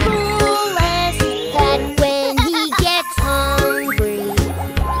 He's the coolest pet. When he gets hungry,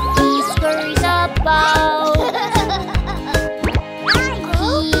 he scurries about.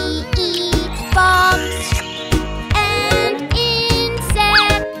 He eats bugs and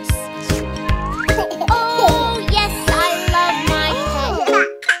insects.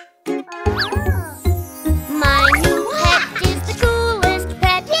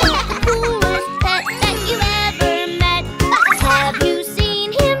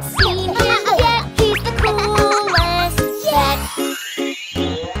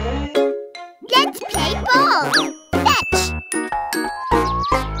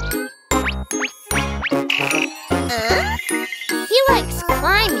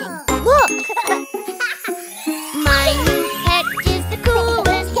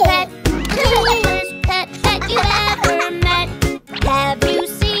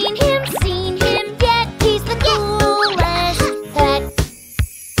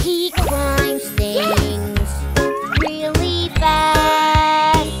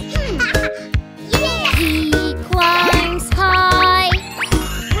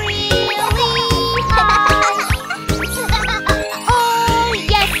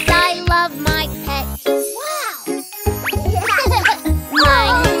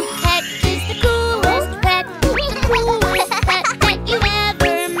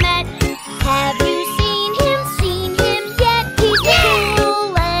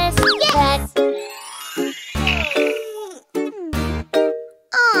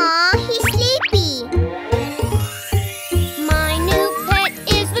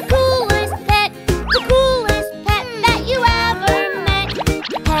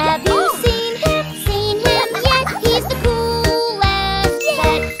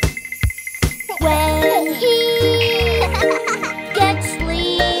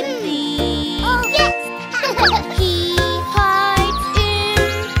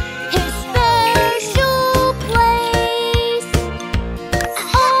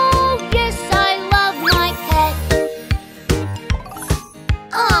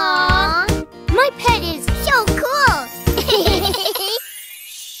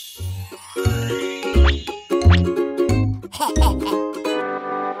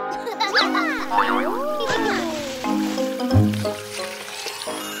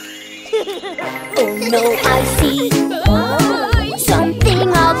 no, I see something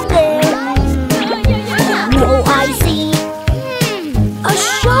up there. Oh no, I see a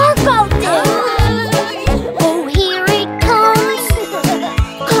shark out there. Oh, here it comes,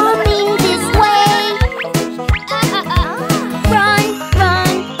 coming this way. Run,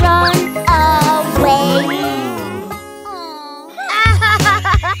 run, run away.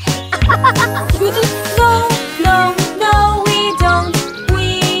 No, no, no, we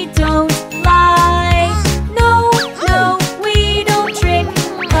don't lie. No, no, we don't trick,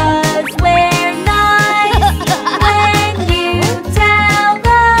 'cause we're nice. When you tell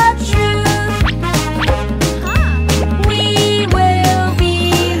the truth, we will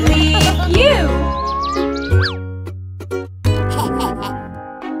believe you.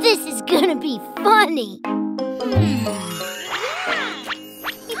 This is gonna be funny.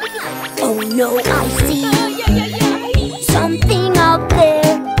 Oh no, I see something out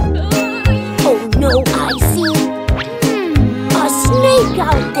there. Oh no, I see a snake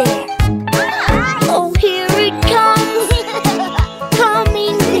out there. Oh, here it comes,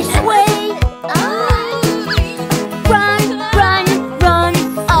 coming this way. Run, run, run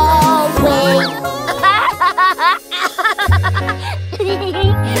away.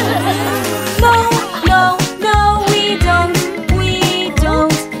 No, no, no, we don't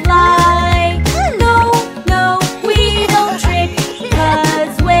lie. No, no, we don't trick,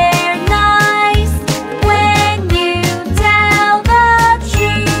 'cause we're nice. When you tell the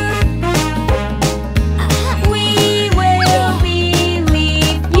truth, we will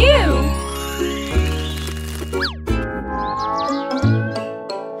believe you.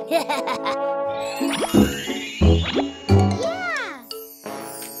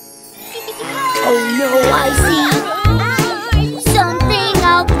 Oh no, I see something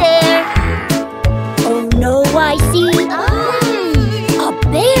out there. Oh no, I see a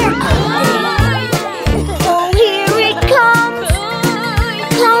bear out there. Oh, here it comes,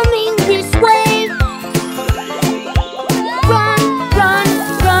 coming this way. Run, run,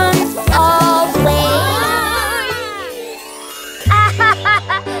 run away.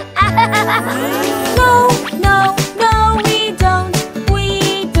 No, no, no, we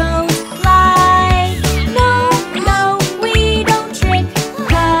don't lie. No, no, we don't trick,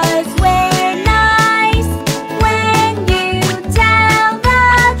 'cause we're nice. When you tell the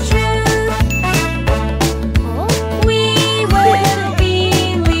truth, we will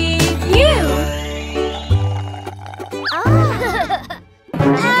believe you.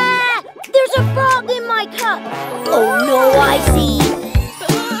 There's a frog in my cup. Oh no, I see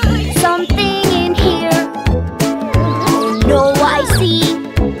something in here. Oh no, I see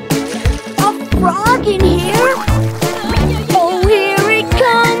a frog in here. Oh, here it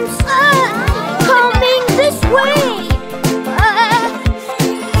comes, coming this way.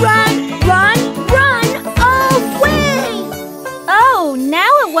 Run, run, run away. Oh,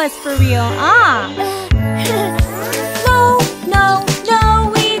 now it was for real, No, no, no,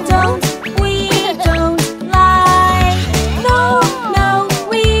 we don't lie. No, no,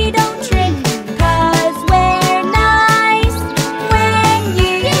 we don't trick, 'cause we're nice. When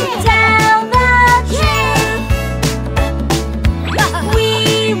you tell the truth, we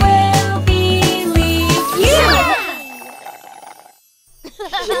will believe you.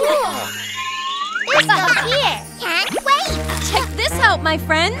 There's stuff here. Can't wait. Check this out, my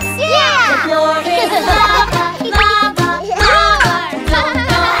friends. Yeah. The floor is lava, lava, lava. Don't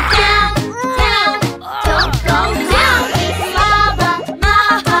go down, down. Don't go down. It's lava,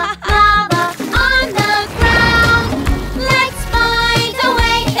 lava, lava on the ground. Let's find a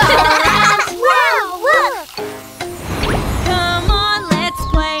way around. Wow, look. Come on, let's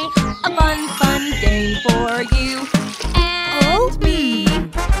play a fun, fun game for you and me.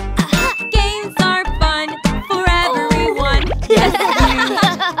 Games are fun for everyone. Yes, you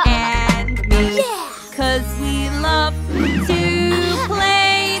and me. 'Cause we love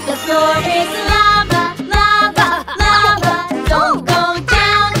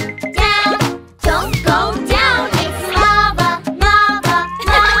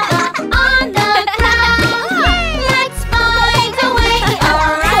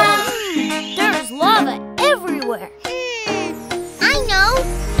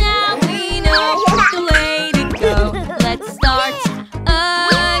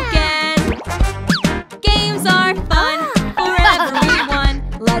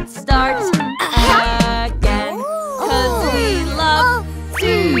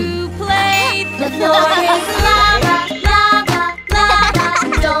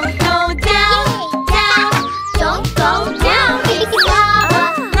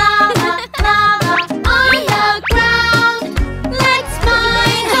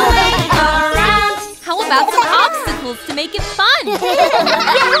make it fun.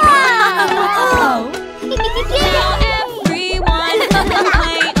 Now everyone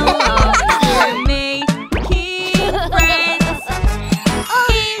play along. We're making friends.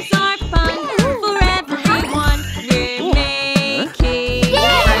 Games are fun for everyone. We're making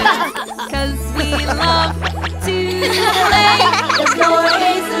friends. 'Cause we love to play. The floor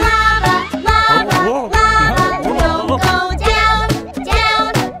is lava, lava, lava. Don't go down,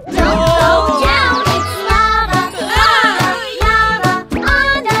 down, don't go down. It's lava, lava, lava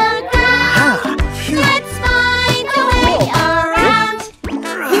on the ground. Let's find a way around.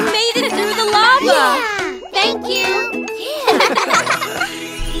 We made it through the lava. Thank you.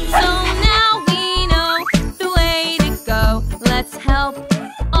 So now we know the way to go. Let's help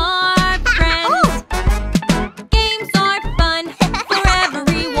our friends. Games are fun for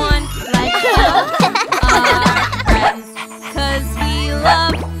everyone. Let's help our friends. 'Cause we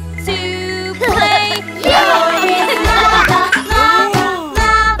love to play. Floor is lava, lava,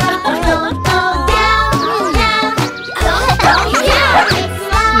 lava. Don't go down, down, don't go down. It's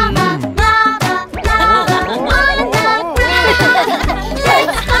lava, lava, lava on the ground.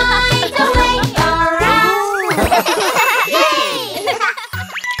 Let's find a way around. Yay!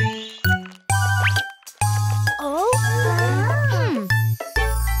 Oh?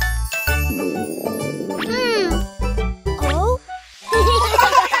 Oh?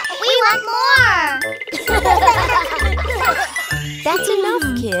 We want more! That's enough,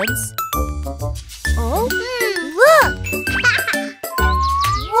 kids. Oh? Look!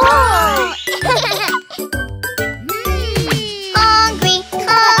 Whoa! Hungry,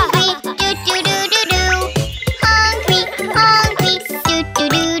 hungry, do-do-do-do-do. Hungry, hungry,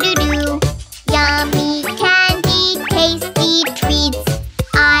 do-do-do-do-do. Yummy candy, tasty treats.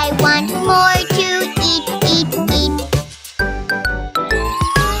 I want more to eat, eat, eat.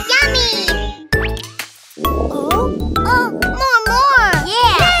 Yummy! Oh? Oh, more!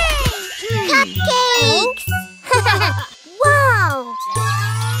 Yeah! Cupcakes! Wow!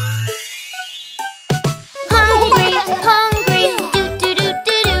 Hungry, hungry,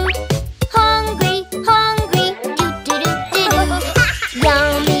 do-do-do-do-do. Hungry, hungry, do-do-do-do-do.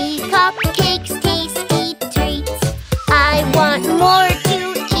 Yummy cupcakes, tasty treats. I want more to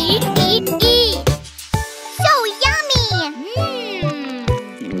eat, eat, eat. So yummy!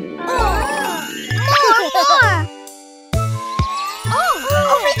 More! Oh,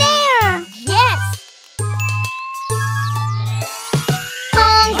 over there! Yes!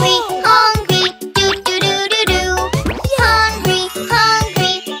 Hungry, hungry, do-do-do-do-do. Hungry,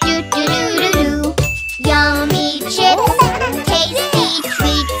 hungry, do-do-do-do-do. Yummy chips, tasty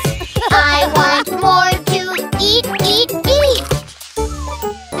treats. I want more to eat, eat, eat.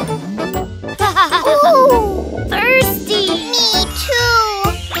 Ooh, thirsty. Me too.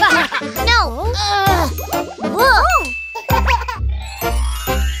 No. Whoa.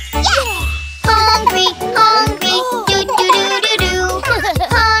 Yeah. Hungry, hungry, do-do-do-do-do.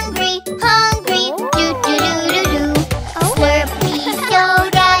 Hungry, hungry, do-do-do-do-do. Slurpee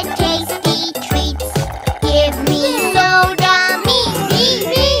soda, tasty treats. Give me soda, me.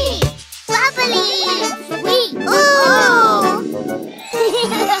 Bubbly, sweet. Ooh.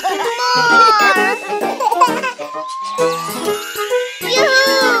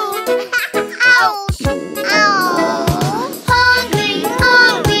 Ouch! Ow! Hungry,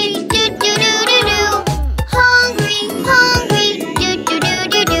 hungry, do-do-do-do-do. Hungry, hungry,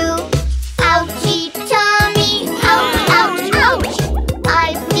 do-do-do-do-do. Ouchie tummy, ouch, ouch, ouch. I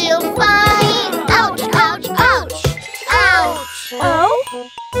feel fine. Ouch, ouch, ouch. Ouch. Oh?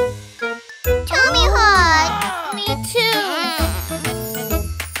 Tummy hot. Me too.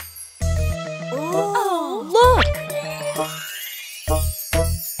 Oh, look!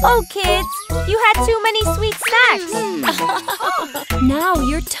 Oh, kids, you had too many sweet snacks. Now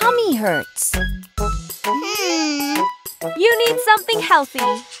your tummy hurts. You need something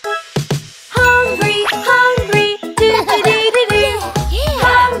healthy. Hungry, hungry, do-do-do-do-do.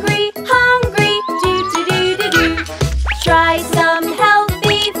 Hungry, hungry, do-do-do-do-do. Try some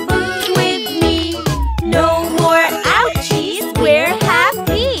healthy food with me. No more ouchies, we're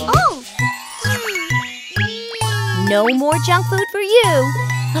happy. Oh. No more junk food for you.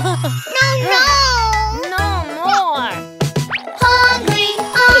 No, no. No more. Hungry,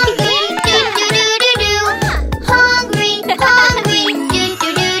 hungry, do-do-do-do-do. Hungry, hungry,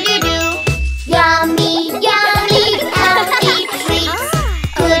 do-do-do-do-do. Yummy, yummy, healthy treats.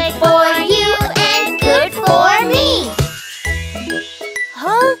 Good for you and good for me.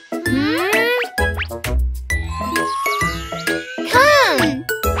 Huh? Come.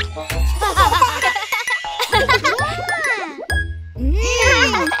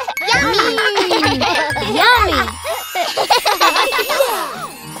 Yummy.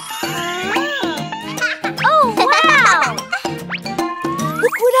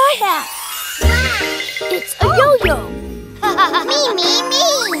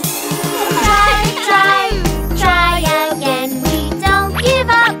 Try again. We don't give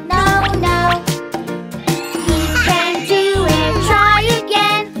up, no, no. You can do it, try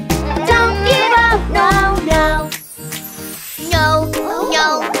again. Don't give up, no, no. No, no,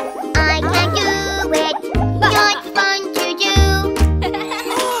 I can't do it. Not fun to do.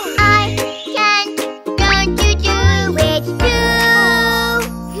 I can't learn to do it too.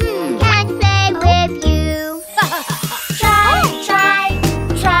 Can't play with you.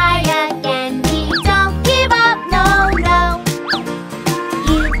 Try again. We don't give up, no, no.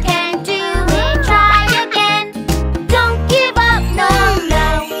 You can do it, try again. Don't give up, no, no.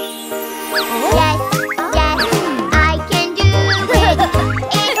 Yes, yes, I can do it.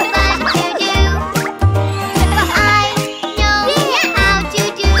 It's fun to do. I know how to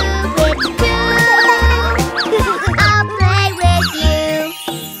do it too. I'll play with you.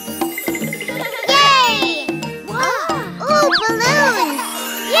 Yay! Wow! Ooh, balloons!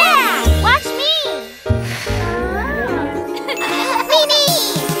 Yeah! Watch me! Mimi!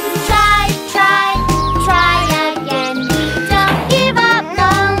 Try again. We don't give up,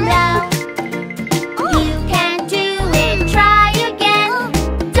 no, no. You can do it, try again.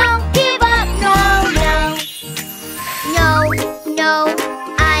 Don't give up, no, no. No, no,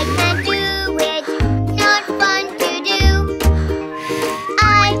 I can't do it. Not fun to do.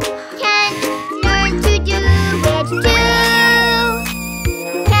 I can't learn to do it too.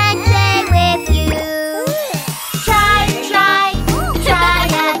 Can't play with you. Try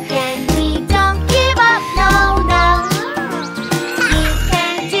again. We don't give up, no, no. You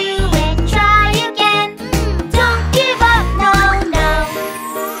can do it, try again. Don't give up, no, no.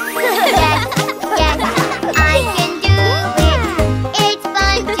 Yes, yes, I can do it. It's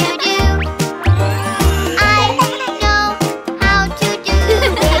fun to do. I know how to do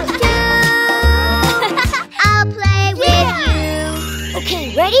it too. I'll play with you. Okay,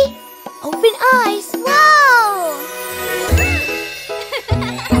 ready? Open eyes. Whoa!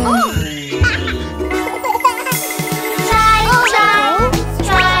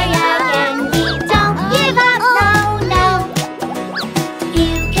 Try again. We don't give up, no, no.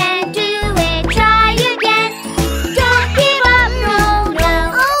 You can do it, try again. Don't give up, no, no.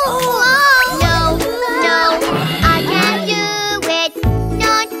 No, no, I can't do it.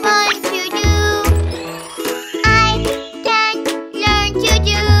 Not fun to do. I can't learn to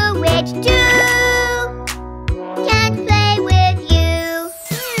do it too. Can't play with you.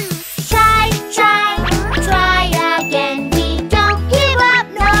 Try again. We don't give up,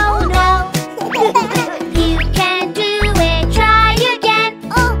 no, no. You can do it, try again.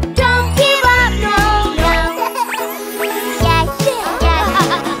 Don't give up, no, no. Yes, yes,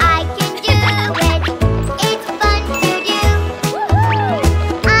 I can do it. It's fun to do.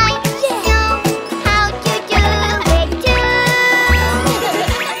 I know how to do it too.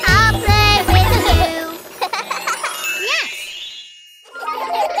 I'll play with you.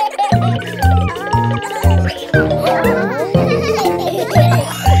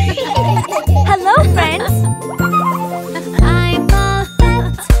 Hello, friends. I'm a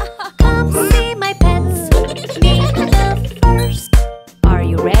vet. Come see my pets. Meet the first. Are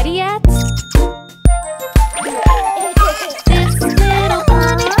you ready yet? This little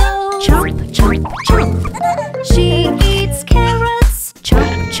bunny goes chomp, chomp, chomp. She eats carrots.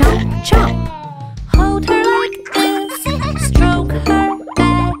 Chomp, chomp, chomp. Hold her like this. Stroke her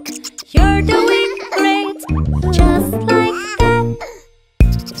back. You're doing great. Just like that.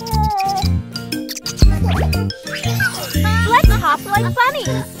 Let's hop like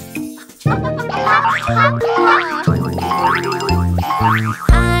bunnies.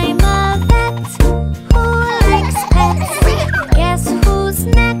 I'm a vet who likes pets. Guess who's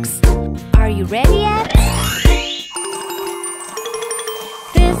next? Are you ready yet?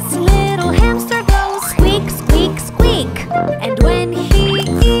 This little hamster goes squeak, squeak, squeak. And when he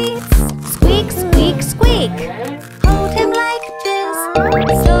eats, squeak, squeak, squeak. Hold him like this,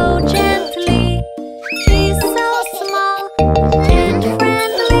 so gently. He's so small and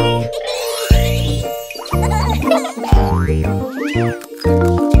friendly.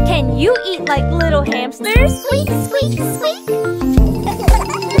 Can you eat like little hamsters? Squeak, squeak, squeak.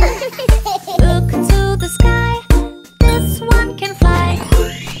 Look to the sky, this one can fly.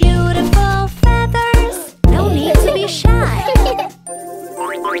 Beautiful feathers, no need to be shy.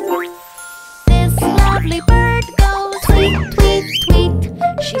 This lovely bird goes tweet, tweet, tweet.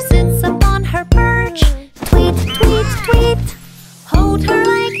 She sits upon her perch, tweet, tweet, tweet. Hold her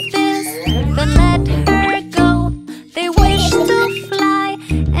like this, then let her go. They wish to fly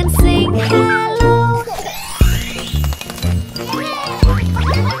and sing hello.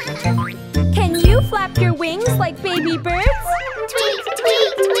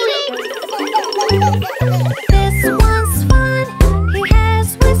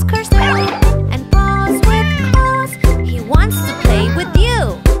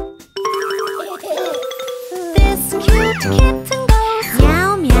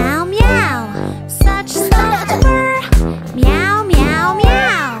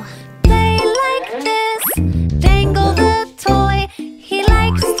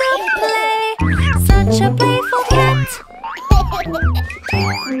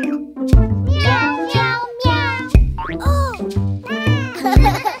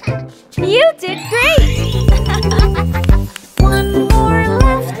 You did great! One more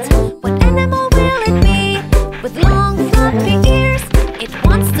left. What animal will it be? With long fluffy ears, it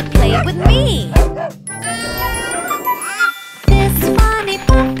wants to play with me. This funny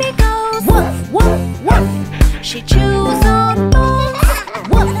puppy goes woof, woof, woof. She chews on bones.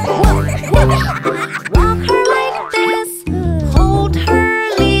 Woof, woof, woof. Walk her like this. Hold her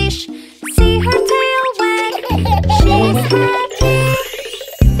leash. See her tail wag. She's happy.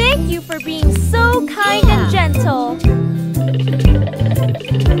 Thank you for being so kind and gentle.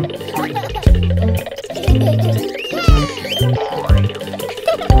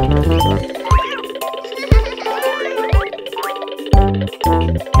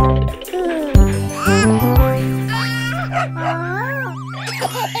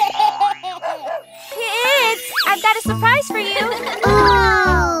 Kids, I've got a surprise for you.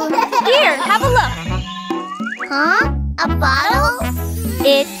 Oh! Here, have a look. Huh? A bottle?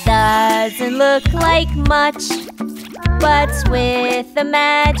 It doesn't look like much, but with a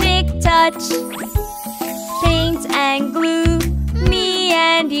magic touch, paint and glue, me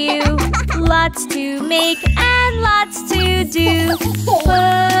and you, lots to make and lots to do.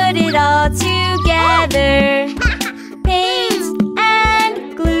 Put it all together, paint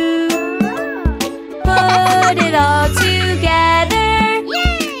and glue. Put it all together,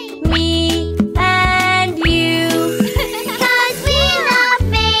 me and you. 'Cause we love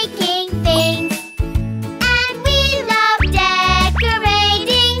making things and we love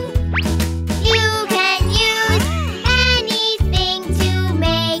decorating. You can use anything to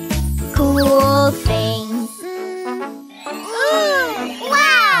make cool things. Ooh,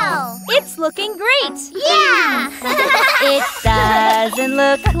 wow! It's looking great! Yeah! It doesn't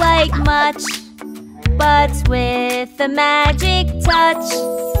look like much, but with a magic touch,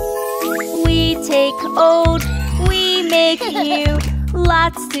 we take old, we make new,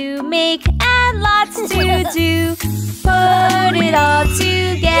 lots to make and lots to do. Put it all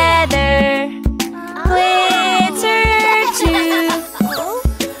together, glitter too.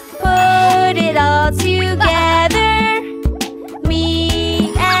 Put it all together,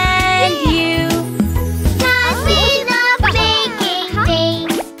 me and you. 'Cause we love making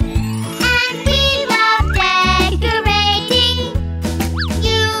things and we love decorating.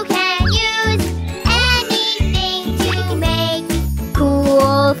 You can use anything to make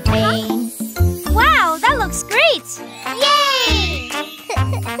cool things. Wow, that looks great! Yay!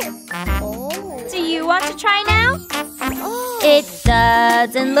 Do you want to try now? It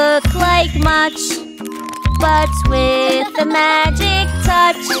doesn't look like much, but with a magic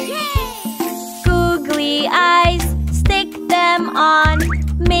touch, googly eyes, stick them on.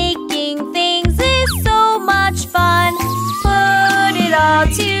 Making things is so much fun. Put it all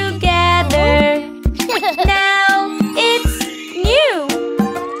together. Now it's new.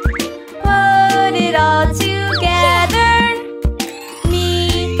 Put it all together,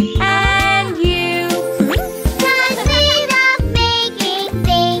 me and you. 'Cause we love making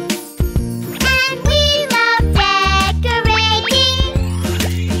things and we love decorating.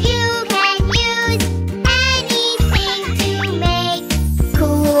 You can use anything to make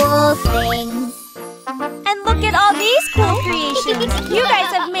cool things. And look at all these cool creations. You guys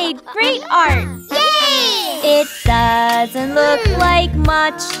have made great art. Yay! It doesn't look like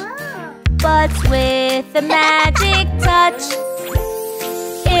much, but with a magic touch,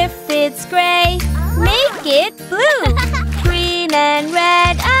 if it's gray, make it blue. Green and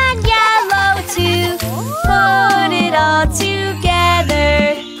red and yellow too. Put it all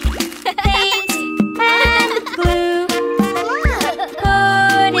together, paint and glue.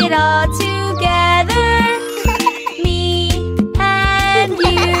 Put it all together, me and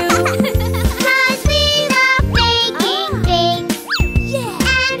you. 'Cause we love making things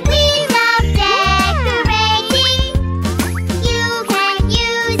and we love decorating. You can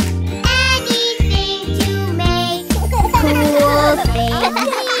use anything to make cool things.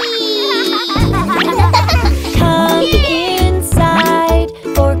 Come inside.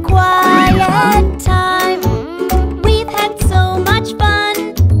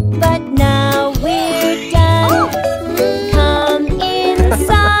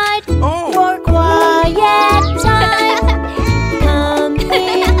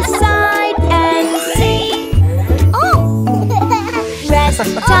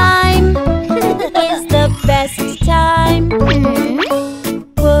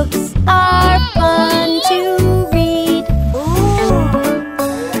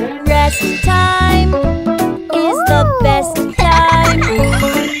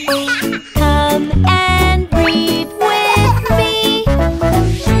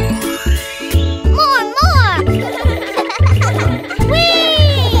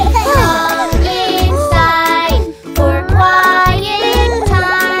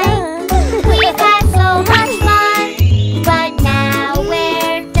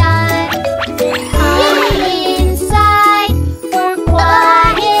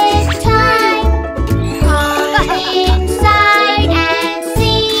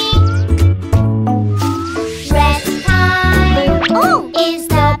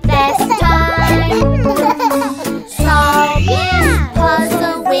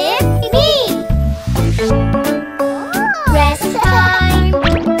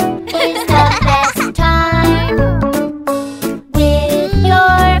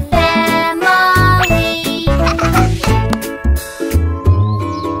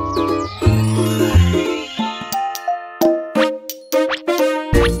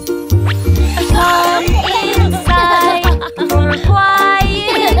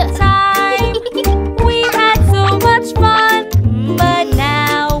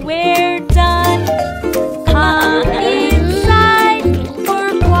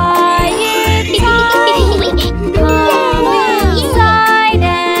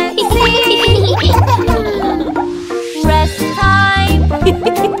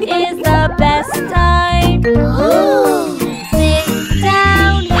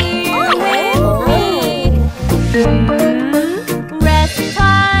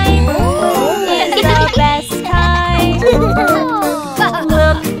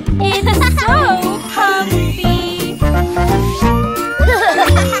 It's so comfy.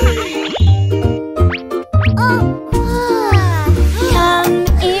 Come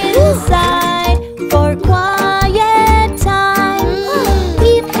inside for quiet time.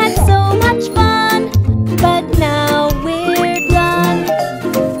 We've had so much fun, but now we're done.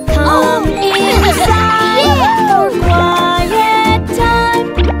 Come inside for quiet time.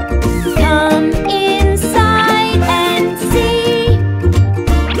 Come inside and see.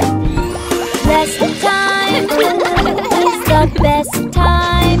 Rest time is the best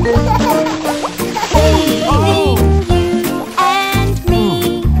time. Bathing you and me.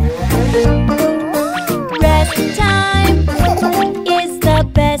 Rest time is the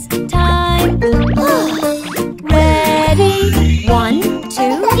best time. Ready? 1, 2,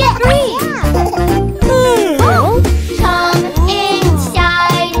 3. Come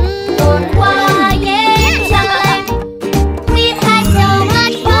inside for quiet time. We've had so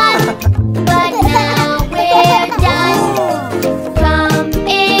much fun, but now we're done. Come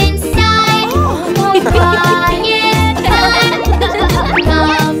inside for quiet time.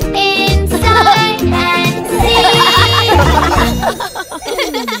 Come inside and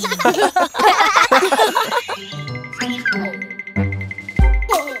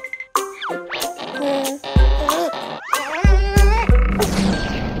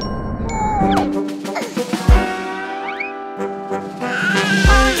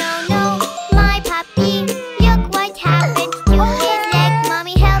Oh no, no, my puppy. Look what happened to his leg.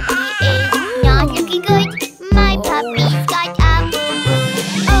 Mommy, help me, it's not looking good. My puppy's got a boo-boo.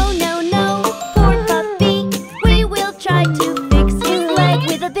 Oh no, no, poor puppy. We will try to fix his leg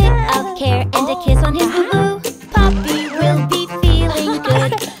with a bit of care and a kiss on his boo-boo. Puppy will be feeling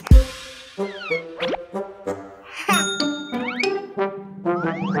good.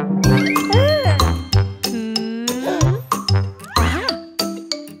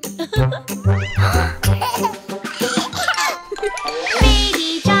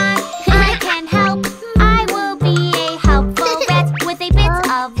 Baby John, I can help. I will be a helpful vet with a bit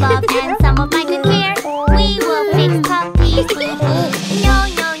of love and some of my good care. We will fix puppy's boo-boo. No,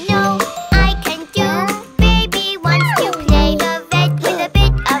 no, no, I can do. Baby wants to play the vet with a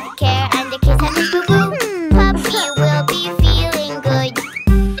bit of care and a kiss on his boo-boo. Puppy will be feeling good.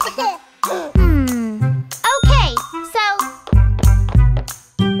 Okay, so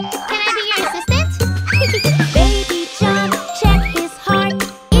can I be your assistant? Baby John, check his heart.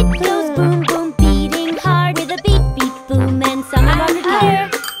 It goes boom, boom, beating hard with a beat, beat, boom, and some of our good care.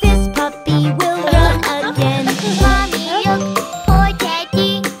 This puppy will run again. Mommy, look, poor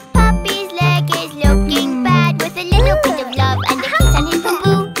Teddy. Puppy's leg is looking bad. With a little bit of love and a kiss on his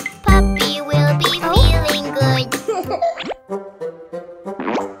boo-boo, Puppy will be feeling good.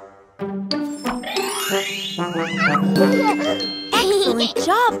 Excellent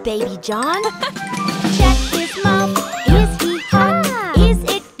job, Baby John. Check his mouth. Is he hot? Is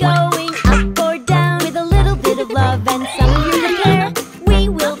it going up or down? With a little bit of love and some of your good care, we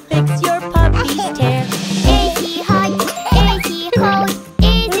will fix your puppy's tear. Is he hot? Is he cold?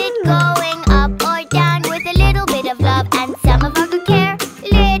 Is it going up or down? With a little bit of love and some of our good care,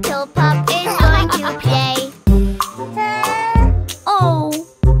 little pup is going to play. Oh.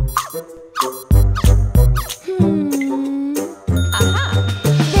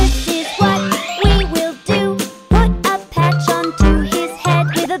 This is what we will do. Put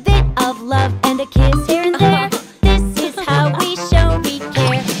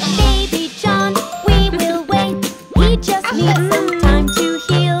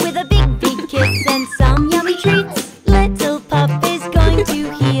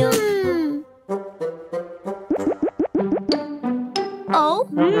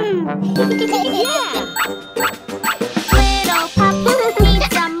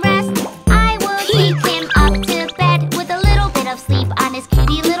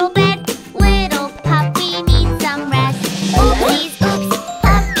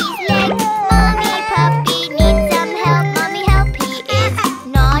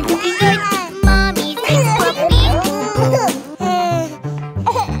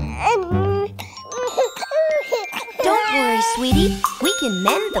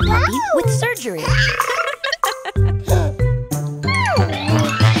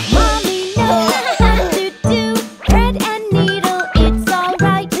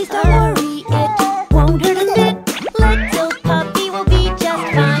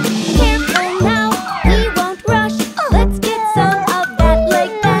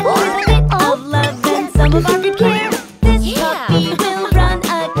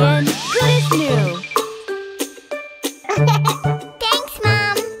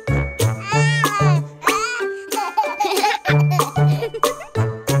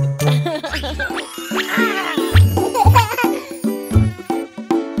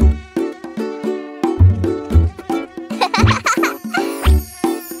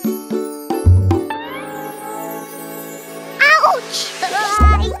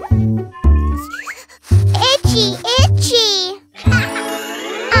Itchy, itchy.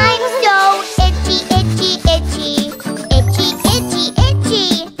 I'm so itchy, itchy, itchy. Itchy, itchy, itchy.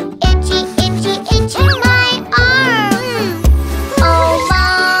 Itchy, itchy, itchy my arm. Oh,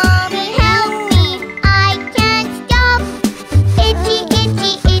 Mommy, help me. I can't stop. Itchy,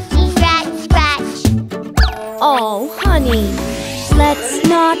 itchy, itchy. Scratch, scratch. Oh, honey, let's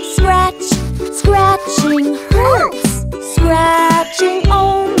not scratch. Scratching hurts. Scratching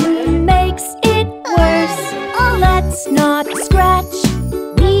only makes it worse. Let's not scratch.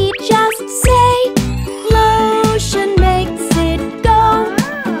 We just say lotion makes it go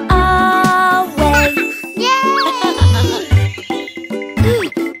away.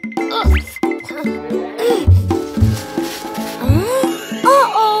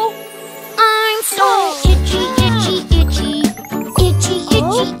 Uh-oh, I'm so itchy, itchy, itchy. Itchy,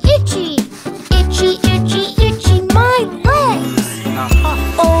 itchy, itchy. Itchy, itchy, itchy my legs.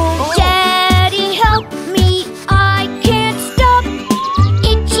 Oh, Daddy, help me. I can't stop.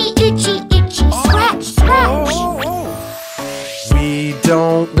 Itchy, itchy, itchy. Scratch, scratch. We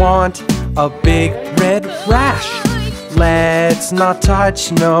don't want a big red rash. Let's not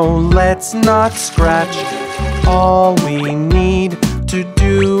touch, no, let's not scratch. All we need to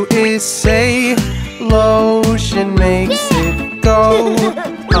do is say lotion makes it go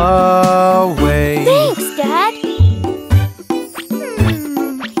away. Thanks, Dad.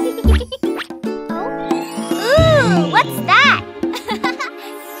 Ooh, what's that?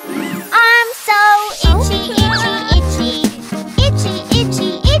 I'm so itchy, itchy, itchy. Itchy, itchy,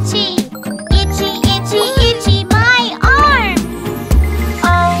 itchy. Itchy, itchy, itchy my arm.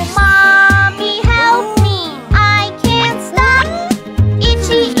 Oh, Mommy, help me. I can't stop.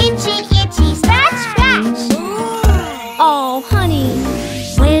 Itchy, itchy, itchy. Scratch, scratch. Oh, honey,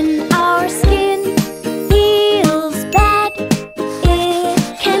 when our skin feels bad, it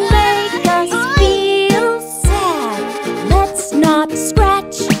can make us feel sad. Let's not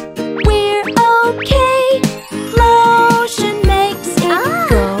scratch, we're okay. Lotion makes it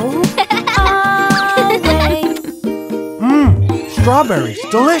go away. Strawberries,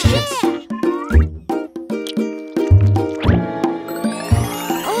 delicious.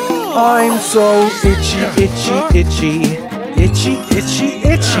 I'm so itchy, itchy, itchy. Itchy, itchy,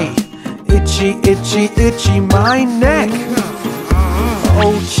 itchy. Itchy, itchy, itchy my neck.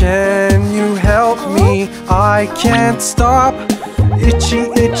 Oh, can you help me? I can't stop. Itchy,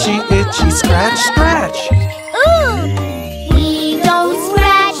 itchy, itchy. Scratch, scratch. We don't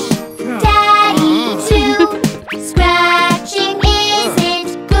scratch, Daddy too. Scratching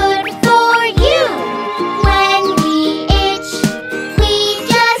isn't good for you. When we itch, we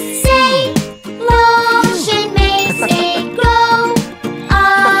just say lotion makes it go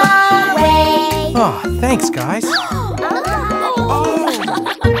away. Oh, thanks, guys.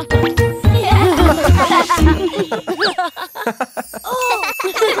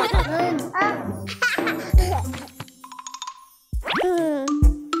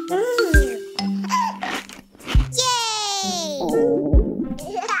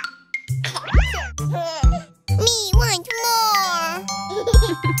 Me want more.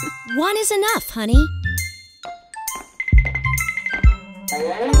 One is enough, honey.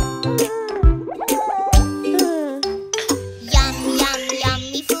 Yum, yum,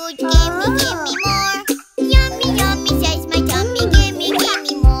 yummy food. Gimme, gimme more. Yummy, yummy says my tummy. Gimme,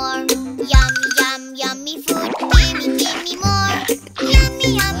 gimme more. Yummy, yum, yummy food. Gimme, gimme more. Yummy,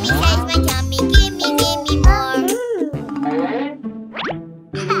 yummy says my tummy. Gimme, gimme more.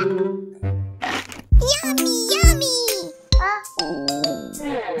 Yummy, yummy.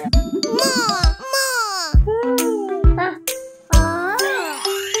 More, more.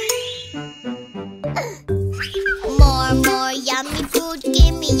 More, more yummy food.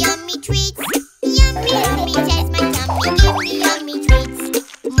 Gimme yummy treats. Yummy, yummy says my tummy. Gimme yummy treats.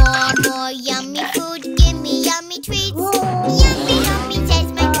 More, more yummy food. Gimme yummy treats. Yummy, yummy says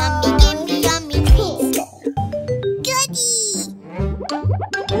my tummy. Gimme yummy treats. Goody.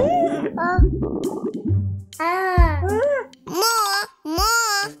 More,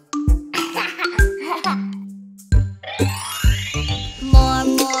 more. More,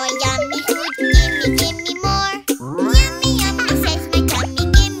 more yummy food. Gimme, gimme more. Yummy, yummy says my tummy.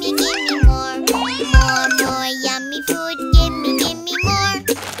 Gimme, gimme more. More, more yummy food. Gimme, gimme more.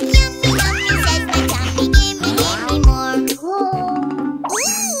 Yummy, yummy says my tummy. Gimme, gimme more.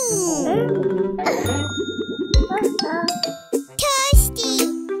 Thirsty.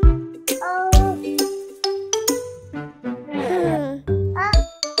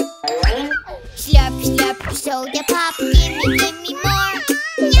 Slurp, slurp, soda pop. Gimme, gimme more.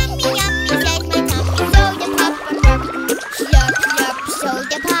 Yummy, yummy says my tummy. Soda pop, slurp, slurp,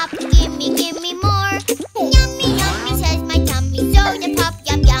 soda pop.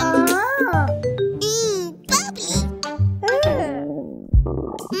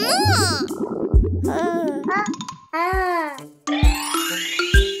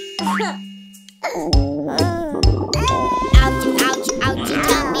 Ouchie, ouchie, ouchie,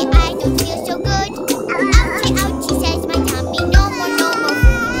 tummy, I don't feel so good. Ouchie, ouchie, says my tummy, no more food.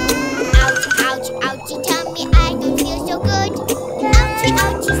 Ouchie, ouchie, ouchie, tummy, I don't feel so good. Ouchie,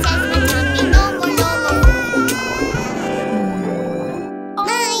 ouchie, says my tummy, no more food.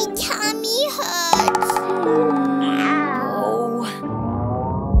 My tummy hurts.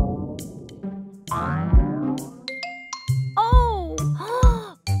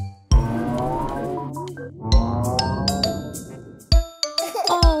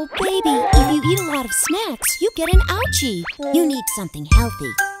 Oh, baby, if you eat a lot of snacks, you get an ouchie. You need something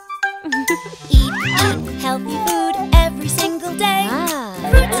healthy. Eat healthy food every single day.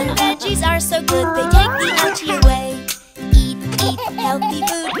 Fruits and veggies are so good, they take the ouchie away. Eat healthy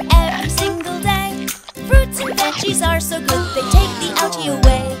food every single day. Fruits and veggies are so good, they take the ouchie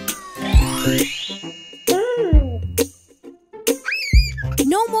away.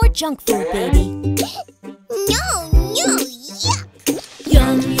 No more junk food, baby. No, yuck.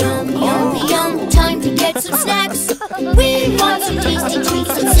 Yum, yum, yum, yum, time to get some snacks. We want some tasty treats,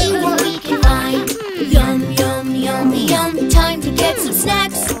 let's see what we can find. Yum, yum, yum, yum, time to get some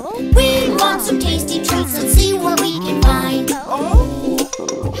snacks. We want some tasty treats, let's see what we can find.